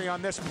Hail Mary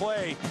on this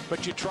play,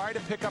 but you try to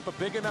pick up a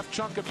big enough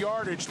chunk of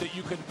yardage that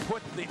you can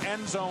put the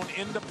end zone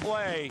into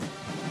play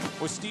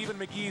with Stephen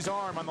McGee's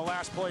arm on the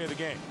last play of the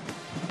game.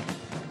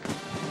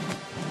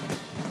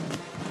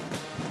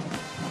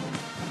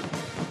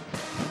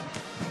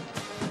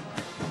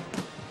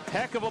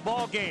 Heck of a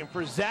ball game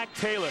for Zach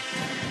Taylor.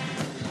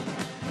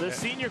 The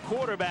senior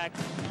quarterback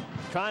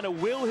trying to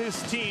will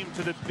his team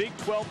to the Big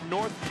 12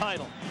 North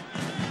title.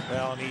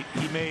 Well, and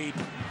he made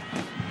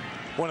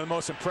one of the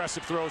most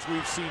impressive throws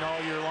we've seen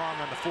all year long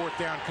on the 4th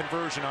down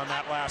conversion on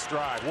that last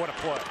drive. What a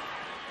play.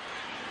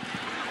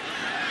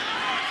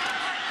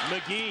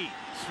 McGee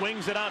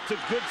swings it out to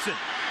Goodson,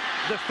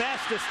 the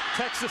fastest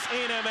Texas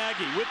A&M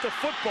Aggie with the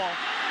football.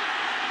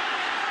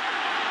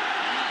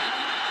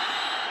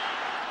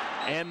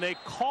 And they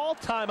call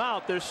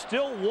timeout. There's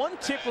still 1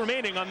 tick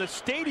remaining on the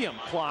stadium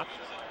clock.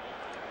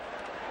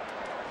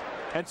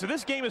 And so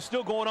this game is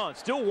still going on.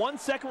 Still 1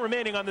 second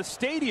remaining on the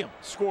stadium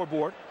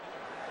scoreboard.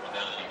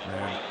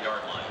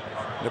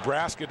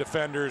 Nebraska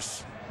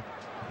defenders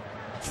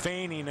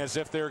feigning as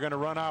if they're going to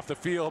run off the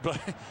field, but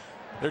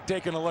they're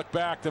taking a look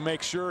back to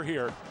make sure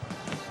here.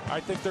 I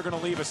think they're going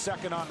to leave a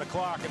second on the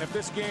clock. And if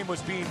this game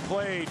was being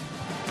played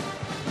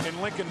in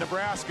Lincoln,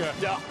 Nebraska,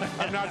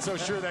 I'm not so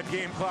sure that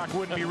game clock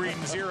wouldn't be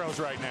reading zeros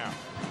right now.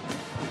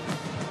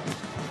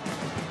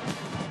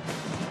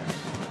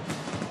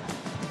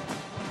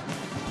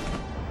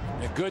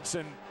 And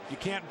Goodson, you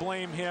can't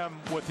blame him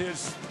with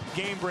his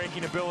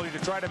game-breaking ability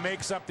to try to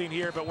make something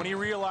here, but when he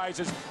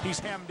realizes he's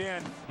hemmed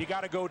in, you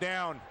got to go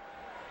down.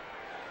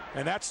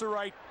 And that's the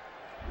right,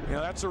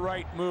 that's the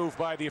right move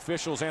by the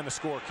officials and the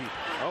scorekeeper.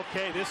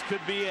 Okay, this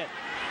could be it.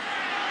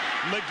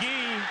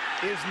 McGee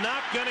is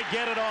not going to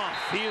get it off.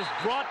 He is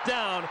brought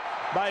down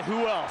by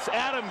who else?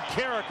 Adam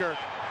Carricker.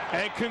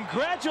 And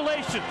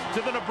congratulations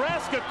to the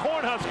Nebraska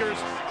Cornhuskers,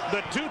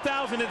 the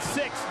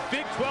 2006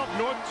 Big 12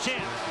 North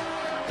champs.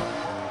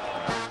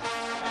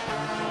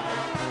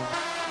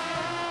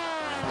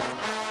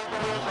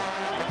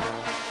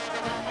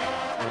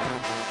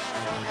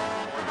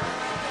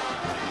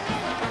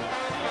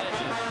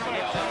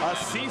 A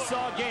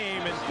seesaw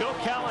game, and Bill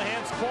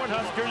Callahan's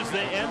Cornhuskers,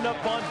 they end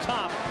up on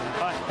top.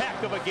 A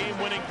heck of a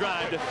game-winning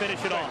drive to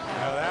finish it off.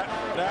 Now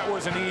that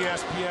was an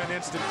ESPN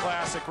instant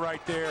classic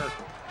right there.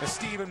 As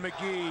Stephen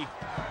McGee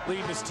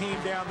leading his team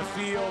down the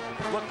field.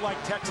 Looked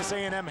like Texas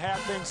A&M had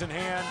things in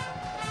hand.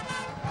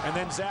 And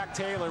then Zach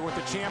Taylor with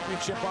the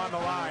championship on the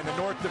line, the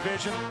North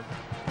Division.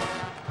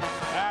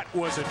 That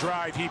was a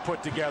drive he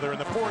put together. And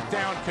the 4th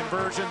down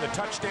conversion, the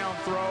touchdown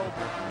throw.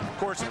 Of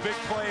course, the big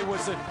play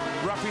was the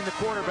roughing the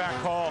quarterback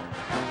call.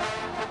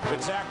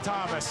 But Zach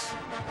Thomas,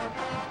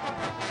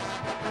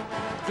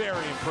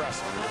 very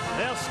impressive.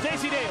 Now,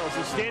 Stacey Dales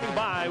is standing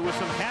by with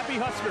some happy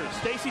Huskers.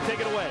 Stacey, take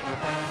it away.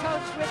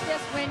 Coach, with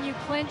this win, you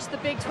clinched the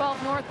Big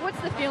 12 North. What's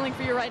the feeling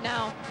for you right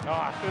now?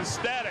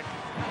 Ecstatic.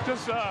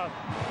 Just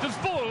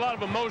full of a lot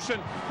of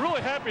emotion.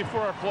 Really happy for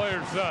our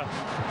players.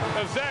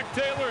 Zach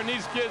Taylor and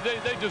these kids,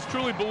 they just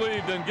truly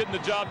believed in getting the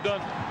job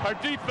done. Our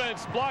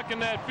defense blocking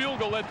that field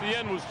goal at the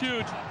end was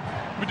huge.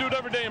 We do it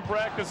every day in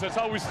practice. That's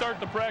how we start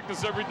the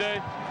practice every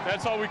day.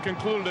 That's how we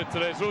concluded it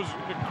today. So it was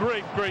a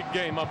great, great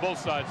game on both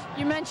sides.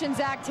 You mentioned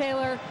Zach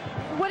Taylor.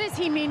 What does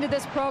he mean to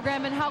this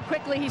program and how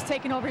quickly he's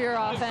taken over your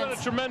offense? He's been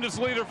a tremendous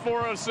leader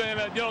for us, and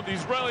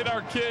he's rallied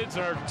our kids,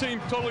 and our team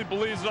totally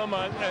believes in him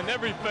in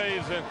every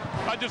phase. And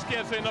I just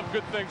can't say enough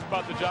good things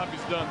about the job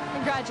he's done.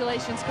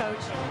 Congratulations, Coach.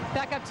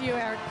 Back up to you,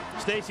 Eric.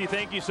 Stacey,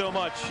 thank you so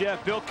much. Yeah,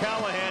 Bill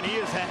Callahan, he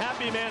is a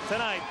happy man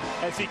tonight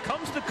as he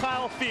comes to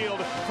Kyle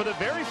Field for the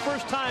very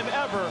first time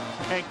ever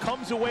and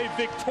comes away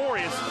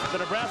victorious. The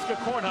Nebraska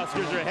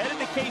Cornhuskers are headed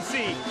to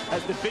KC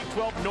as the Big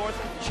 12 North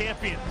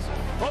champions.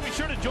 Well, be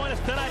sure to join us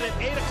tonight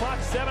at 8 o'clock,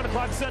 7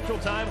 o'clock Central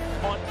Time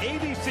on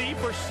ABC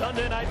for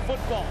Sunday Night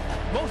Football.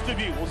 Most of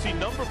you will see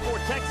number 4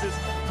 Texas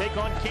take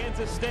on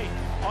Kansas State.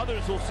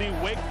 Others will see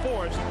Wake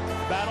Forest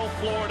battle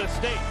Florida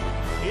State.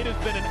 It has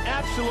been an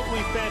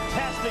absolutely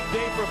fantastic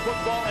day for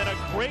football and a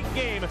great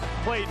game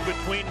played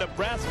between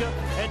Nebraska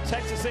and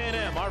Texas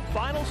A&M. Our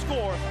final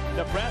score,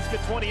 Nebraska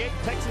 28,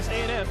 Texas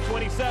A&M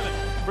 27.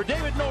 For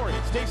David Norrie,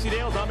 Stacey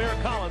Dales, I'm Eric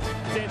Collins,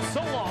 saying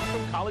so long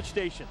from College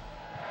Station.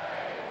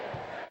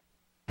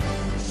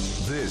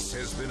 This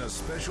has been a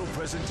special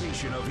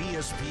presentation of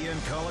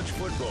ESPN College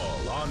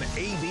Football on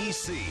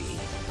ABC.